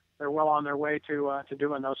 and they're well on their way to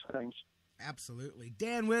doing those things. Absolutely.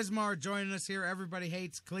 Dan Wismar joining us here. Everybody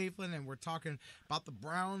hates Cleveland, and we're talking about the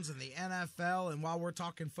Browns and the NFL. And while we're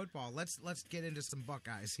talking football, let's get into some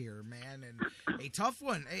Buckeyes here, man. And a tough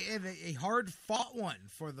one, a hard-fought one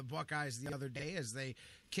for the Buckeyes the other day as they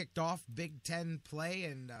kicked off Big Ten play.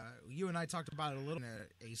 And you and I talked about it a little.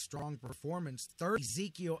 A strong performance. Third,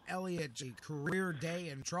 Ezekiel Elliott, a career day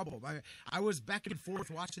in trouble. I was back and forth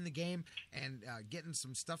watching the game and getting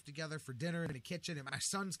some stuff together for dinner in the kitchen, and my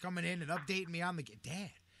son's coming in and updating me on the game.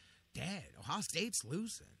 Dad, Ohio State's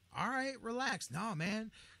losing. All right, relax. No, man,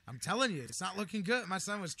 I'm telling you, it's not looking good. My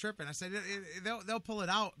son was tripping. I said they'll pull it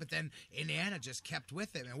out, but then Indiana just kept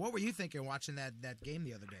with it. And what were you thinking watching that game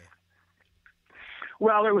the other day?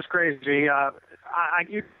 Well, it was crazy.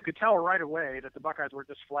 You could tell right away that the Buckeyes were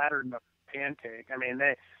just flattered in a pancake. I mean,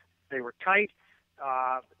 they were tight.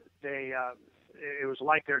 It was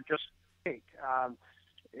like they're just fake.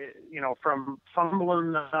 From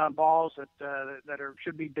fumbling balls that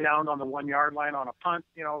should be down on the 1 yard line on a punt,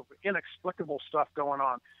 inexplicable stuff going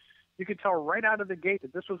on. You could tell right out of the gate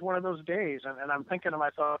that this was one of those days. And I'm thinking to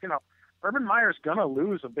myself, Urban Meyer's going to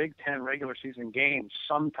lose a Big Ten regular season game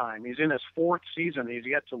sometime. He's in his fourth season. He's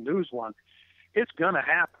yet to lose one. It's going to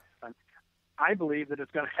happen. I believe that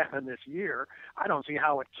it's going to happen this year. I don't see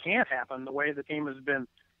how it can't happen the way the team has been,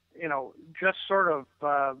 just sort of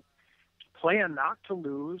playing not to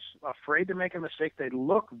lose, afraid to make a mistake. They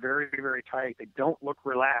look very, very tight. They don't look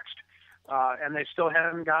relaxed. And they still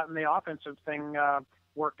haven't gotten the offensive thing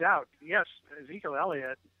worked out. Yes, Ezekiel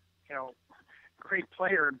Elliott, great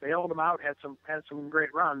player, bailed them out, had some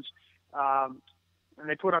great runs. And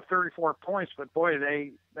they put up 34 points, but boy,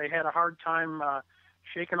 they had a hard time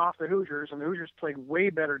shaking off the Hoosiers, and the Hoosiers played way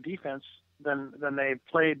better defense than they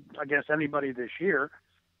played against anybody this year.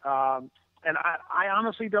 And I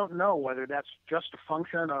honestly don't know whether that's just a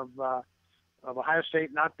function of Ohio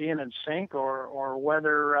State not being in sync, or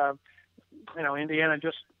whether Indiana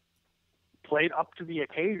just played up to the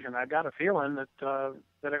occasion. I got a feeling that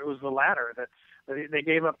it was the latter, that they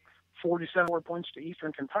gave up 47 more points to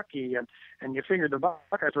Eastern Kentucky, and you figured the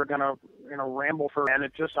Buckeyes were going to ramble for, and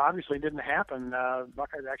it just obviously didn't happen.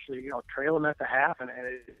 Buckeyes actually trailing at the half, and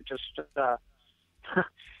it just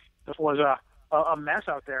this was a mess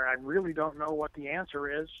out there. I really don't know what the answer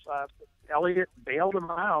is. Elliott bailed them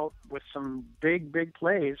out with some big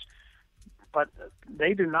plays, but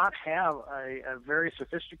they do not have a very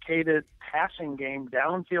sophisticated passing game,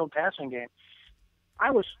 downfield passing game. I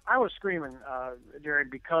was screaming, Jerry,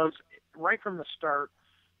 because right from the start,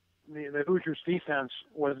 the Hoosiers defense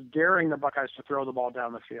was daring the Buckeyes to throw the ball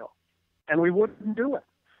down the field, and we wouldn't do it.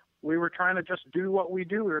 We were trying to just do what we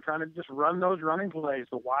do. We were trying to just run those running plays,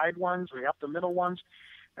 the wide ones, the up the middle ones,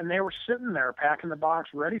 and they were sitting there packing the box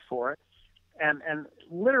ready for it, and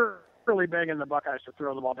literally begging the Buckeyes to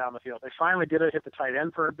throw the ball down the field. They finally did it, hit the tight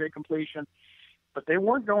end for a big completion, but they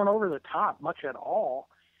weren't going over the top much at all.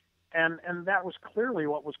 And that was clearly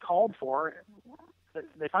what was called for.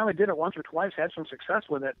 They finally did it once or twice, had some success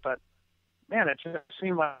with it, but man, it just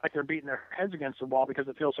seemed like they're beating their heads against the wall because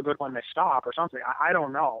it feels so good when they stop or something. I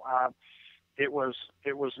don't know. It was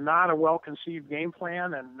not a well-conceived game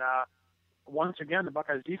plan, and once again, the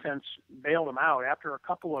Buckeyes defense bailed them out. After a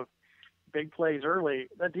couple of big plays early,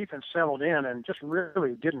 that defense settled in and just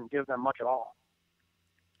really didn't give them much at all.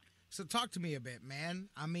 So talk to me a bit, man.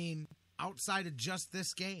 I mean, outside of just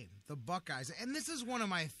this game, the Buckeyes, and this is one of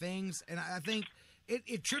my things, and I think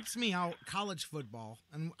it trips me out, college football,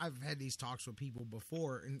 and I've had these talks with people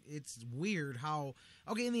before, and it's weird how,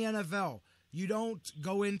 okay, in the NFL, you don't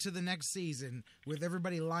go into the next season with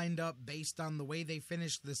everybody lined up based on the way they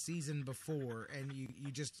finished the season before, and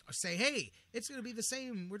you just say, hey, it's going to be the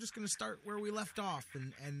same. We're just going to start where we left off,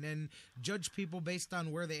 and then judge people based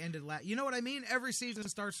on where they ended last. You know what I mean? Every season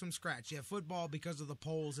starts from scratch. Yeah, football, because of the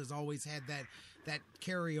polls, has always had that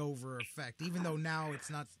carryover effect, even though now it's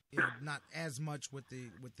not not as much with the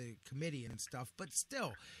committee and stuff, but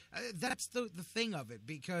still, that's the thing of it,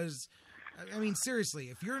 because I mean,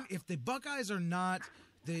 seriously, if the Buckeyes are not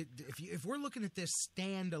if we're looking at this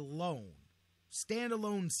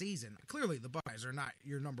standalone season, clearly the Buckeyes are not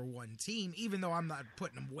your number one team, even though I'm not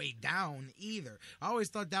putting them way down either. I always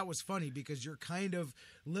thought that was funny because you're kind of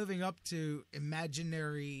living up to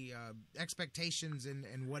imaginary expectations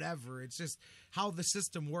and whatever. It's just how the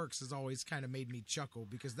system works has always kind of made me chuckle,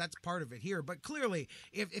 because that's part of it here. But clearly,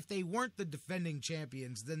 if they weren't the defending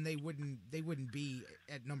champions, then they wouldn't be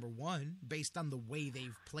at number one based on the way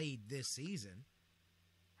they've played this season.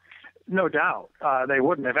 No doubt, they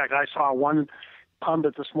wouldn't. In fact, I saw one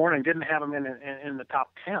pundit this morning didn't have them in the top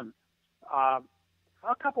 10. A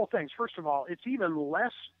couple of things. First of all, it's even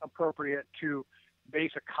less appropriate to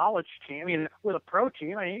base a college team. I mean, with a pro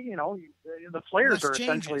team, the players are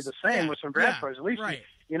essentially the same with some draft players. At least right.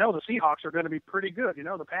 The Seahawks are going to be pretty good.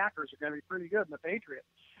 The Packers are going to be pretty good, and the Patriots.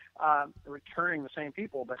 Returning the same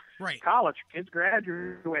people, but right. College kids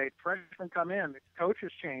graduate, freshmen come in, the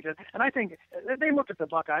coaches change, and I think they looked at the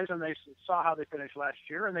Buckeyes and they saw how they finished last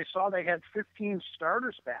year, and they saw they had 15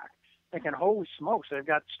 starters back, thinking, holy smokes, they've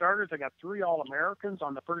got starters, they got 3 All-Americans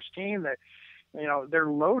on the first team, that they're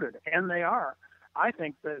loaded, and they are. I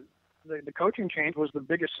think that the coaching change was the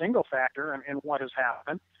biggest single factor in what has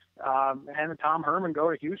happened. Having Tom Herman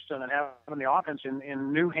go to Houston and having the offense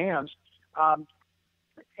in new hands.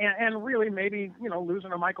 And really maybe,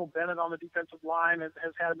 losing a Michael Bennett on the defensive line has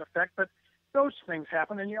had an effect, but those things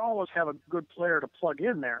happen, and you always have a good player to plug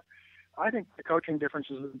in there. I think the coaching difference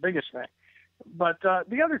is the biggest thing. But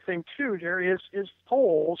the other thing, too, Jerry, is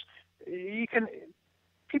polls.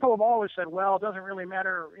 People have always said, well, it doesn't really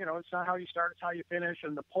matter, it's not how you start, it's how you finish,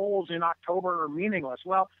 and the polls in October are meaningless.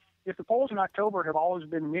 Well, if the polls in October have always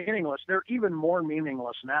been meaningless, they're even more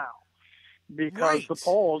meaningless now. Because right. The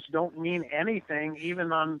polls don't mean anything,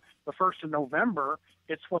 even on the 1st of November.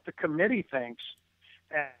 It's what the committee thinks.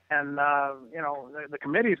 And the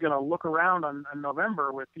committee is going to look around on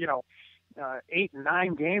November with, 8 and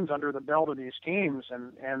 9 games under the belt of these teams.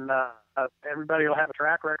 And everybody will have a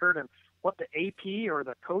track record, and what the AP or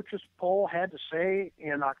the coaches poll had to say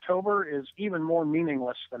in October is even more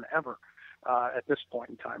meaningless than ever at this point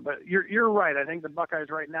in time. But you're right. I think the Buckeyes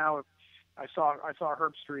right now, I saw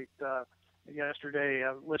Herb Street yesterday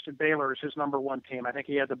listed Baylor as his number one team. I think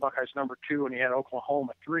he had the Buckeyes number 2, and he had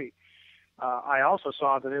Oklahoma 3. I also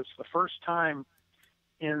saw that it's the first time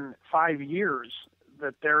in 5 years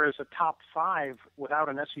that there is a top 5 without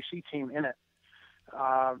an SEC team in it.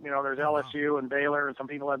 There's LSU and Baylor, and some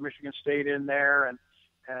people have Michigan State in there,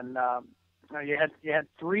 and you had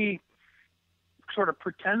 3 sort of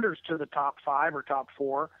pretenders to the top 5 or top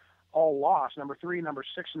 4, all lost. Number 3, number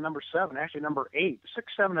 6, and number 7. Actually, number 8,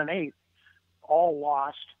 6, 7, and 8, all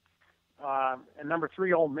lost. And number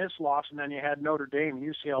 3, Ole Miss lost, and then you had Notre Dame,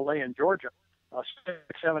 UCLA, and Georgia. 6,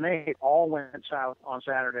 7, 8 all went south on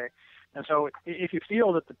Saturday. And so if you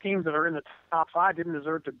feel that the teams that are in the top 5 didn't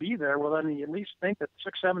deserve to be there, well, then you at least think that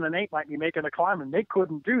 6, 7, and 8 might be making a climb, and they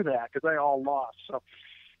couldn't do that because they all lost. So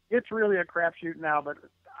it's really a crapshoot now, but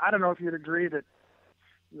I don't know if you'd agree that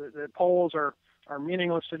the polls are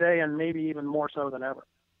meaningless today, and maybe even more so than ever.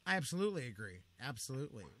 I absolutely agree.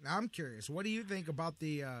 Absolutely. Now, I'm curious, what do you think about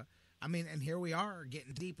the and here we are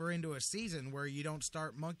getting deeper into a season where you don't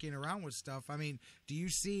start monkeying around with stuff. I mean, do you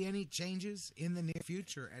see any changes in the near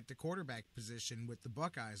future at the quarterback position with the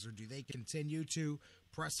Buckeyes, or do they continue to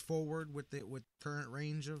press forward with current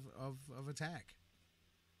range of attack?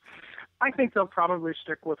 I think they'll probably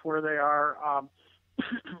stick with where they are.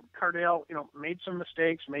 Cardale, made some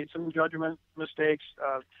mistakes, made some judgment mistakes,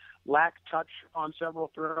 lacked touch on several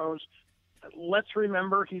throws. Let's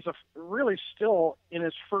remember he's really still in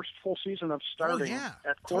his first full season of starting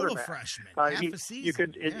at quarterback. Total freshman, half a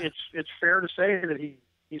season. It's fair to say that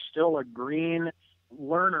he's still a green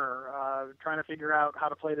learner, trying to figure out how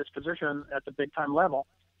to play this position at the big time level.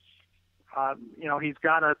 He's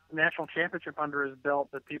got a national championship under his belt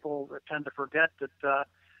that people tend to forget that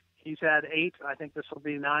he's had 8. I think this will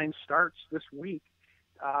be 9 starts this week.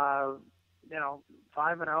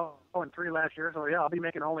 5-0 and 3 last year. So I'll be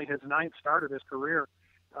making only his 9th start of his career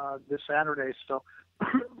this Saturday. So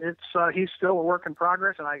he's still a work in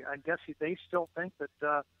progress, and I guess they still think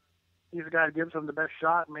that he's the guy who gives them the best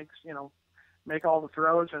shot, make all the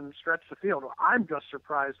throws and stretch the field. I'm just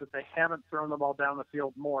surprised that they haven't thrown the ball down the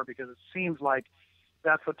field more, because it seems like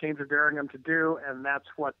that's what teams are daring them to do, and that's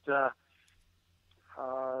what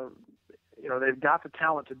they've got the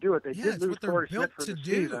talent to do it. They did lose Corey Smith for the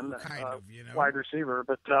season, wide receiver,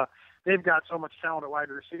 but they've got so much talent at wide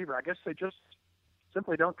receiver. I guess they just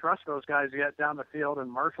simply don't trust those guys yet down the field,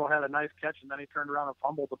 and Marshall had a nice catch, and then he turned around and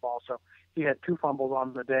fumbled the ball. So he had 2 fumbles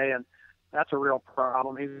on the day, and that's a real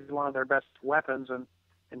problem. He's one of their best weapons, and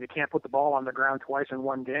you can't put the ball on the ground twice in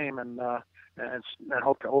one game and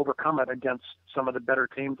hope to overcome it against some of the better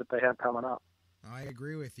teams that they have coming up. I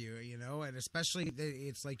agree with you, and especially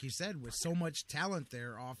it's like you said, with so much talent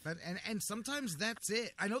there often, and sometimes that's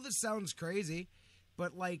it. I know this sounds crazy,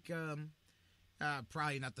 but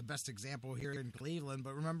probably not the best example here in Cleveland,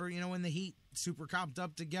 but remember, when the Heat super comped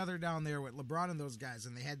up together down there with LeBron and those guys,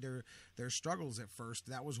 and they had their struggles at first.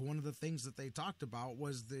 That was one of the things that they talked about,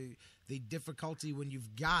 was the difficulty when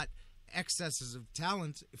you've got excesses of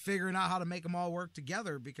talent, figuring out how to make them all work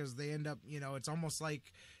together, because they end up, it's almost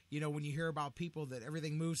like, when you hear about people that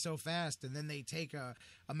everything moves so fast, and then they take a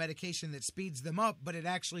medication that speeds them up, but it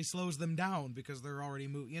actually slows them down because they're already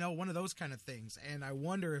moving, one of those kind of things. And I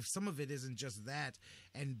wonder if some of it isn't just that,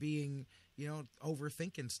 and being,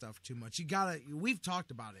 overthinking stuff too much. We've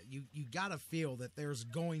talked about it. You gotta feel that there's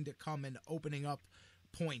going to come an opening up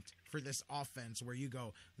point for this offense where you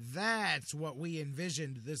go, that's what we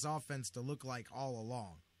envisioned this offense to look like all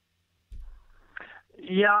along.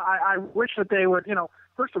 Yeah, I wish that they would,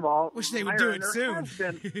 first of all, wish they would do it soon.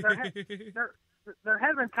 There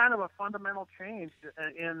has been kind of a fundamental change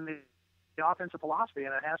in the offensive philosophy,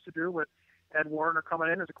 and it has to do with Ed Warner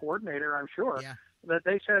coming in as a coordinator, I'm sure. Yeah. That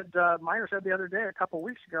they said, Meyer said the other day, a couple of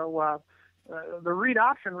weeks ago, the read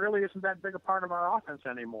option really isn't that big a part of our offense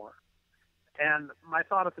anymore. And my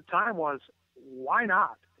thought at the time was, why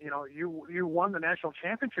not? You won the national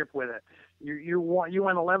championship with it. You went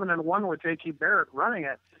 11-1 with J.T. Barrett running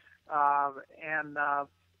it, and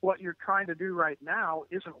what you're trying to do right now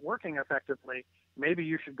isn't working effectively. Maybe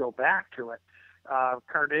you should go back to it.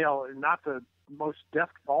 Cardale, not the most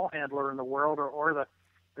deft ball handler in the world, or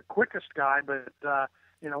the quickest guy, but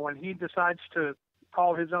when he decides to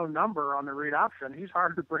call his own number on the read option, he's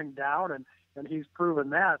hard to bring down, and he's proven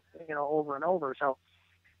that over and over. So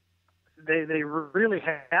they really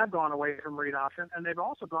have gone away from read option, and they've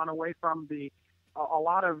also gone away from a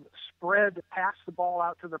lot of spread, pass the ball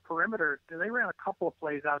out to the perimeter. They ran a couple of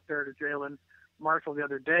plays out there to Jalen Marshall the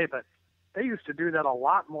other day, but They used to do that a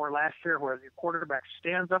lot more last year, where the quarterback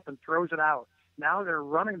stands up and throws it out. Now they're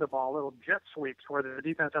running the ball, little jet sweeps, where the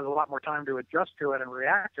defense has a lot more time to adjust to it and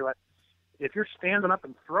react to it. If you're standing up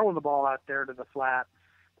and throwing the ball out there to the flat,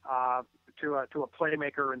 to a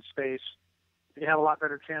playmaker in space, you have a lot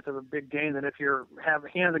better chance of a big gain than if you're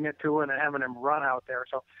handing it to him and having him run out there.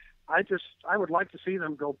 So I would like to see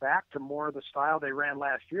them go back to more of the style they ran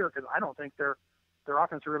last year, because I don't think their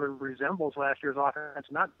offense really resembles last year's offense,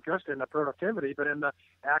 not just in the productivity, but in the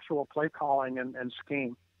actual play calling and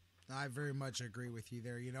scheme. I very much agree with you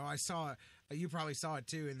there. You know, I saw, you probably saw it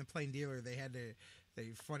too, in the Plain Dealer. They had a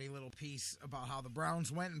funny little piece about how the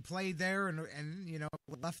Browns went and played there, and you know,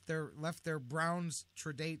 left their Browns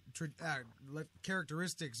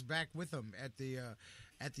characteristics back with them at the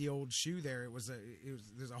old shoe there.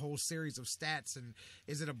 There's a whole series of stats, and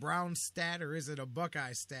is it a Browns stat or is it a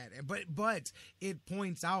Buckeye stat? But it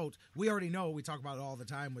points out, we already know, we talk about it all the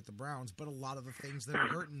time with the Browns, but a lot of the things that are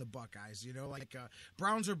hurting the Buckeyes, you know, like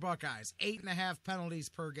Browns or Buckeyes, 8.5 penalties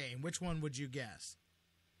per game. Which one would you guess?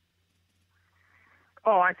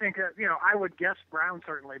 Oh, I think, I would guess Browns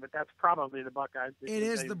certainly, but that's probably the Buckeyes. It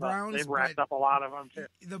is the Browns. They've racked up a lot of them too.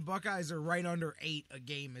 The Buckeyes are right under 8 a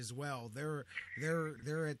game as well. They're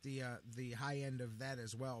at the high end of that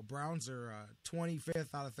as well. Browns are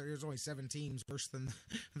 25th out of 30. There's only 7 teams worse than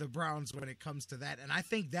the Browns when it comes to that, and I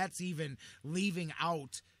think that's even leaving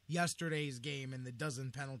out yesterday's game and the dozen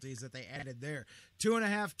penalties that they added there.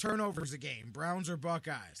 2.5 turnovers a game. Browns or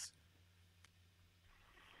Buckeyes?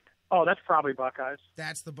 Oh, that's probably Buckeyes.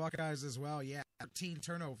 That's the Buckeyes as well. Yeah, 13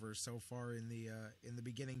 turnovers so far in the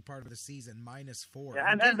beginning part of the season, -4. Yeah,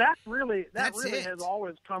 and that really has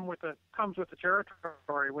always comes with the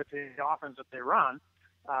territory with the offense that they run.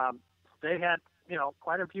 They had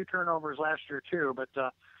quite a few turnovers last year too, but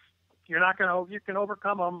you can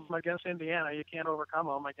overcome them against Indiana. You can't overcome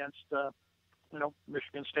them against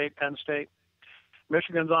Michigan State, Penn State.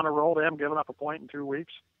 Michigan's on a roll. They haven't given up a point in 2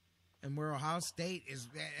 weeks. And where Ohio State is,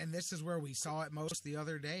 and this is where we saw it most the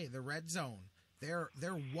other day, the red zone. They're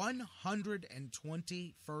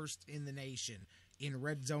 121st in the nation in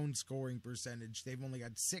red zone scoring percentage. They've only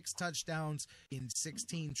got 6 touchdowns in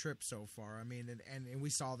 16 trips so far. I mean, and we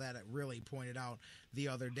saw that it really pointed out the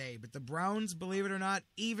other day. But the Browns, believe it or not,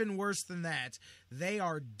 even worse than that. They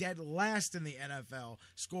are dead last in the NFL,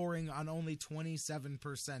 scoring on only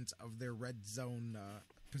 27% of their red zone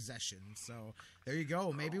possession. So there you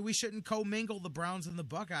go. Maybe we shouldn't commingle the Browns and the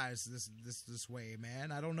Buckeyes this way, man.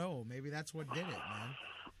 I don't know. Maybe that's what did it, man.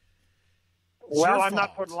 Well, I'm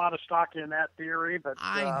not putting a lot of stock in that theory, but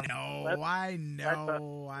I know.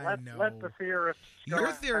 Let the theorists.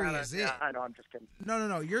 Your theory is it. Yeah, I know. I'm just kidding.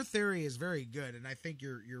 No. Your theory is very good, and I think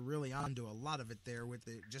you're really onto a lot of it there with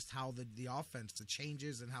just how the offense, the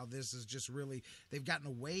changes, and how this is just really, they've gotten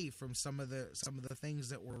away from some of the things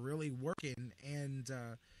that were really working, and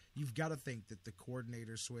you've got to think that the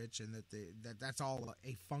coordinator switch and that's all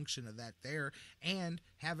a function of that there, and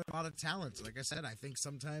having a lot of talent. Like I said, I think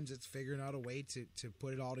sometimes it's figuring out a way to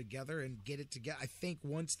put it all together and get it together. I think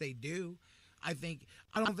once they do, I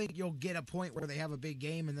don't think you'll get a point where they have a big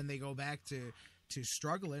game and then they go back to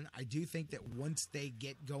struggling. I do think that once they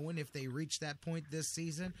get going, if they reach that point this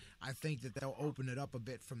season, I think that they'll open it up a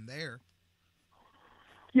bit from there.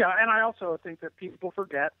 Yeah, and I also think that people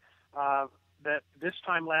forget that this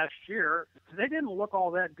time last year, they didn't look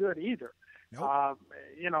all that good either. Nope.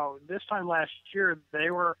 This time last year,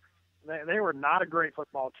 they were not a great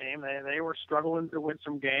football team. They were struggling to win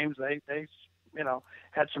some games. They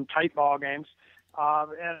had some tight ball games,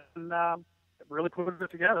 and really put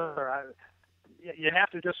it together. You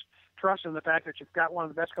have to just trust in the fact that you've got one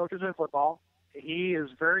of the best coaches in football. He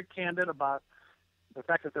is very candid about the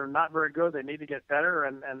fact that they're not very good. They need to get better,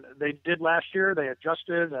 and they did last year. They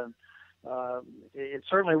adjusted, and it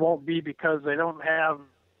certainly won't be because they don't have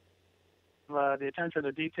the attention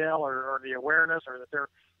to detail or the awareness, or that they're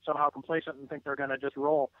somehow complacent and think they're going to just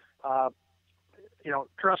roll.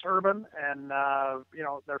 Trust Urban, and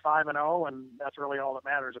they're 5-0, and that's really all that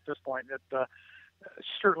matters at this point.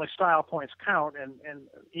 Certainly style points count, and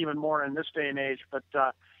even more in this day and age. But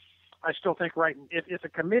I still think if the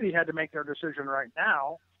committee had to make their decision right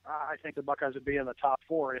now, I think the Buckeyes would be in the top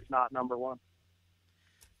 4, if not number 1.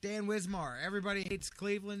 Dan Wismar, Everybody Hates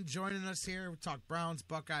Cleveland, joining us here. We talk Browns,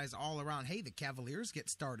 Buckeyes, all around. Hey, the Cavaliers get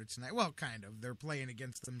started tonight. Well, kind of. They're playing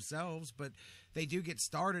against themselves, but they do get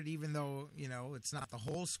started, even though, it's not the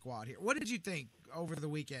whole squad here. What did you think over the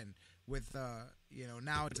weekend with,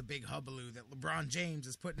 now it's a big hubbub that LeBron James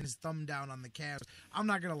is putting his thumb down on the Cavs? I'm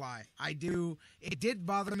not going to lie. It did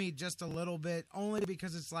bother me just a little bit, only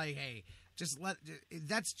because it's like, hey,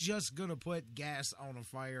 that's just going to put gas on a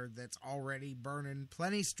fire that's already burning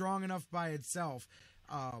plenty strong enough by itself.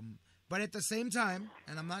 But at the same time,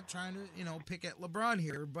 and I'm not trying to, pick at LeBron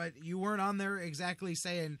here, but you weren't on there exactly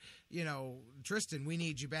saying, Tristan, we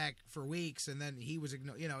need you back for weeks, and then he was,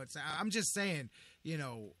 I'm just saying,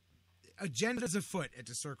 agenda's afoot at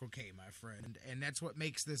the Circle K, my friend, and that's what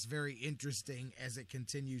makes this very interesting as it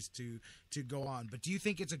continues to go on. But do you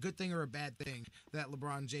think it's a good thing or a bad thing that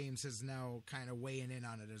LeBron James is now kind of weighing in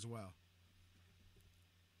on it as well?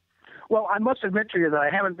 Well, I must admit to you that I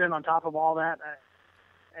haven't been on top of all that.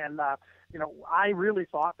 And, I really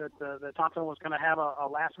thought that Thompson was going to have a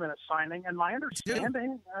last-minute signing. And my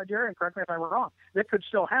understanding, Jerry, and correct me if I'm wrong, that could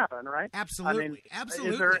still happen, right? Absolutely. I mean,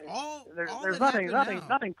 absolutely. There's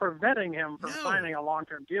nothing preventing him from signing a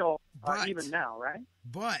long-term deal even now, right?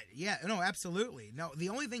 But, yeah, no, absolutely. No, the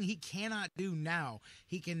only thing he cannot do now,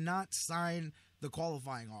 he cannot sign the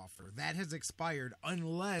qualifying offer. That has expired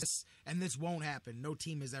unless, and this won't happen, no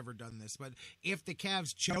team has ever done this, but if the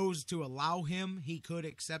Cavs chose to allow him, he could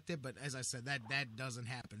accept it, but as I said, that doesn't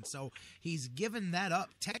happen. So he's given that up.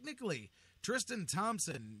 Technically, Tristan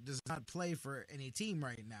Thompson does not play for any team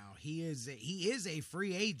right now. He is a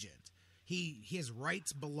free agent. His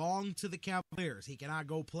rights belong to the Cavaliers. He cannot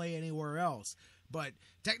go play anywhere else. But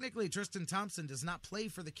technically, Tristan Thompson does not play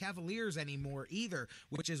for the Cavaliers anymore either,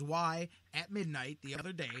 which is why at midnight the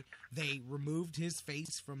other day, they removed his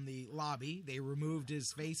face from the lobby. They removed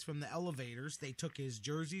his face from the elevators. They took his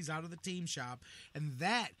jerseys out of the team shop. And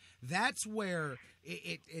that's where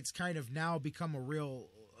it's kind of now become a real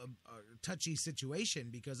touchy situation,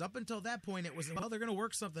 because up until that point it was, well, they're going to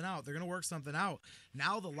work something out. They're going to work something out.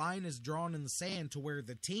 Now the line is drawn in the sand to where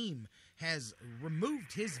the team has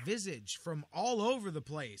removed his visage from all over the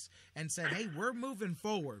place and said, hey, we're moving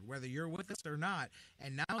forward, whether you're with us or not.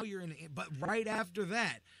 And now you're in, but right after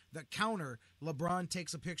that, the counter, LeBron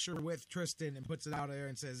takes a picture with Tristan and puts it out there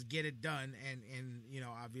and says, get it done. And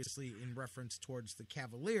obviously in reference towards the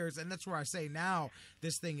Cavaliers. And that's where I say now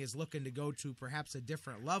this thing is looking to go to perhaps a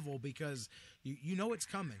different level, because you know it's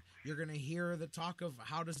coming. You're going to hear the talk of,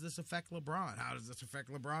 how does this affect LeBron? How does this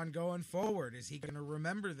affect LeBron going forward? Is he going to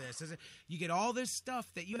remember this? You get all this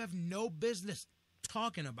stuff that you have no business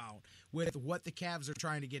talking about with what the Cavs are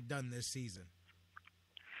trying to get done this season.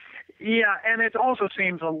 Yeah, and it also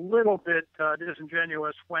seems a little bit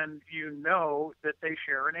disingenuous when you know that they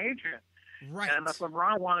share an agent. Right. And if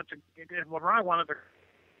LeBron wanted to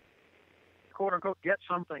quote unquote get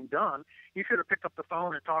something done, he should have picked up the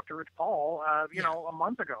phone and talked to Rich Paul, a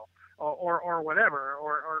month ago, or whatever,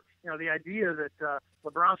 or the idea that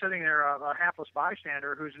LeBron's sitting there, a hapless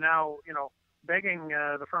bystander who's now begging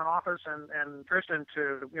the front office and Tristan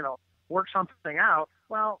to work something out.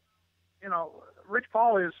 Well, Rich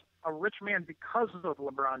Paul is a rich man because of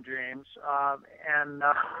LeBron James, and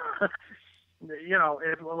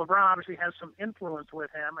if LeBron obviously has some influence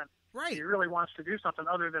with him, and right. he really wants to do something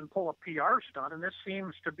other than pull a PR stunt, and this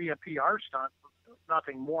seems to be a PR stunt,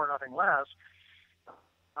 nothing more, nothing less.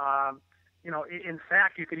 In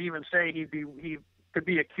fact, you could even say he could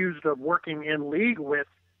be accused of working in league with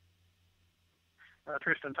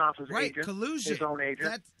Tristan Thompson's agent, collusion. His own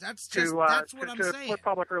agent. That's what I'm saying. Put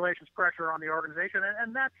public relations pressure on the organization,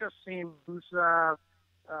 and that just seems, I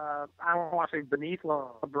don't want to say beneath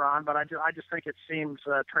LeBron, but I just think it seems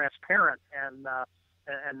transparent and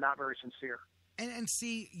not very sincere. And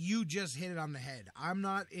see, you just hit it on the head. I'm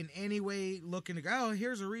not in any way looking to go, oh,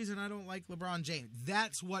 here's a reason I don't like LeBron James.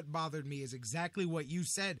 That's what bothered me, is exactly what you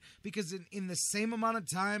said. Because in the same amount of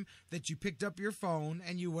time that you picked up your phone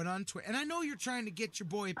and you went on Twitter, and I know you're trying to get your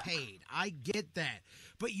boy paid. I get that.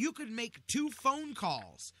 But you could make 2 phone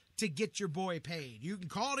calls to get your boy paid. You can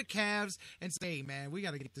call the Cavs and say, hey, man, we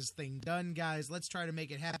got to get this thing done, guys. Let's try to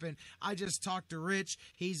make it happen. I just talked to Rich.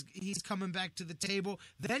 He's coming back to the table.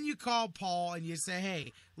 Then you call Paul and you say,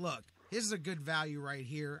 hey, look, this is a good value right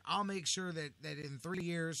here. I'll make sure that in 3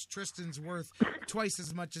 years, Tristan's worth twice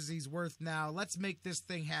as much as he's worth now. Let's make this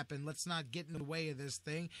thing happen. Let's not get in the way of this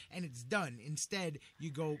thing. And it's done. Instead,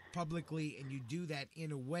 you go publicly and you do that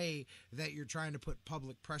in a way that you're trying to put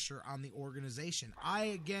public pressure on the organization.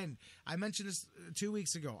 I mentioned this 2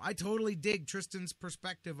 weeks ago. I totally dig Tristan's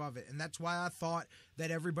perspective of it. And that's why I thought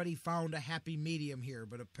that everybody found a happy medium here,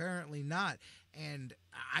 but apparently not. And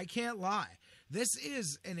I can't lie. This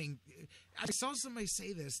is I saw somebody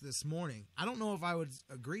say this morning. I don't know if I would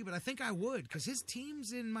agree, but I think I would, because his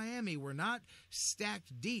teams in Miami were not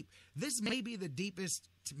stacked deep. This may be the deepest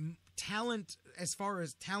talent, as far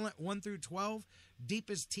as talent 1 through 12,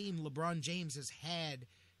 deepest team LeBron James has had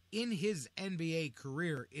in his NBA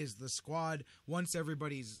career is the squad, once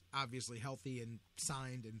everybody's obviously healthy and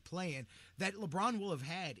signed and playing, that LeBron will have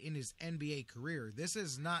had in his NBA career. This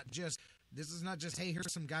is not just, hey,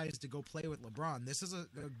 here's some guys to go play with LeBron. This is a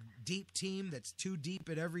deep team that's too deep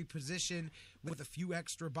at every position with a few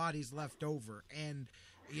extra bodies left over. And,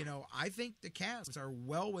 you know, I think the Cavs are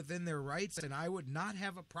well within their rights, and I would not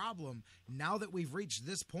have a problem now that we've reached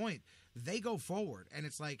this point. They go forward, and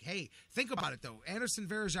it's like, hey, think about it, though. Anderson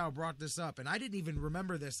Varejao brought this up, and I didn't even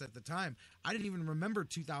remember this at the time. I didn't even remember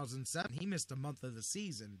 2007. He missed a month of the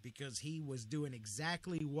season because he was doing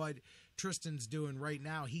exactly what Tristan's doing right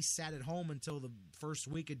now. He sat at home until the first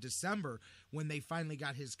week of December when they finally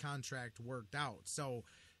got his contract worked out. So,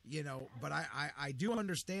 you know, but I do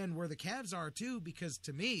understand where the Cavs are, too, because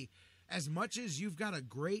to me, as much as you've got a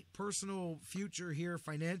great personal future here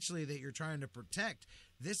financially that you're trying to protect,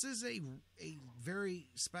 this is a very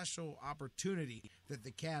special opportunity that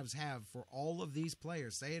the Cavs have for all of these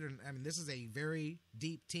players. Say it, I mean, this is a very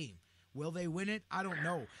deep team. Will they win it? I don't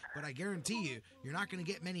know, but I guarantee you, you're not going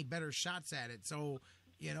to get many better shots at it. So,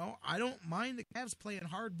 you know, I don't mind the Cavs playing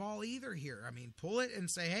hardball either here. I mean, pull it and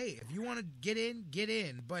say, hey, if you want to get in, get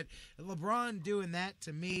in. But LeBron doing that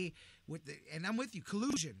to me, and I'm with you,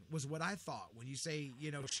 collusion was what I thought when you say,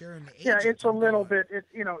 you know, sharing the agent. Yeah, it's a little bit,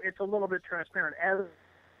 it's a little bit transparent, as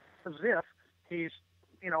if he's,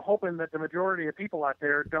 you know, hoping that the majority of people out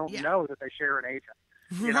there don't know that they share an agent.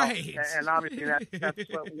 You right. know? And obviously that's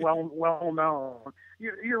well known.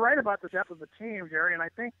 You're right about the depth of the team, Jerry, and I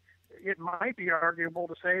think it might be arguable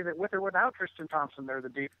to say that with or without Tristan Thompson, they're the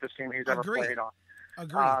deepest team he's ever played on.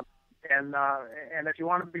 Agreed. And if you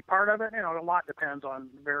want to be part of it, you know, a lot depends on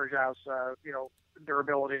Varejao's, you know,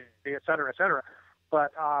 durability, et cetera, et cetera.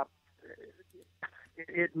 But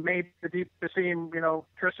it made the deepest team, you know,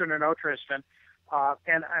 Tristan or no Tristan.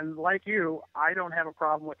 And like you, I don't have a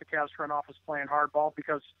problem with the Cavs front office playing hardball,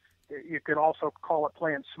 because you could also call it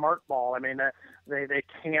playing smart ball. I mean, they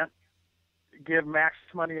can't give max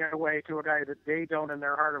money away to a guy that they don't in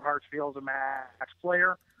their heart of hearts feel is a max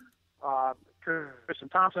player. Tristan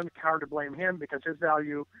Thompson, hard to blame him because his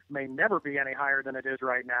value may never be any higher than it is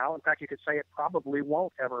right now. In fact, you could say it probably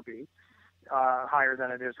won't ever be higher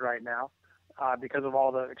than it is right now because of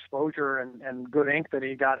all the exposure and good ink that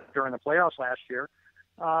he got during the playoffs last year.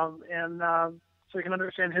 So you can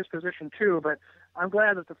understand his position too, but I'm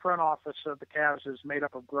glad that the front office of the Cavs is made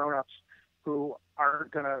up of grown-ups who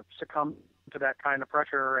aren't going to succumb to that kind of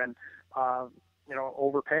pressure and, you know,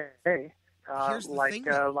 overpay.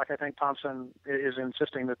 Like I think Thompson is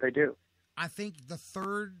insisting that they do. I think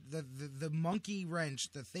the monkey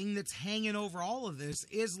wrench, the thing that's hanging over all of this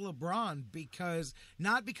is LeBron,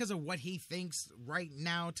 not because of what he thinks right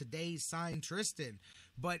now, today's signed Tristan,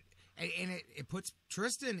 but it puts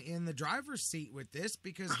Tristan in the driver's seat with this,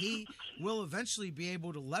 because he will eventually be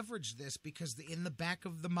able to leverage this, because in the back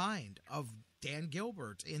of the mind of Dan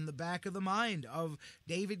Gilbert, in the back of the mind of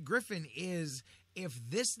David Griffin is, if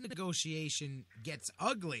this negotiation gets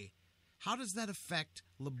ugly, how does that affect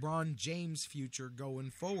LeBron James' future going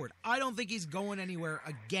forward? I don't think he's going anywhere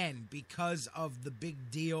again because of the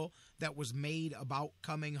big deal that was made about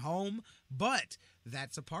coming home, but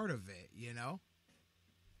that's a part of it, you know?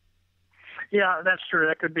 Yeah, that's true.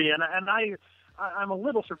 That could be. And I'm a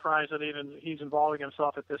little surprised that even he's involving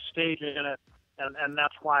himself at this stage in it, and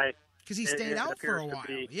that's why. Because he stayed out for a while.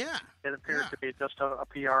 It appears to be just a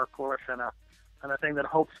PR push and a thing that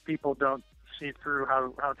hopes people don't see through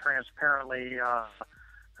how transparently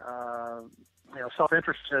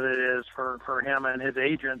self-interested it is for him and his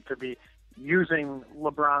agent to be using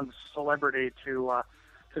LeBron's celebrity to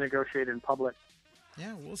negotiate in public.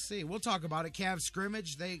 Yeah, we'll see. We'll talk about it. Cavs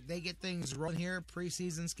scrimmage, they get things rolling here.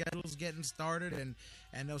 Preseason schedule's getting started, and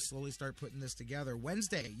they'll slowly start putting this together.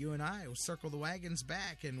 Wednesday, you and I will circle the wagons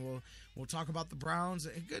back, and we'll talk about the Browns.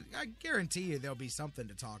 I guarantee you there'll be something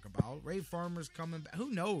to talk about. Ray Farmer's coming back. Who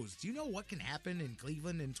knows? Do you know what can happen in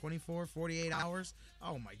Cleveland in 24, 48 hours?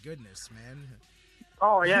 Oh, my goodness, man.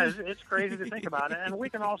 Oh, yeah, it's crazy to think about it. And we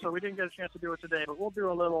didn't get a chance to do it today, but we'll do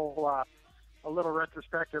a little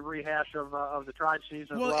retrospective rehash of the Tribe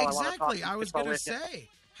season. Well, exactly. I was going to say,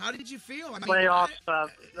 how did you feel? I mean, playoffs.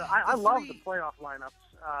 I love the playoff lineups.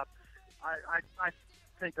 I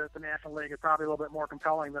think that the National League is probably a little bit more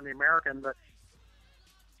compelling than the American, but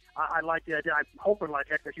I like the idea. I'm hoping like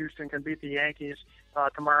heck that Houston can beat the Yankees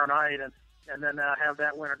tomorrow night, and then have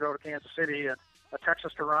that winner go to Kansas City.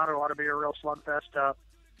 Texas Toronto ought to be a real slugfest. A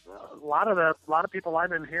lot of people I've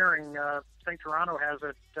been hearing think Toronto has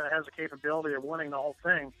the capability of winning the whole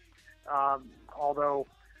thing. Although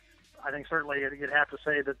I think certainly you'd have to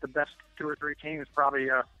say that the best two or three teams probably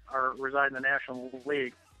reside in the National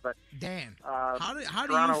League. But Dan, how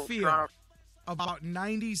do you feel about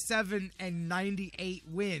 97 and 98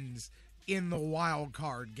 wins in the wild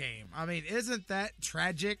card game? I mean, isn't that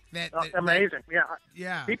tragic? That amazing?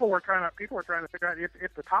 Yeah. People were trying to figure out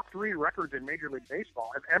if the top three records in Major League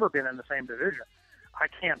Baseball have ever been in the same division. I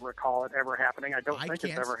can't recall it ever happening. I don't think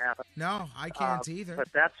it's ever happened. No, I can't either. But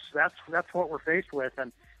that's what we're faced with,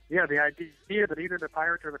 and yeah, the idea that either the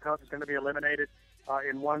Pirates or the Cubs is going to be eliminated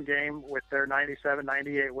in one game with their 97,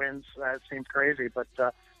 98 wins, seems crazy. But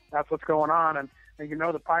that's what's going on, and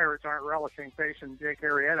the Pirates aren't relishing facing Jake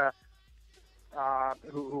Arrieta,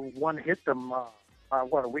 who one hit them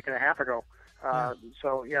a week and a half ago.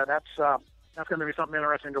 So yeah, that's going to be something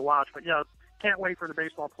interesting to watch. But yeah, can't wait for the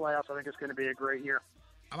baseball playoffs. I think it's going to be a great year.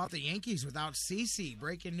 How about the Yankees without CeCe?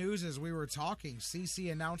 Breaking news as we were talking. CeCe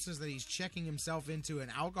announces that he's checking himself into an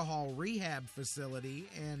alcohol rehab facility,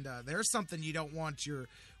 and there's something you don't want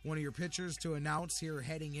one of your pitchers to announce here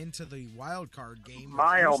heading into the wild card game.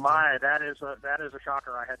 My oh my, that is a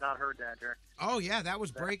shocker. I had not heard that, Jerry. Oh yeah, that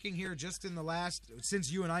was breaking here just in the last, since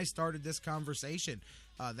you and I started this conversation.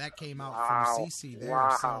 That came out from CeCe there.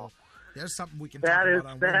 Wow. So there's something we can talk about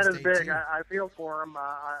on Wednesday. That is big. Too. I feel for him.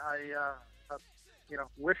 I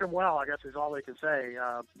wish him well, I guess is all they can say.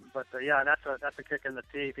 But yeah, that's a kick in the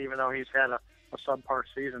teeth, even though he's had a subpar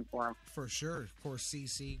season for him. For sure. Of course,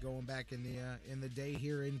 CeCe going back in the day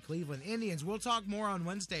here in Cleveland. Indians, we'll talk more on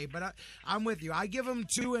Wednesday, but I'm with you. I give them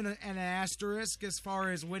 2 and an asterisk as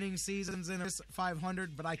far as winning seasons in this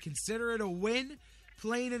 500, but I consider it a win,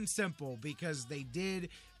 plain and simple, because they did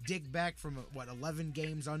dig back from 11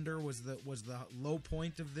 games under was the low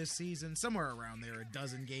point of this season, somewhere around there, a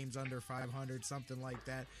dozen games under 500, something like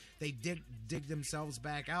that. They dig themselves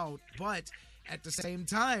back out, but at the same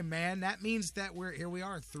time, man, that means that we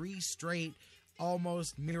are 3 straight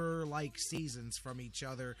almost mirror-like seasons from each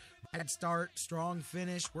other. Bad start, strong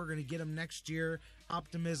finish. We're going to get them next year.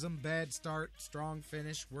 Optimism, bad start, strong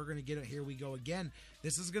finish. We're going to get it. Here we go again.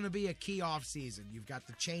 This is going to be a key off season. You've got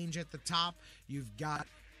the change at the top. You've got,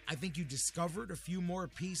 I think you discovered a few more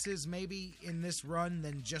pieces maybe in this run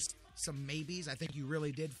than just some maybes. I think you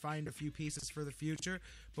really did find a few pieces for the future.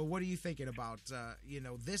 But what are you thinking about?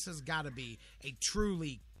 This has got to be a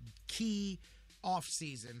truly key off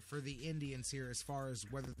season for the Indians here as far as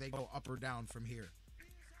whether they go up or down from here.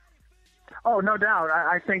 Oh, no doubt.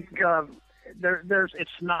 I think it's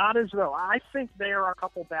not as though, I think they are a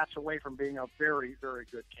couple bats away from being a very, very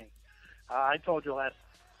good team. I told you last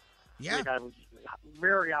week I was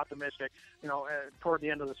very optimistic, toward the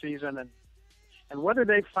end of the season, and whether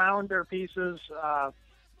they've found their pieces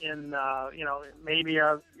maybe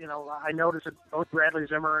I noticed that both Bradley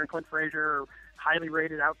Zimmer and Clint Frazier are highly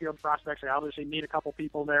rated outfield prospects. They obviously need a couple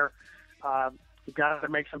people there. You've got to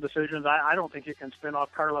make some decisions. I don't think you can spin off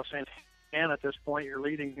Carlos Santana at this point. You're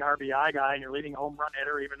leading RBI guy and you're leading home run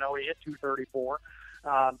hitter, even though he hit 234.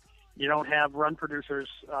 You don't have run producers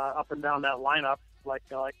up and down that lineup like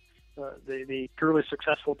the truly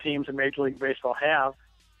successful teams in Major League Baseball have.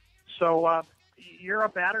 So you're a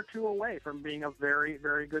bat or two away from being a very,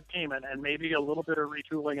 very good team, and maybe a little bit of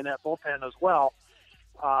retooling in that bullpen as well.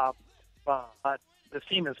 But this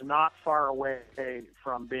team is not far away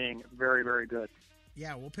from being very, very good.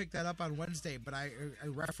 Yeah, we'll pick that up on Wednesday, but I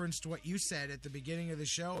referenced what you said at the beginning of the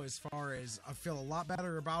show as far as I feel a lot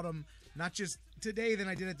better about them, not just today than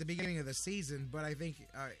I did at the beginning of the season, but I think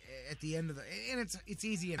at the end of and it's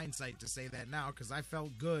easy in hindsight to say that now because I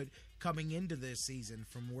felt good coming into this season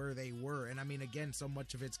from where they were. And I mean, again, so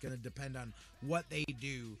much of it's going to depend on what they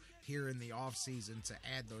do here in the off season to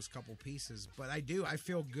add those couple pieces. But I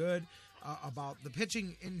feel good about the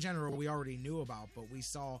pitching in general. We already knew about, but we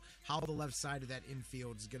saw how the left side of that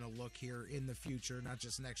infield is going to look here in the future, not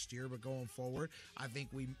just next year, but going forward. I think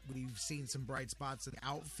we've seen some bright spots in the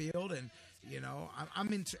outfield, and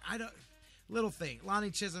I'm into. Little thing, Lonnie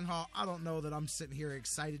Chisenhall, I don't know that I'm sitting here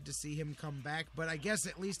excited to see him come back, but I guess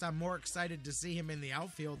at least I'm more excited to see him in the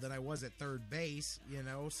outfield than I was at third base,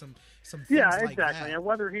 some things like exactly. that. And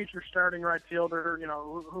whether he's your starting right fielder,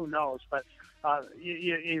 who knows, but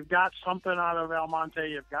you've got something out of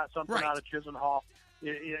Almonte, you've got something out of Chisenhall.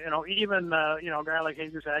 Even a guy like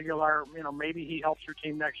Jesus Aguilar, maybe he helps your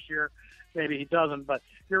team next year, maybe he doesn't, but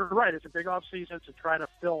you're right, it's a big off season to try to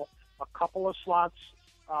fill a couple of slots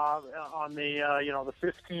on the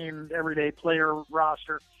 15 everyday player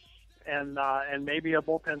roster, and maybe a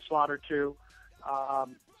bullpen slot or two.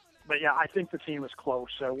 But yeah, I think the team is close.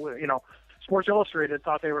 So Sports Illustrated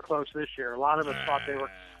thought they were close this year. A lot of us thought they were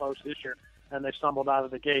close this year, and they stumbled out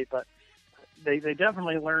of the gate. But they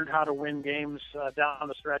definitely learned how to win games down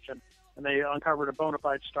the stretch, and they uncovered a bona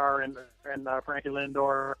fide star in Frankie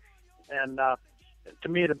Lindor, and to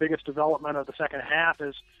me, the biggest development of the second half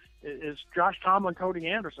is Josh Tomlin, Cody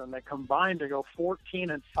Anderson. They combined to go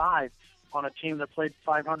 14-5 on a team that played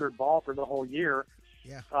 500 ball for the whole year.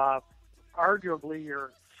 Yeah. Arguably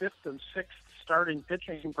your fifth and sixth starting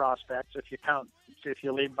pitching prospects, if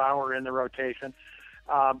you leave Bauer in the rotation.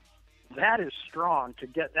 That is strong to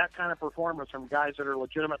get that kind of performance from guys that are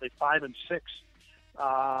legitimately 5 and 6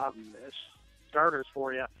 starters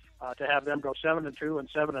for you. To have them go 7-2 and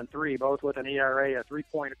 7-3, both with an ERA of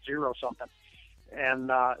 3.0 something,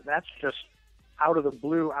 and that's just out of the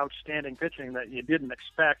blue, outstanding pitching that you didn't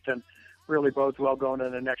expect, and really bodes well going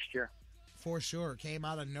into next year. For sure, came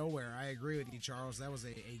out of nowhere. I agree with you, Charles. That was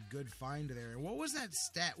a good find there. What was that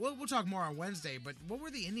stat? We'll talk more on Wednesday, but what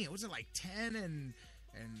were the Indians? Was it like 10 and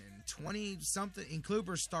 20 something in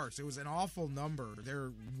Kluber starts? It was an awful number.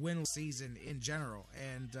 Their win season in general,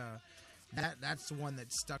 and that's the one that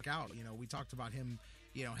stuck out. You know, we talked about him,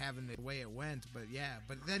 you know, having the way it went, but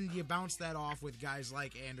then you bounce that off with guys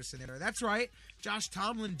like Anderson there. That's right. Josh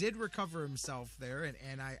Tomlin did recover himself there,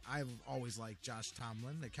 and I've always liked Josh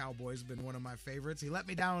Tomlin. The Cowboys have been one of my favorites. He let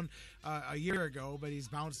me down a year ago, but he's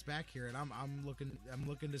bounced back here, and I'm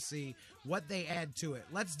looking to see what they add to it.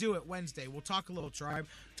 Let's do it Wednesday. We'll talk a little Tribe,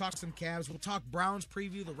 talk some Cavs, we'll talk Browns,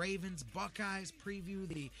 preview the Ravens, Buckeyes, preview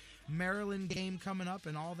the Maryland game coming up,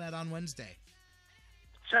 and all that on Wednesday.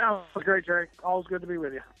 Sounds great, Jerry. Always good to be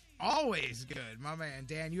with you. Always good, my man.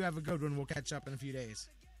 Dan, you have a good one. We'll catch up in a few days.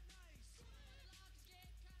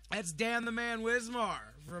 That's Dan the Man Wismar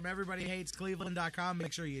from EverybodyHatesCleveland.com.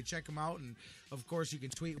 Make sure you check him out. And, of course, you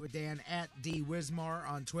can tweet with Dan at DWismar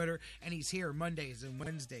on Twitter. And he's here Mondays and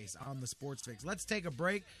Wednesdays on the Sports Fix. Let's take a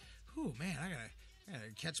break. Ooh, man, I gotta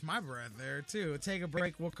catch my breath there, too. Take a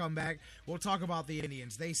break. We'll come back. We'll talk about the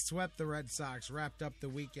Indians. They swept the Red Sox, wrapped up the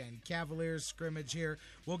weekend. Cavaliers scrimmage here.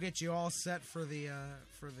 We'll get you all set for the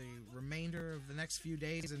remainder of the next few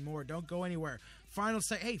days and more. Don't go anywhere. Final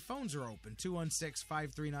say, hey, phones are open.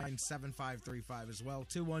 216-539-7535 as well.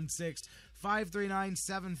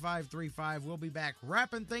 216-539-7535. We'll be back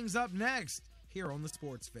wrapping things up next here on the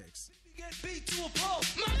Sports Fix. Get beat to a pulp.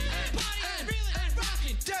 Party and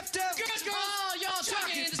rockin'. Deaf, girls, all y'all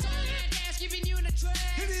talking. The song and dance, keeping you in the trance.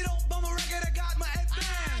 If you don't bum a record, I got my head band.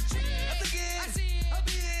 I think it, I see it, I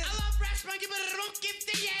be it. I love brass monkey, but I don't give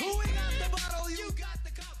the yeah. Who we got the bottle, you got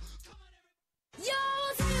the cup. Come on, everybody. Yo,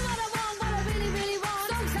 I'll tell you what I want, what I really, really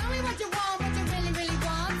want. Don't tell me what you want, what you really, really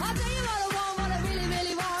want. I'll tell you what I want, what I really,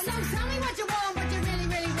 really want. Don't tell me what you want, what you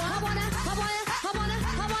really, really want. I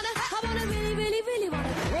wanna really, really, really want.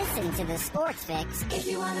 Listen to the Sports Fix if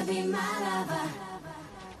you wanna be my lover.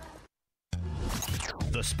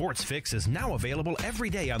 The Sports Fix is now available every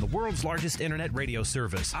day on the world's largest internet radio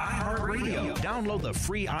service, iHeartRadio. Download the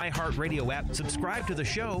free iHeartRadio app, subscribe to the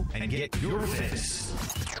show, and get your fix.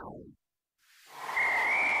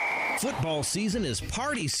 Football season is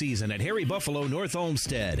party season at Harry Buffalo North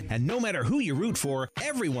Olmsted. And no matter who you root for,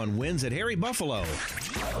 everyone wins at Harry Buffalo.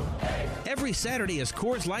 Every Saturday is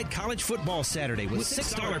Coors Light College Football Saturday with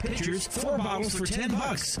 $6 pitchers, 4 bottles for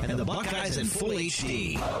 $10, and the Buckeyes in full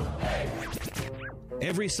HD.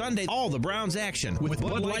 Every Sunday, all the Browns action with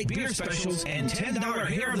Bud Light beer specials and $10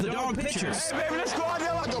 hair of the dog pitchers. Hey, baby, let's go out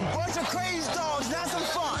there like a bunch of crazy dogs. That's some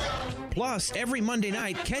fun. Plus, every Monday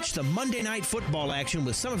night, catch the Monday Night Football action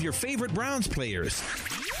with some of your favorite Browns players.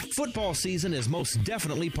 Football season is most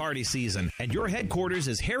definitely party season, and your headquarters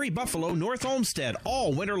is Harry Buffalo North Olmsted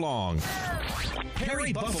all winter long.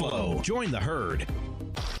 Harry Buffalo. Join the herd.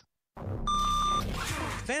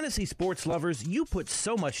 Fantasy sports lovers, you put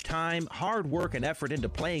so much time, hard work, and effort into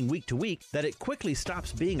playing week to week that it quickly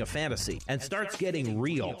stops being a fantasy and starts getting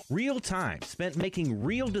real. Real time spent making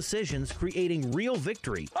real decisions, creating real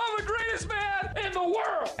victory. I'm the greatest man in the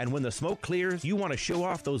world! And when the smoke clears, you want to show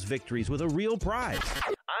off those victories with a real prize.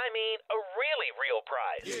 I mean, a really real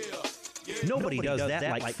prize. Yeah. Nobody does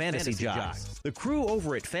that like Fantasy Jocks. The crew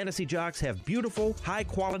over at Fantasy Jocks have beautiful,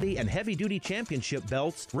 high-quality, and heavy-duty championship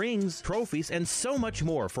belts, rings, trophies, and so much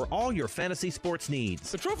more for all your fantasy sports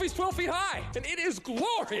needs. The trophy's 12 feet high, and it is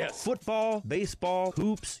glorious. Football, baseball,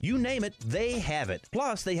 hoops, you name it, they have it.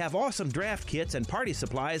 Plus, they have awesome draft kits and party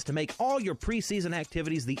supplies to make all your preseason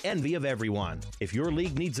activities the envy of everyone. If your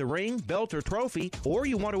league needs a ring, belt, or trophy, or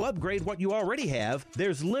you want to upgrade what you already have,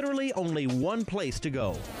 there's literally only one place to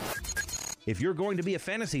go. If you're going to be a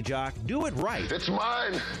fantasy jock, do it right. It's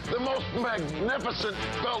mine, the most magnificent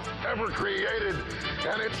belt ever created,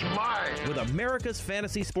 and it's mine. With America's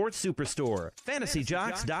fantasy sports superstore,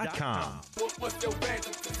 fantasyjocks.com. What's your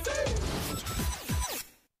fantasy?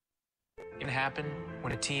 It can happen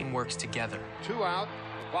when a team works together. 2 out,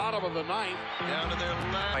 bottom of the ninth, down to their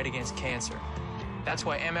left. Fight against cancer. That's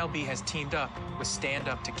why MLB has teamed up with Stand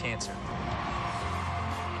Up to Cancer.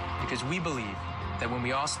 Because we believe that when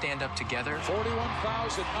we all stand up together,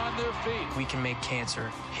 41,000 on their feet, we can make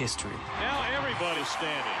cancer history. Now everybody's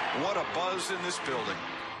standing. What a buzz in this building.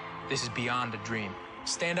 This is beyond a dream.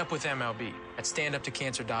 Stand up with MLB at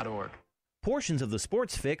standuptocancer.org. Portions of the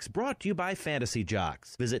Sports Fix brought to you by Fantasy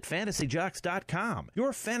Jocks. Visit fantasyjocks.com,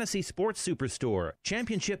 your fantasy sports superstore.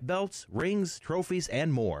 Championship belts, rings, trophies,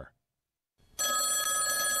 and more.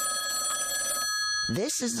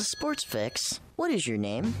 This is the Sports Fix. What is your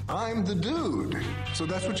name? I'm the dude, so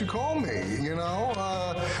that's what you call me, you know?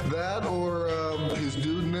 That or his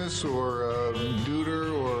dudeness or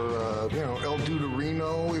duder or, El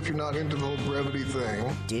Duderino if you're not into the whole brevity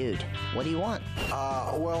thing. Dude, what do you want?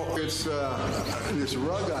 Well, it's this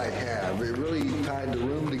rug I have. It really tied the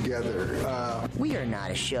room together. We are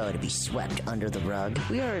not a show to be swept under the rug.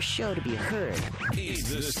 We are a show to be heard. It's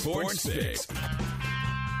the Sports Fix.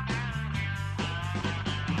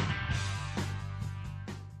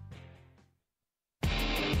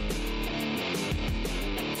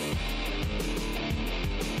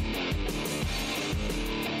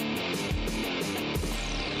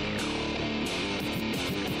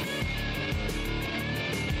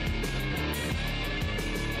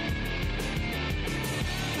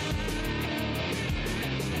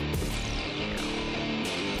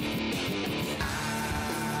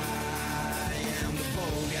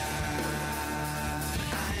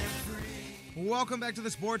 Welcome back to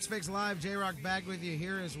the Sports Fix Live. J-Rocc back with you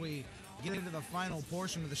here as we get into the final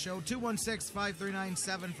portion of the show.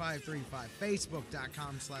 216-539-7535.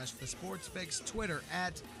 Facebook.com/The Sports Fix. Twitter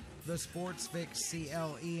 @The Sports Fix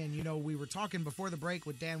CLE. And, we were talking before the break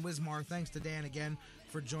with Dan Wismar. Thanks to Dan again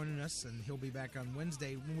for joining us, and he'll be back on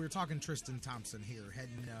Wednesday. When we were talking Tristan Thompson here,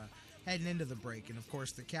 heading into the break. And, of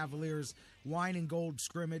course, the Cavaliers wine and gold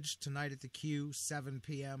scrimmage tonight at the Q, 7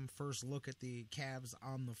 p.m. First look at the Cavs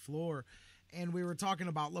on the floor. And we were talking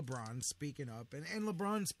about LeBron speaking up. And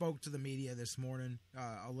LeBron spoke to the media this morning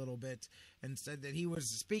a little bit and said that he was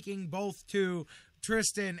speaking both to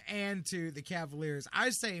Tristan and to the Cavaliers. I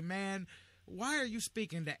say, man, why are you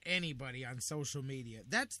speaking to anybody on social media?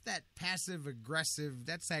 That's that passive aggressive.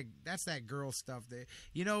 That's that girl stuff. That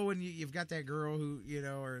when you've got that girl who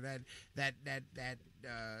or that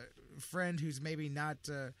friend who's maybe not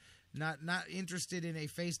interested in a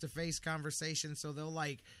face-to-face conversation, so they'll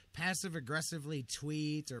passive aggressively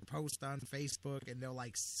tweet or post on Facebook, and they'll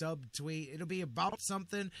subtweet. It'll be about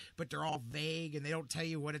something, but they're all vague and they don't tell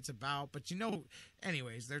you what it's about. But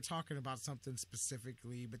anyways, they're talking about something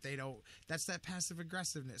specifically, but they don't. That's that passive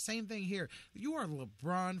aggressiveness. Same thing here. You are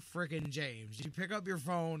LeBron frickin' James. You pick up your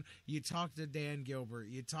phone, you talk to Dan Gilbert,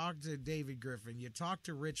 you talk to David Griffin, you talk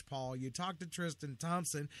to Rich Paul, you talk to Tristan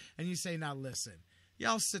Thompson, and you say, now listen,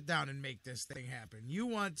 y'all sit down and make this thing happen. You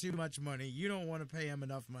want too much money. You don't want to pay him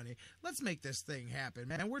enough money. Let's make this thing happen,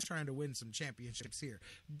 man. We're trying to win some championships here.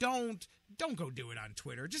 Don't go do it on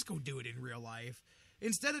Twitter. Just go do it in real life.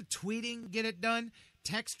 Instead of tweeting, get it done,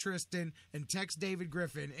 text Tristan and text David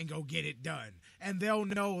Griffin and go get it done. And they'll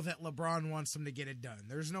know that LeBron wants them to get it done.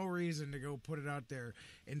 There's no reason to go put it out there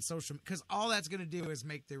in social, because all that's going to do is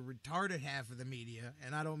make the retarded half of the media,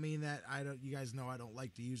 and I don't mean that, you guys know I don't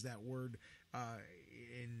like to use that word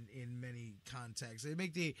in many contexts. They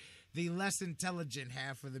make the less intelligent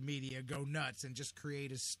half of the media go nuts and just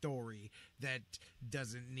create a story that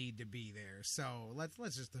doesn't need to be there. So let's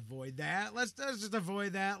just avoid that. Let's just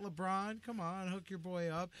avoid that, LeBron. Come on, hook your boy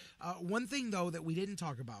up. One thing though that we didn't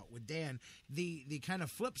talk about with Dan, the kind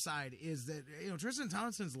of flip side is that Tristan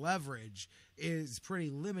Thompson's leverage is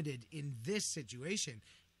pretty limited in this situation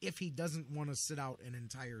if he doesn't want to sit out an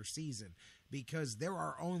entire season, because there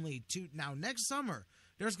are only two. Now, next summer,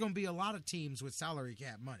 there's going to be a lot of teams with salary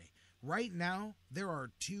cap money. Right now, there are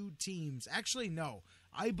two teams. Actually, no.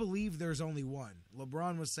 I believe there's only one.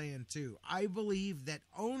 LeBron was saying two. I believe that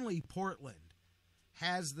only Portland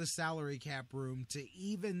has the salary cap room to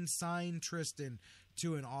even sign Tristan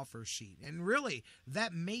to an offer sheet. And really,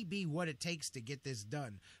 that may be what it takes to get this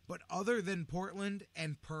done. But other than Portland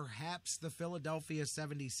and perhaps the Philadelphia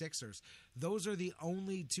 76ers, those are the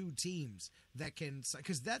only two teams that can,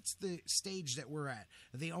 because that's the stage that we're at.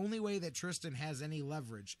 The only way that Tristan has any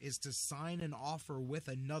leverage is to sign an offer with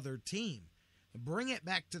another team. Bring it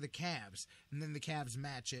back to the Cavs, and then the Cavs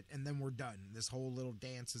match it, and then we're done. This whole little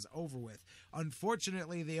dance is over with.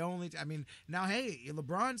 Unfortunately, now, hey,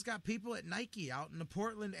 LeBron's got people at Nike out in the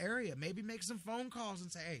Portland area. Maybe make some phone calls and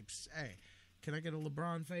say, hey, can I get a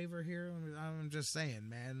LeBron favor here? I'm just saying,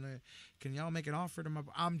 man. can y'all make an offer to my?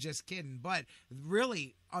 I'm just kidding. But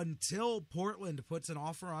really, until Portland puts an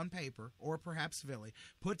offer on paper, or perhaps Philly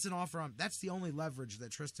puts an offer on, that's the only leverage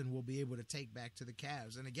that Tristan will be able to take back to the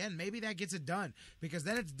Cavs. And again, maybe that gets it done, because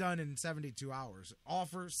then it's done in 72 hours.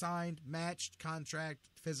 Offer signed, matched, contract,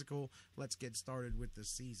 physical. Let's get started with the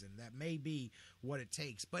season. That may be what it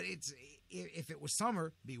takes. But if it was summer,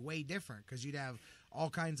 it'd be way different, because you'd have all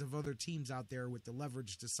kinds of other teams out there with the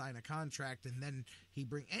leverage to sign a contract, and then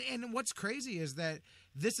and what's crazy is that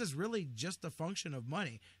this is really just a function of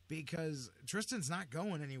money, because Tristan's not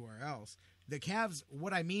going anywhere else. The Cavs,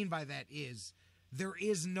 what I mean by that is there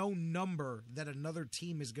is no number that another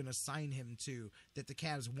team is going to sign him to that the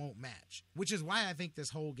Cavs won't match, which is why I think this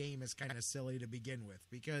whole game is kind of silly to begin with,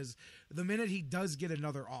 because the minute he does get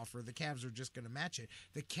another offer, the Cavs are just going to match it.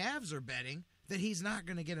 The Cavs are betting that he's not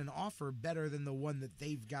going to get an offer better than the one that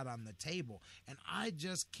they've got on the table. And I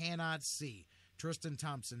just cannot see Tristan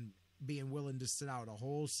Thompson being willing to sit out a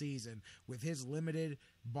whole season with his limited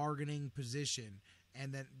bargaining position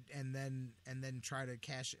and then try to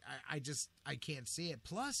cash it. I can't see it.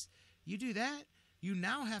 Plus, you do that, you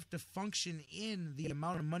now have to function in the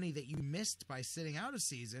amount of money that you missed by sitting out a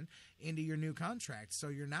season into your new contract. So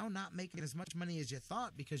you're now not making as much money as you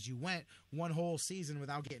thought, because you went one whole season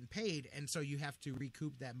without getting paid, and so you have to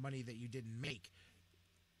recoup that money that you didn't make.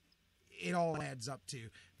 It all adds up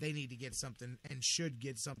to they need to get something, and should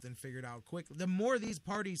get something figured out quickly. The more these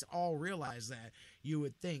parties all realize that, you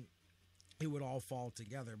would think it would all fall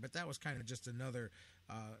together. But that was kind of just another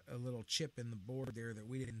a little chip in the board there that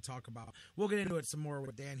we didn't talk about. We'll get into it some more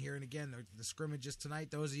with Dan here. And again, the scrimmages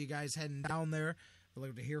tonight, those of you guys heading down there, we'd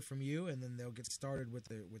love to hear from you, and then they'll get started with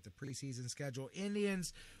the preseason schedule.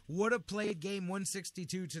 Indians would have played game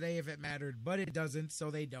 162 today if it mattered, but it doesn't,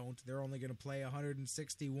 so they don't. They're only going to play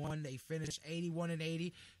 161. They finished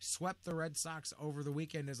 81-80, swept the Red Sox over the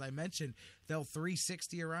weekend. As I mentioned, they'll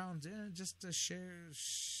 360 around just to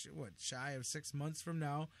shy of 6 months from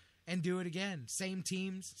now, and do it again. Same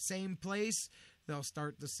teams, same place. They'll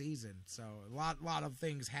start the season. So a lot of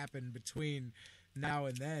things happen between now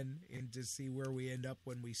and then, and to see where we end up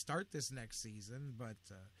when we start this next season. But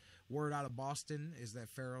word out of Boston is that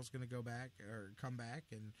Farrell's going to come back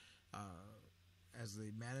and as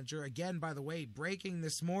the manager again. By the way, breaking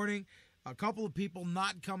this morning, a couple of people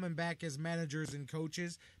not coming back as managers and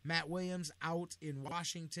coaches. Matt Williams out in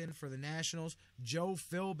Washington for the Nationals. Joe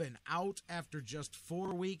Philbin out after just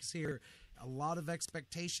 4 weeks here. A lot of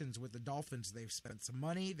expectations with the Dolphins. They've spent some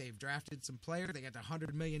money. They've drafted some players. They got the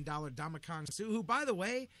 $100 million Ndamukong Suh, who, by the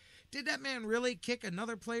way, did that man really kick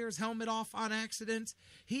another player's helmet off on accident?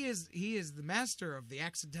 He is the master of the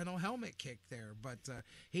accidental helmet kick there, but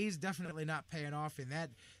he's definitely not paying off in that.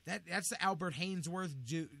 That's the Albert Haynesworth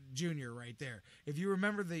Jr. right there. If you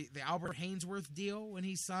remember the Albert Haynesworth deal when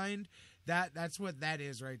he signed, that's what that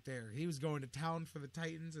is right there. He was going to town for the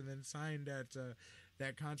Titans and then signed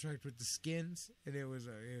that contract with the Skins, and it was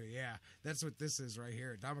that's what this is right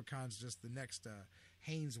here. Ndamukong's just the next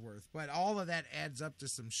Haynesworth, but all of that adds up to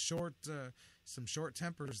some short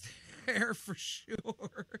tempers there for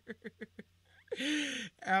sure.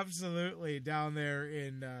 Absolutely, down there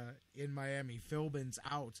in Miami. Philbin's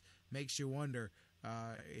out, makes you wonder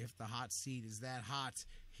if the hot seat is that hot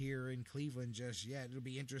here in Cleveland just yet. It'll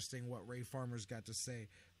be interesting what Ray Farmer's got to say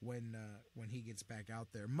when he gets back out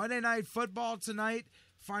there. Monday Night Football tonight,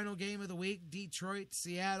 final game of the week. Detroit,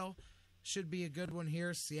 Seattle. Should be a good one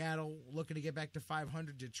here. Seattle looking to get back to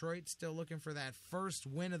 500. Detroit still looking for that first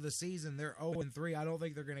win of the season. They're 0-3. I don't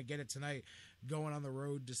think they're going to get it tonight going on the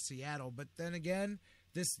road to Seattle. But then again,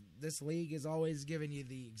 this league is always giving you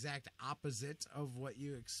the exact opposite of what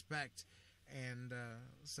you expect. And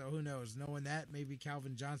so who knows? Knowing that, maybe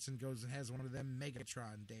Calvin Johnson goes and has one of them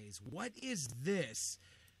Megatron days. What is this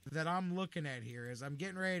that I'm looking at here as I'm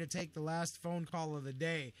getting ready to take the last phone call of the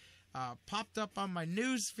day? Popped up on my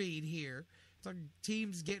news feed here. So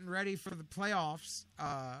teams getting ready for the playoffs.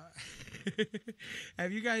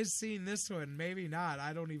 Have you guys seen this one? Maybe not.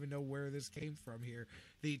 I don't even know where this came from here.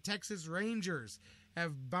 The Texas Rangers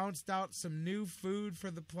have bounced out some new food for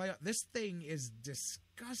the playoff. This thing is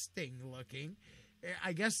disgusting looking.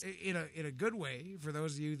 I guess in a good way for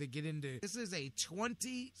those of you that get into. This is a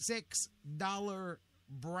 $26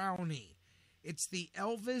 brownie. It's the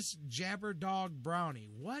Elvis Jabberdog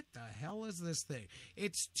Brownie. What the hell is this thing?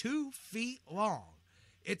 It's 2 feet long.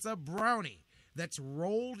 It's a brownie that's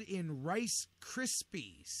rolled in Rice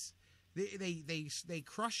Krispies. They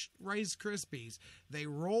crush Rice Krispies. They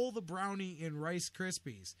roll the brownie in Rice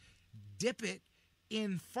Krispies, dip it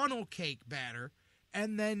in funnel cake batter,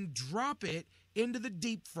 and then drop it into the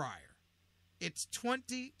deep fryer. It's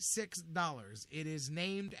 $26. It is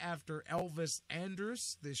named after Elvis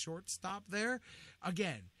Andrus, the shortstop there.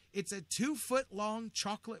 Again, it's a 2-foot-long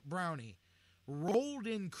chocolate brownie rolled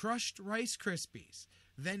in crushed Rice Krispies,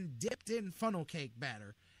 then dipped in funnel cake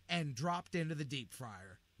batter and dropped into the deep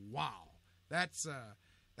fryer. Wow. That's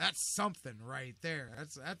something right there.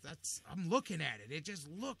 That's I'm looking at it. It just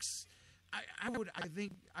looks I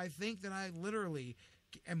think that I literally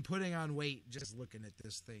am putting on weight just looking at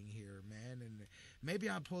this thing here, man. And maybe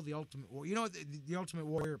I'll pull the Ultimate Warrior. You know what? The Ultimate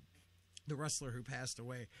Warrior, the wrestler who passed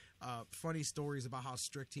away, funny stories about how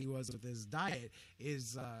strict he was with his diet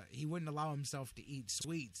is he wouldn't allow himself to eat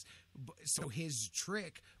sweets. So his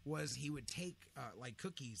trick was he would take like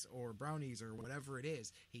cookies or brownies or whatever it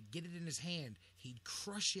is. He'd get it in his hand. He'd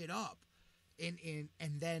crush it up and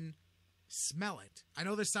then smell it. I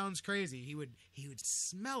know this sounds crazy. He would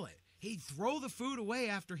smell it. He'd throw the food away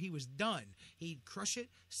after he was done. He'd crush it,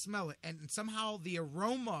 smell it, and somehow the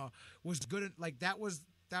aroma was good. Like that was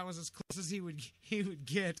as close as he would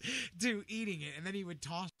get to eating it, and then he would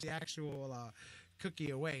toss the actual cookie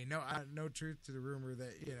away. No truth to the rumor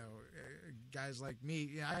that guys like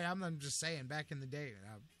me. I'm just saying. Back in the day,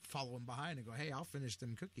 I follow him behind and go, "Hey, I'll finish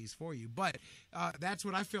them cookies for you." But that's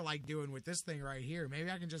what I feel like doing with this thing right here.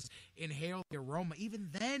 Maybe I can just inhale the aroma. Even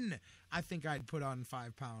then, I think I'd put on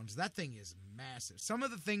 5 pounds. That thing is massive. Some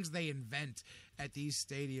of the things they invent at these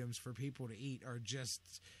stadiums for people to eat are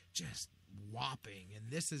just whopping, and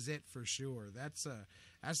this is it for sure. That's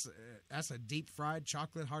a deep fried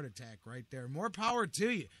chocolate heart attack right there. More power to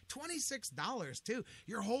you. $26 too.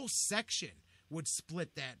 Your whole section would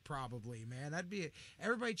split that probably, man. That'd be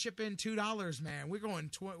everybody chip in $2, man. We're going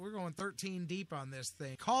 13 deep on this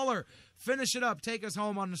thing. Caller, finish it up. Take us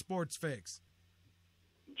home on the Sports Fix.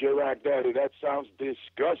 J-Rocc, Daddy, that sounds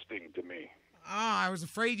disgusting to me. I was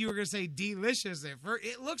afraid you were going to say delicious.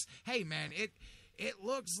 It looks, hey man, it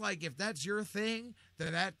looks like if that's your thing,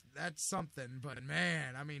 then that's something. But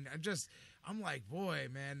man, I mean, I'm like, boy,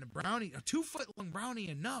 man, the brownie, a 2-foot-long brownie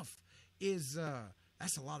enough is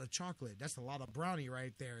that's a lot of chocolate. That's a lot of brownie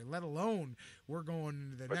right there. Let alone we're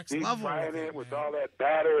going to the next level. Frying it with all that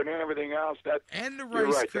batter and everything else. And the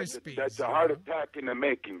Rice Krispies. That's a heart attack in the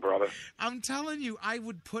making, brother. I'm telling you, I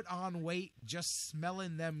would put on weight just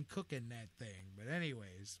smelling them cooking that thing. But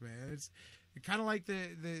anyways, man, it's kind of like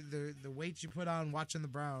the weight you put on watching the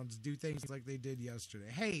Browns do things like they did yesterday.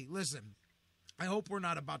 Hey, listen, I hope we're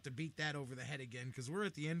not about to beat that over the head again because we're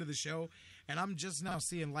at the end of the show, and I'm just now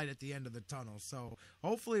seeing light at the end of the tunnel. So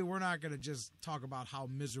hopefully we're not going to just talk about how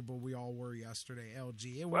miserable we all were yesterday,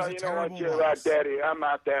 LG. It was a terrible loss. Well, you know what, Daddy, I'm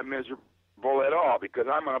not that miserable at all because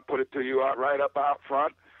I'm going to put it to you right out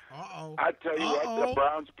front. Uh-oh. I tell you what, the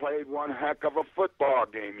Browns played one heck of a football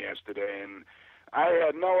game yesterday, and I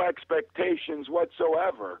had no expectations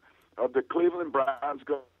whatsoever of the Cleveland Browns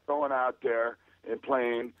going out there and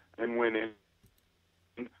playing and winning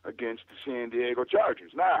against the San Diego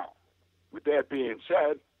Chargers. Now, with that being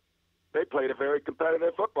said, they played a very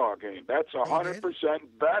competitive football game. That's 100%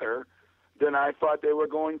 better than I thought they were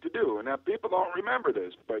going to do. And now people don't remember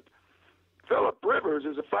this, but Phillip Rivers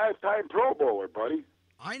is a 5-time Pro Bowler, buddy.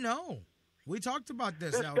 I know. We talked about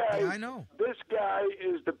this out there. I know. This guy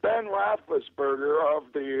is the Ben Roethlisberger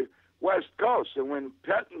of the West Coast. And when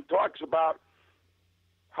Pettin talks about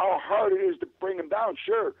how hard it is to bring him down,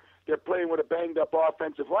 sure, they're playing with a banged-up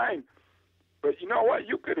offensive line. But you know what?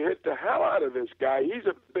 You could hit the hell out of this guy. He's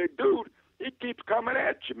a big dude. He keeps coming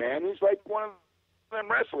at you, man. He's like one of them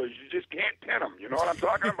wrestlers. You just can't pin him. You know what I'm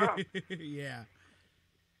talking about? Yeah.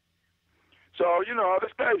 So,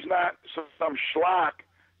 this guy's not some schlock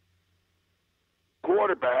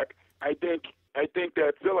quarterback. I think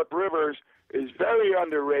that Phillip Rivers is very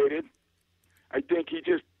underrated. I think he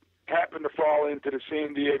just happened to fall into the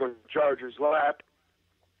San Diego Chargers' lap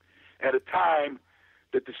at a time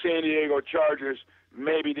that the San Diego Chargers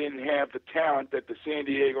maybe didn't have the talent that the San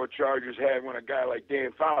Diego Chargers had when a guy like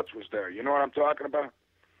Dan Fouts was there. You know what I'm talking about?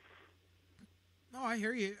 No, I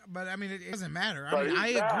hear you, but I mean, it doesn't matter. I mean, I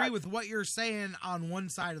agree with what you're saying on one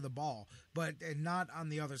side of the ball, but not on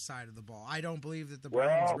the other side of the ball. I don't believe that the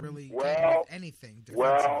Browns really came with anything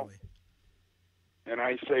defensively. And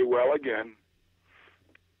I say again.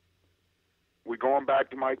 We're going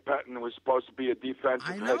back to Mike Pettin, who was supposed to be a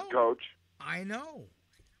defensive head coach. I know.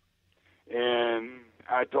 And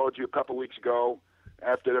I told you a couple weeks ago,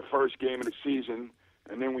 after the first game of the season,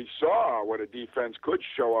 and then we saw what a defense could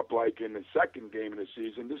show up like in the second game of the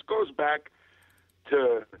season. This goes back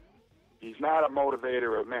to he's not a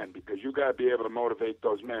motivator of men because you got to be able to motivate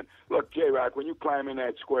those men. Look, J-Rocc, when you climb in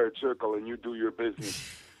that squared circle and you do your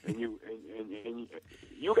business and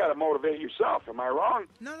you got to motivate yourself. Am I wrong?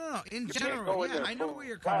 No. In general, yeah, I know where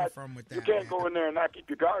you're coming from with that. You can't go in there and not keep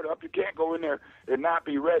your guard up. You can't go in there and not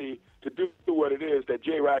be ready to do what it is that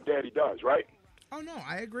J-Rocc Daddy does, right? Oh, no,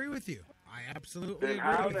 I agree with you. I absolutely then agree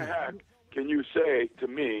how with in you. the heck can you say to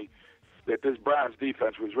me that this Browns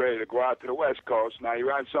defense was ready to go out to the West Coast? Now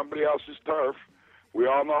you're on somebody else's turf. We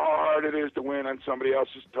all know how hard it is to win on somebody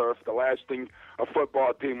else's turf. The last thing a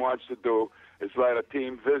football team wants to do is let a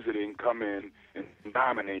team visiting come in and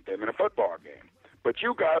dominate them in a football game. But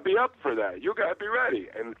you got to be up for that. You got to be ready.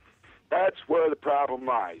 And that's where the problem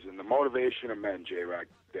lies, in the motivation of men, J-Rocc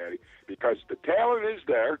Daddy, because the talent is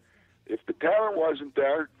there. If the talent wasn't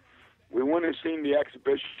there, we wouldn't have seen the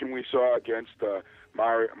exhibition we saw against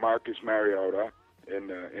Marcus Mariota in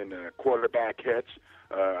the quarterback hits.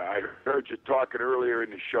 I heard you talking earlier in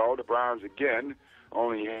the show. The Browns, again,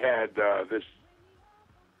 only had this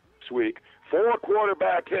week 4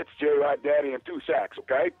 quarterback hits, J-Rocc Daddy, and 2 sacks,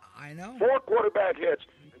 okay? I know. 4 quarterback hits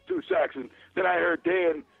and 2 sacks. And then I heard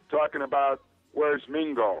Dan talking about, where's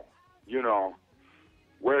Mingo? You know,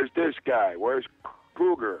 where's this guy? Where's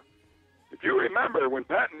Kruger? If you remember, when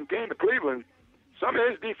Patton came to Cleveland, some of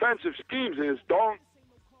his defensive schemes is don't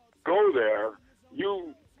go there.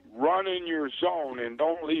 You run in your zone and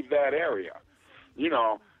don't leave that area. You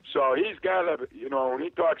know, so he's got to, you know, when he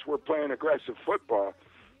talks we're playing aggressive football,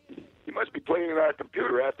 he must be playing it on a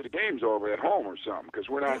computer after the game's over at home or something, because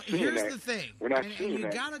we're not seeing that. Here's the thing. We're not and seeing you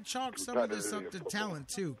that. got to chalk some of this up to talent,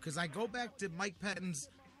 too, because I go back to Mike Pettine's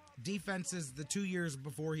defenses the 2 years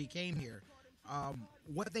before he came here.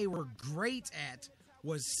 What they were great at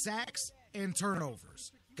was sacks and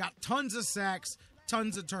turnovers. Got tons of sacks,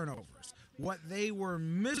 tons of turnovers. What they were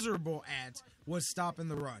miserable at was stopping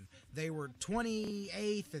the run. They were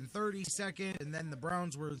 28th and 32nd, and then the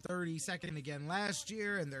Browns were 32nd again last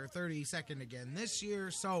year, and they're 32nd again this year.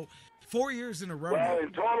 So 4 years in a row. Well,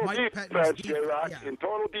 in total defense, J-Rocc, in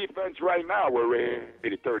total defense right now, we're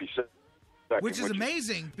rated 32nd. Which is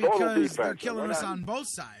amazing because they're killing us on both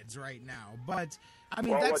sides right now. But, I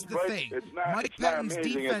mean, that's the thing. Mike Patton's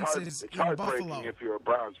defenses in Buffalo. If you're a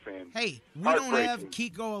Browns fan. Hey, we don't have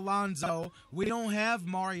Kiko Alonso. We don't have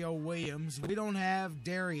Mario Williams. We don't have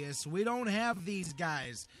Darius. We don't have these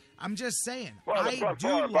guys. I'm just saying. Well,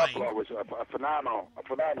 Buffalo was a phenomenal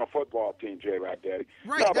football team, J-Rocc Daddy.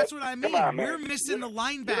 Right, no, that's what I mean. On, we're missing the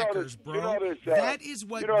linebackers, bro. That is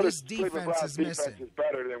what this defense is missing. Defense is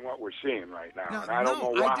better than what we're seeing right now. No, and I don't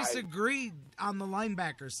know why. I disagree on the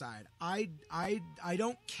linebacker side. I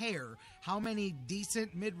don't care how many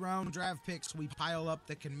decent mid-round draft picks we pile up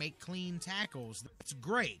that can make clean tackles. That's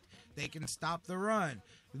great. They can stop the run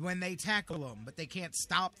when they tackle them, but they can't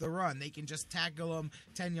stop the run. They can just tackle them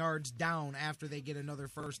 10 yards down after they get another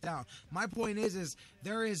first down. My point is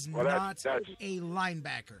there is not a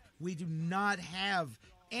linebacker. We do not have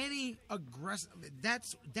any aggressive. That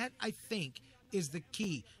I think is the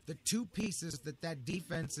key. The two pieces that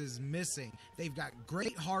defense is missing. They've got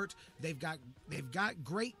great heart. They've got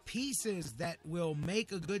great pieces that will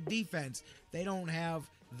make a good defense. They don't have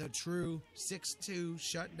the true 6'2"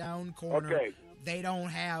 shutdown corner. Okay. They don't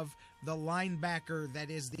have the linebacker that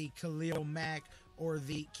is the Khalil Mack or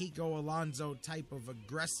the Kiko Alonso type of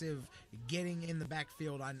aggressive getting in the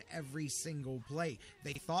backfield on every single play.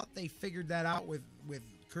 They thought they figured that out with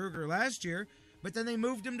Kruger last year, but then they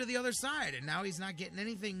moved him to the other side, and now he's not getting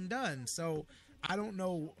anything done. So I don't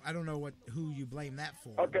know who you blame that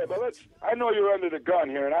for. Okay, but I know you're under the gun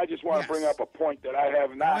here, and I just want to bring up a point that I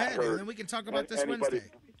have not heard. And then we can talk about this Wednesday.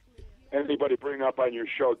 Anybody bring up on your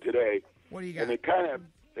show today? What do you got? And it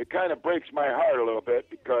kind of breaks my heart a little bit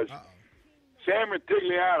because Sam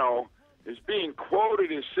Rutigliano is being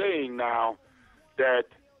quoted as saying now that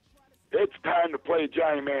it's time to play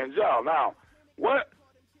Johnny Manziel. Now,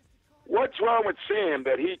 what's wrong with Sam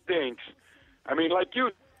that he thinks? I mean, like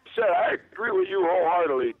you said, I agree with you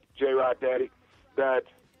wholeheartedly, J-Rocc Daddy, that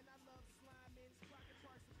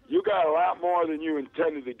you got a lot more than you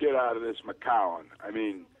intended to get out of this McCown. I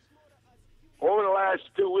mean, over the last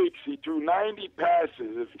 2 weeks, he threw 90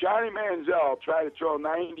 passes. If Johnny Manziel tried to throw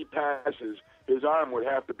 90 passes, his arm would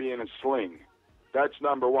have to be in a sling. That's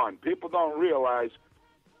number one. People don't realize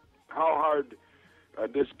how hard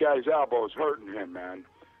this guy's elbow is hurting him, man.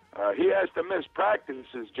 He has to miss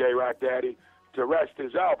practices, J-Rocc Daddy, to rest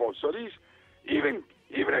his elbow. So even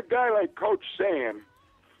a guy like Coach Sam,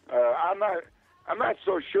 I'm not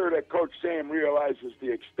so sure that Coach Sam realizes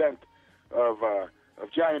the extent of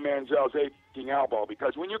Johnny Manziel's aching elbow,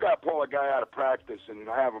 because when you got to pull a guy out of practice and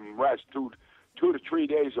have him rest two to 3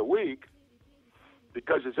 days a week,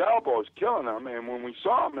 because his elbow is killing him. And when we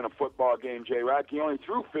saw him in a football game, J-Rocc, he only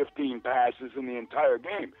threw 15 passes in the entire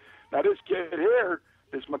game. Now, this kid here,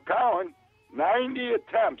 this McCowan, 90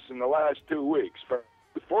 attempts in the last 2 weeks, for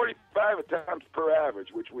 45 attempts per average,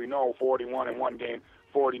 which we know 41 in one game,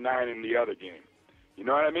 49 in the other game. You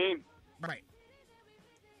know what I mean? Right.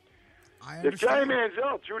 If Johnny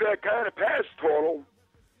Manziel threw that kind of pass total,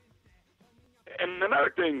 and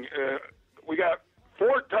another thing, we got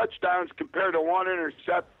 4 touchdowns compared to 1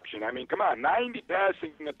 interception. I mean, come on, 90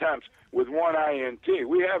 passing attempts with 1 INT.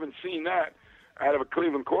 We haven't seen that out of a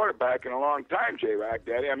Cleveland quarterback in a long time, J-Rocc,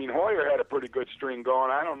 Daddy. I mean, Hoyer had a pretty good string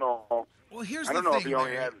going. I don't know. Well, here's I don't the know thing, if he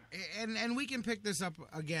only Larry, had. and we can pick this up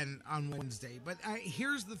again on Wednesday. But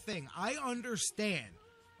here's the thing: I understand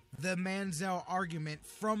the Manziel argument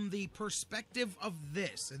from the perspective of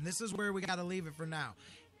this, and this is where we got to leave it for now.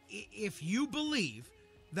 If you believe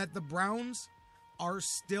that the Browns are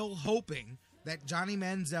still hoping that Johnny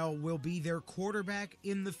Manziel will be their quarterback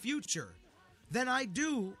in the future, then I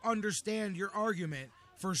do understand your argument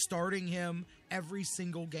for starting him every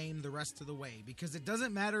single game the rest of the way, because it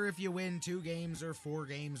doesn't matter if you win 2 games or 4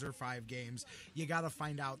 games or 5 games. You got to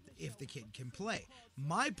find out if the kid can play.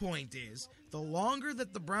 My point is, the longer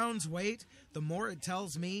that the Browns wait, the more it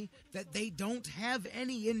tells me that they don't have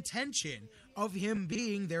any intention of him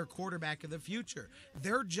being their quarterback of the future.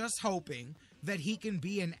 They're just hoping that he can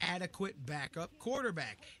be an adequate backup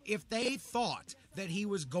quarterback. If they thought that he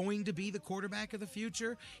was going to be the quarterback of the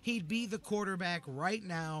future, he'd be the quarterback right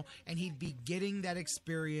now, and he'd be getting that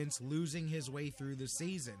experience losing his way through the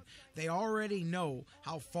season. They already know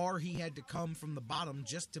how far he had to come from the bottom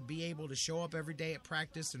just to be able to show up every day at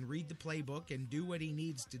practice and read the playbook and do what he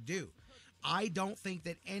needs to do. I don't think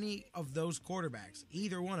that any of those quarterbacks,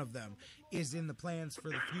 either one of them, is in the plans for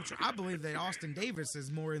the future. I believe that Austin Davis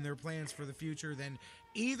is more in their plans for the future than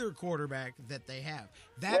either quarterback that they have.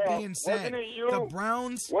 That being said, the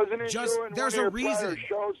Browns there's a reason.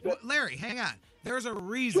 Larry, hang on. There's a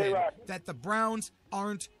reason that the Browns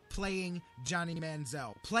aren't playing Johnny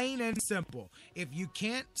Manziel. Plain and simple. If you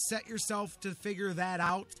can't set yourself to figure that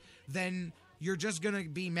out, then you're just going to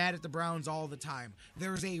be mad at the Browns all the time.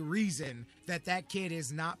 There's a reason that that kid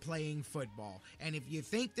is not playing football. And if you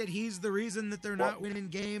think that he's the reason that they're not winning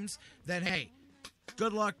games, then hey,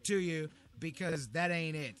 good luck to you, because that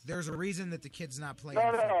ain't it. There's a reason that the kid's not playing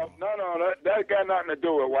football. No. That got nothing to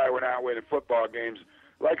do with why we're not winning football games.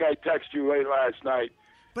 Like I texted you late last night.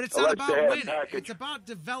 But it's not about winning. It's about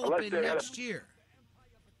developing next year.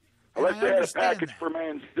 Unless they had a package for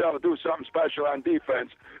Manziel to do something special on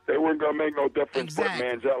defense, they weren't going to make no difference putting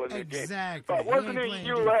Manziel in the game. But wasn't it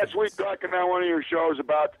you last week talking on one of your shows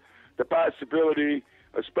about the possibility,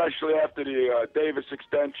 especially after the Davis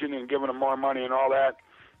extension and giving him more money and all that,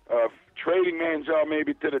 of trading Manziel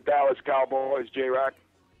maybe to the Dallas Cowboys, J-Rocc?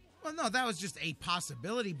 Well, no, that was just a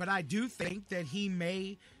possibility, but I do think that he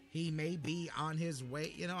may be on his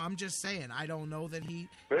way. You know, I'm just saying, I don't know that he.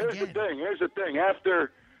 But here's the thing.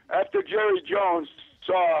 After Jerry Jones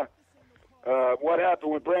saw what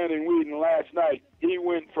happened with Brandon Whedon last night, he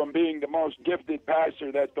went from being the most gifted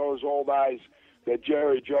passer that those old eyes that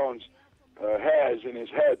Jerry Jones has in his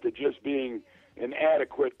head to just being an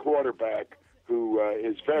adequate quarterback who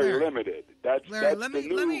is very limited. Larry, let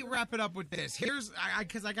me wrap it up with this. Here's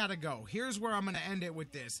because I gotta go. Here's where I'm going to end it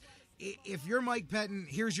with this. If you're Mike Pettin,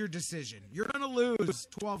 here's your decision. You're going to lose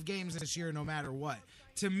 12 games this year no matter what.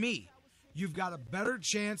 To me, you've got a better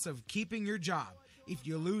chance of keeping your job if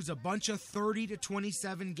you lose a bunch of 30 to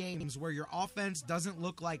 27 games where your offense doesn't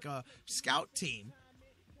look like a scout team.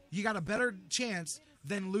 You got a better chance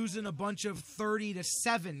than losing a bunch of 30 to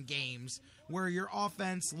 7 games where your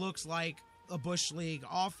offense looks like a Bush League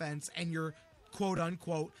offense and you're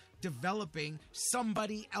quote-unquote developing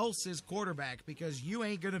somebody else's quarterback, because you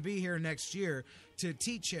ain't going to be here next year to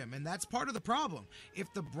teach him. And that's part of the problem.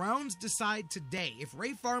 If the Browns decide today, if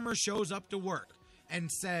Ray Farmer shows up to work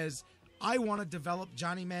and says, I want to develop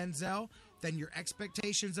Johnny Manziel, then your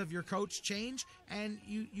expectations of your coach change, and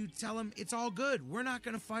you tell him it's all good. We're not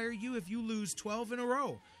going to fire you if you lose 12 in a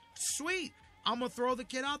row. Sweet. I'm going to throw the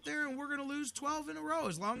kid out there and we're going to lose 12 in a row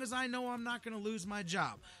as long as I know I'm not going to lose my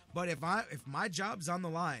job. But if my job's on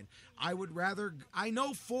the line, I would rather, I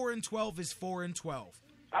know 4-12 is 4-12.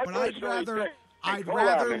 But I'd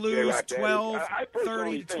rather lose 12,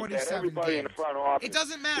 30 to 27 games. It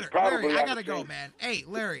doesn't matter. Larry, I got to go, man. Hey,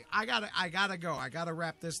 Larry, I got to go. I got to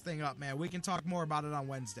wrap this thing up, man. We can talk more about it on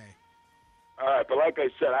Wednesday. All right, but like I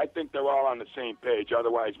said, I think they're all on the same page.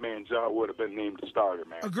 Otherwise, Manziel would have been named the starter,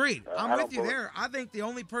 man. Agreed. I'm with you there. I think the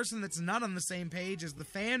only person that's not on the same page is the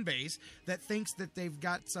fan base that thinks that they've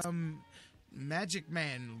got some Magic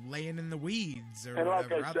Man laying in the weeds or And like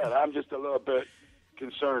whatever. I said, I'm just a little bit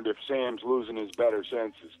concerned if Sam's losing his better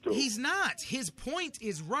senses, too. He's not. His point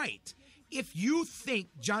is right. If you think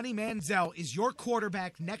Johnny Manziel is your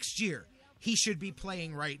quarterback next year, he should be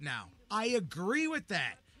playing right now. I agree with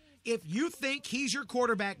that. If you think he's your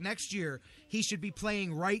quarterback next year, he should be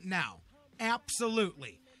playing right now.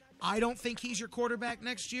 Absolutely. I don't think he's your quarterback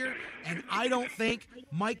next year, and I don't think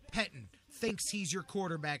Mike Pettin thinks he's your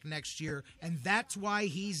quarterback next year, and that's why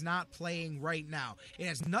he's not playing right now. It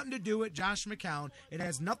has nothing to do with Josh McCown. It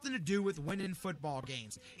has nothing to do with winning football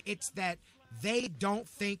games. It's that they don't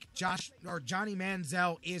think Johnny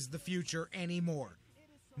Manziel is the future anymore.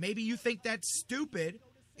 Maybe you think that's stupid.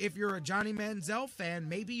 If you're a Johnny Manziel fan,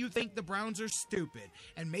 maybe you think the Browns are stupid,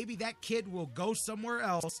 and maybe that kid will go somewhere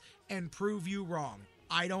else and prove you wrong.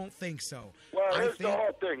 I don't think so. Well, here's the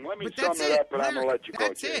whole thing. Let me sum it up, and I'm going to let you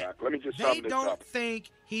go, J-Rocc. Let me just sum this up. They don't think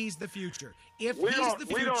he's the future. If we he's don't, the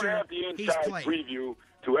future, we don't have the he's inside playing. preview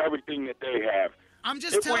to everything that they have. I'm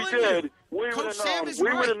just telling if we did, you, we would Coach have Sam known. is We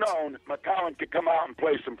right. would have known McCown could come out and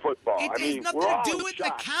play some football. It I mean, has we're nothing all to do in with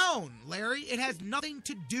shock. McCown, Larry. It has nothing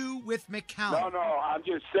to do with McCown. No, I'm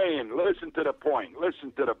just saying, listen to the point.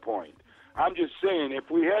 I'm just saying,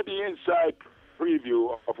 if we had the inside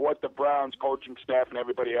preview of what the Browns coaching staff and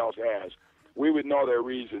everybody else has, we would know their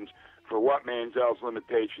reasons for what Manziel's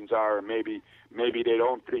limitations are, and maybe they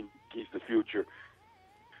don't think he's the future.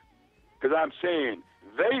 Because I'm saying,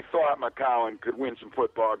 they thought McCown could win some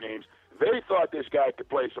football games. They thought this guy could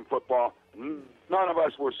play some football. None of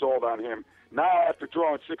us were sold on him. Now, after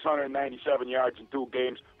throwing 697 yards in 2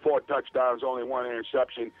 games, 4 touchdowns, only 1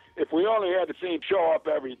 interception, if we only had the same show up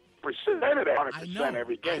every percentage, 100%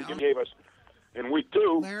 every game, he gave us in week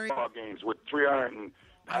 2 football games with 300 and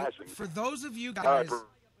passing. For those of you All guys, right,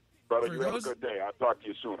 brother, you have a good day. I'll talk to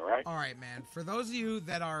you soon, all right? All right, man. For those of you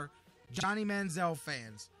that are Johnny Manziel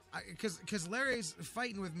fans, because Larry's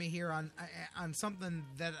fighting with me here on something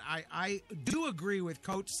that I do agree with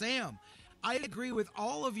Coach Sam. I agree with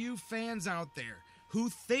all of you fans out there who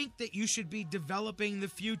think that you should be developing the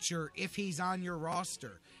future if he's on your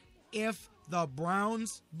roster. If the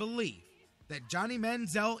Browns believe that Johnny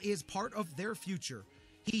Manziel is part of their future,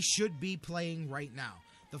 he should be playing right now.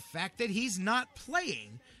 The fact that he's not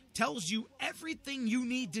playing tells you everything you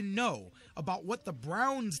need to know about what the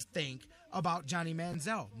Browns think about Johnny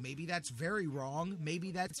Manziel. Maybe that's very wrong.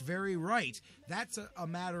 Maybe that's very right. That's a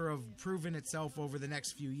matter of proving itself over the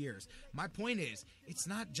next few years. My point is, it's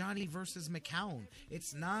not Johnny versus McCown.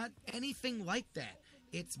 It's not anything like that.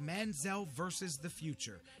 It's Manziel versus the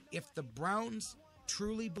future. If the Browns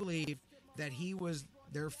truly believed that he was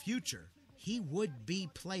their future, he would be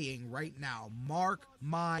playing right now. Mark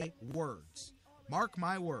my words. Mark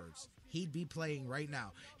my words. He'd be playing right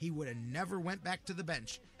now. He would have never went back to the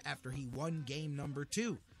bench after he won game number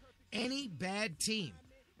 2. Any bad team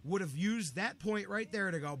would have used that point right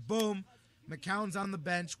there to go, boom, McCown's on the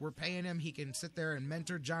bench. We're paying him. He can sit there and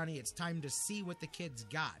mentor Johnny. It's time to see what the kid's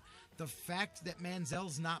got. The fact that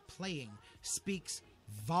Manziel's not playing speaks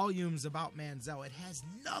volumes about Manziel. It has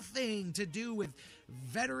nothing to do with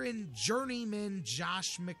veteran journeyman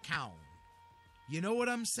Josh McCown. You know what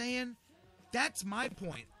I'm saying? That's my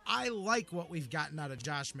point. I like what we've gotten out of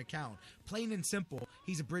Josh McCown. Plain and simple,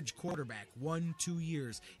 he's a bridge quarterback. 1-2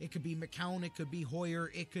 years. It could be McCown, it could be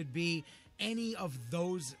Hoyer, it could be any of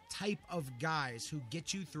those type of guys who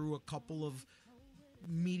get you through a couple of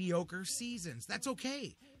mediocre seasons. That's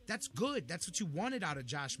okay. That's good. That's what you wanted out of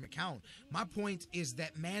Josh McCown. My point is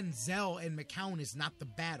that Manziel and McCown is not the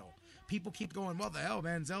battle. People keep going, well, the hell,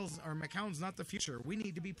 McCown's not the future. We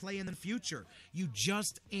need to be playing the future. You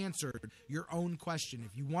just answered your own question.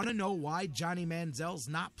 If you want to know why Johnny Manziel's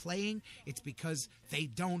not playing, it's because they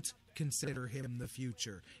don't consider him the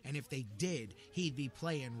future. And if they did, he'd be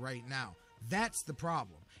playing right now. That's the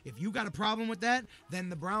problem. If you got a problem with that, then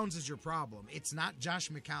the Browns is your problem. It's not Josh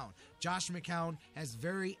McCown. Josh McCown has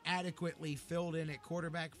very adequately filled in at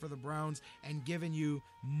quarterback for the Browns and given you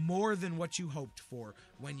more than what you hoped for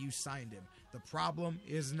when you signed him. The problem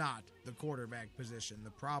is not the quarterback position. The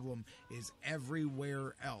problem is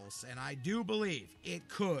everywhere else. And I do believe it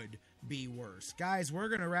could be worse. Guys, we're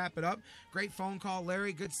going to wrap it up. Great phone call,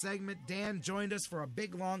 Larry. Good segment. Dan joined us for a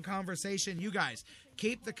big, long conversation. You guys,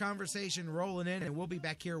 keep the conversation rolling in, and we'll be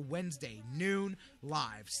back here Wednesday, noon,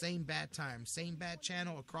 live. Same bad time, same bad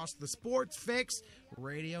channel across the Sports Fix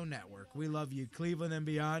Radio Network. We love you, Cleveland and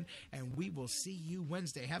beyond, and we will see you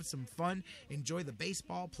Wednesday. Have some fun. Enjoy the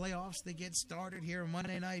baseball playoffs that get started here,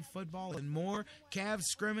 Monday Night Football, and more. Cavs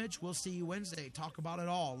scrimmage. We'll see you Wednesday. Talk about it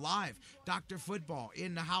all live. Dr. Football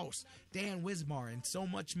in the house. Dan Wismar and so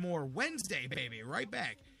much more. Wednesday, baby. Right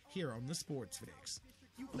back here on the Sports Fix.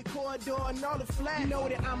 The corridor and all the flat. You know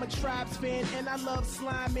that I'm a Tribes fan and I love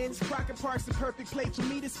Slimans. Crockett Park's the perfect place for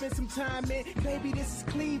me to spend some time in. Baby, this is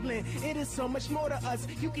Cleveland. It is so much more to us.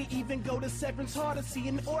 You can even go to Severance Hall to see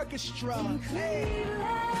an orchestra. In Cleveland,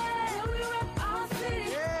 we rep our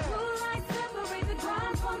city. Blue lights separate the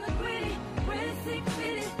grind from the gritty. We're sick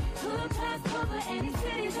fitted. Hood pass over any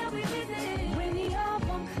city that we visited. When the up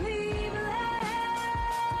on Cleveland,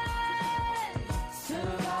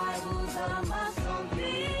 survival's our must.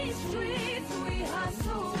 Streets, we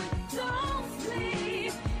hustle, don't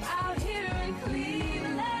sleep. Out here in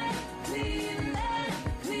Cleveland, Cleveland,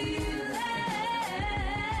 Cleveland.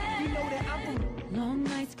 You know that I'm from long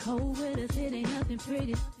nights, cold weather, it ain't nothing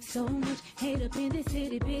pretty. So much hate up in this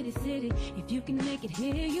itty bitty city. If you can make it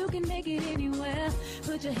here, you can make it anywhere.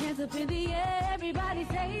 Put your hands up in the air, everybody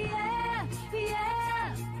say yeah,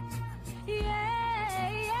 yeah, yeah.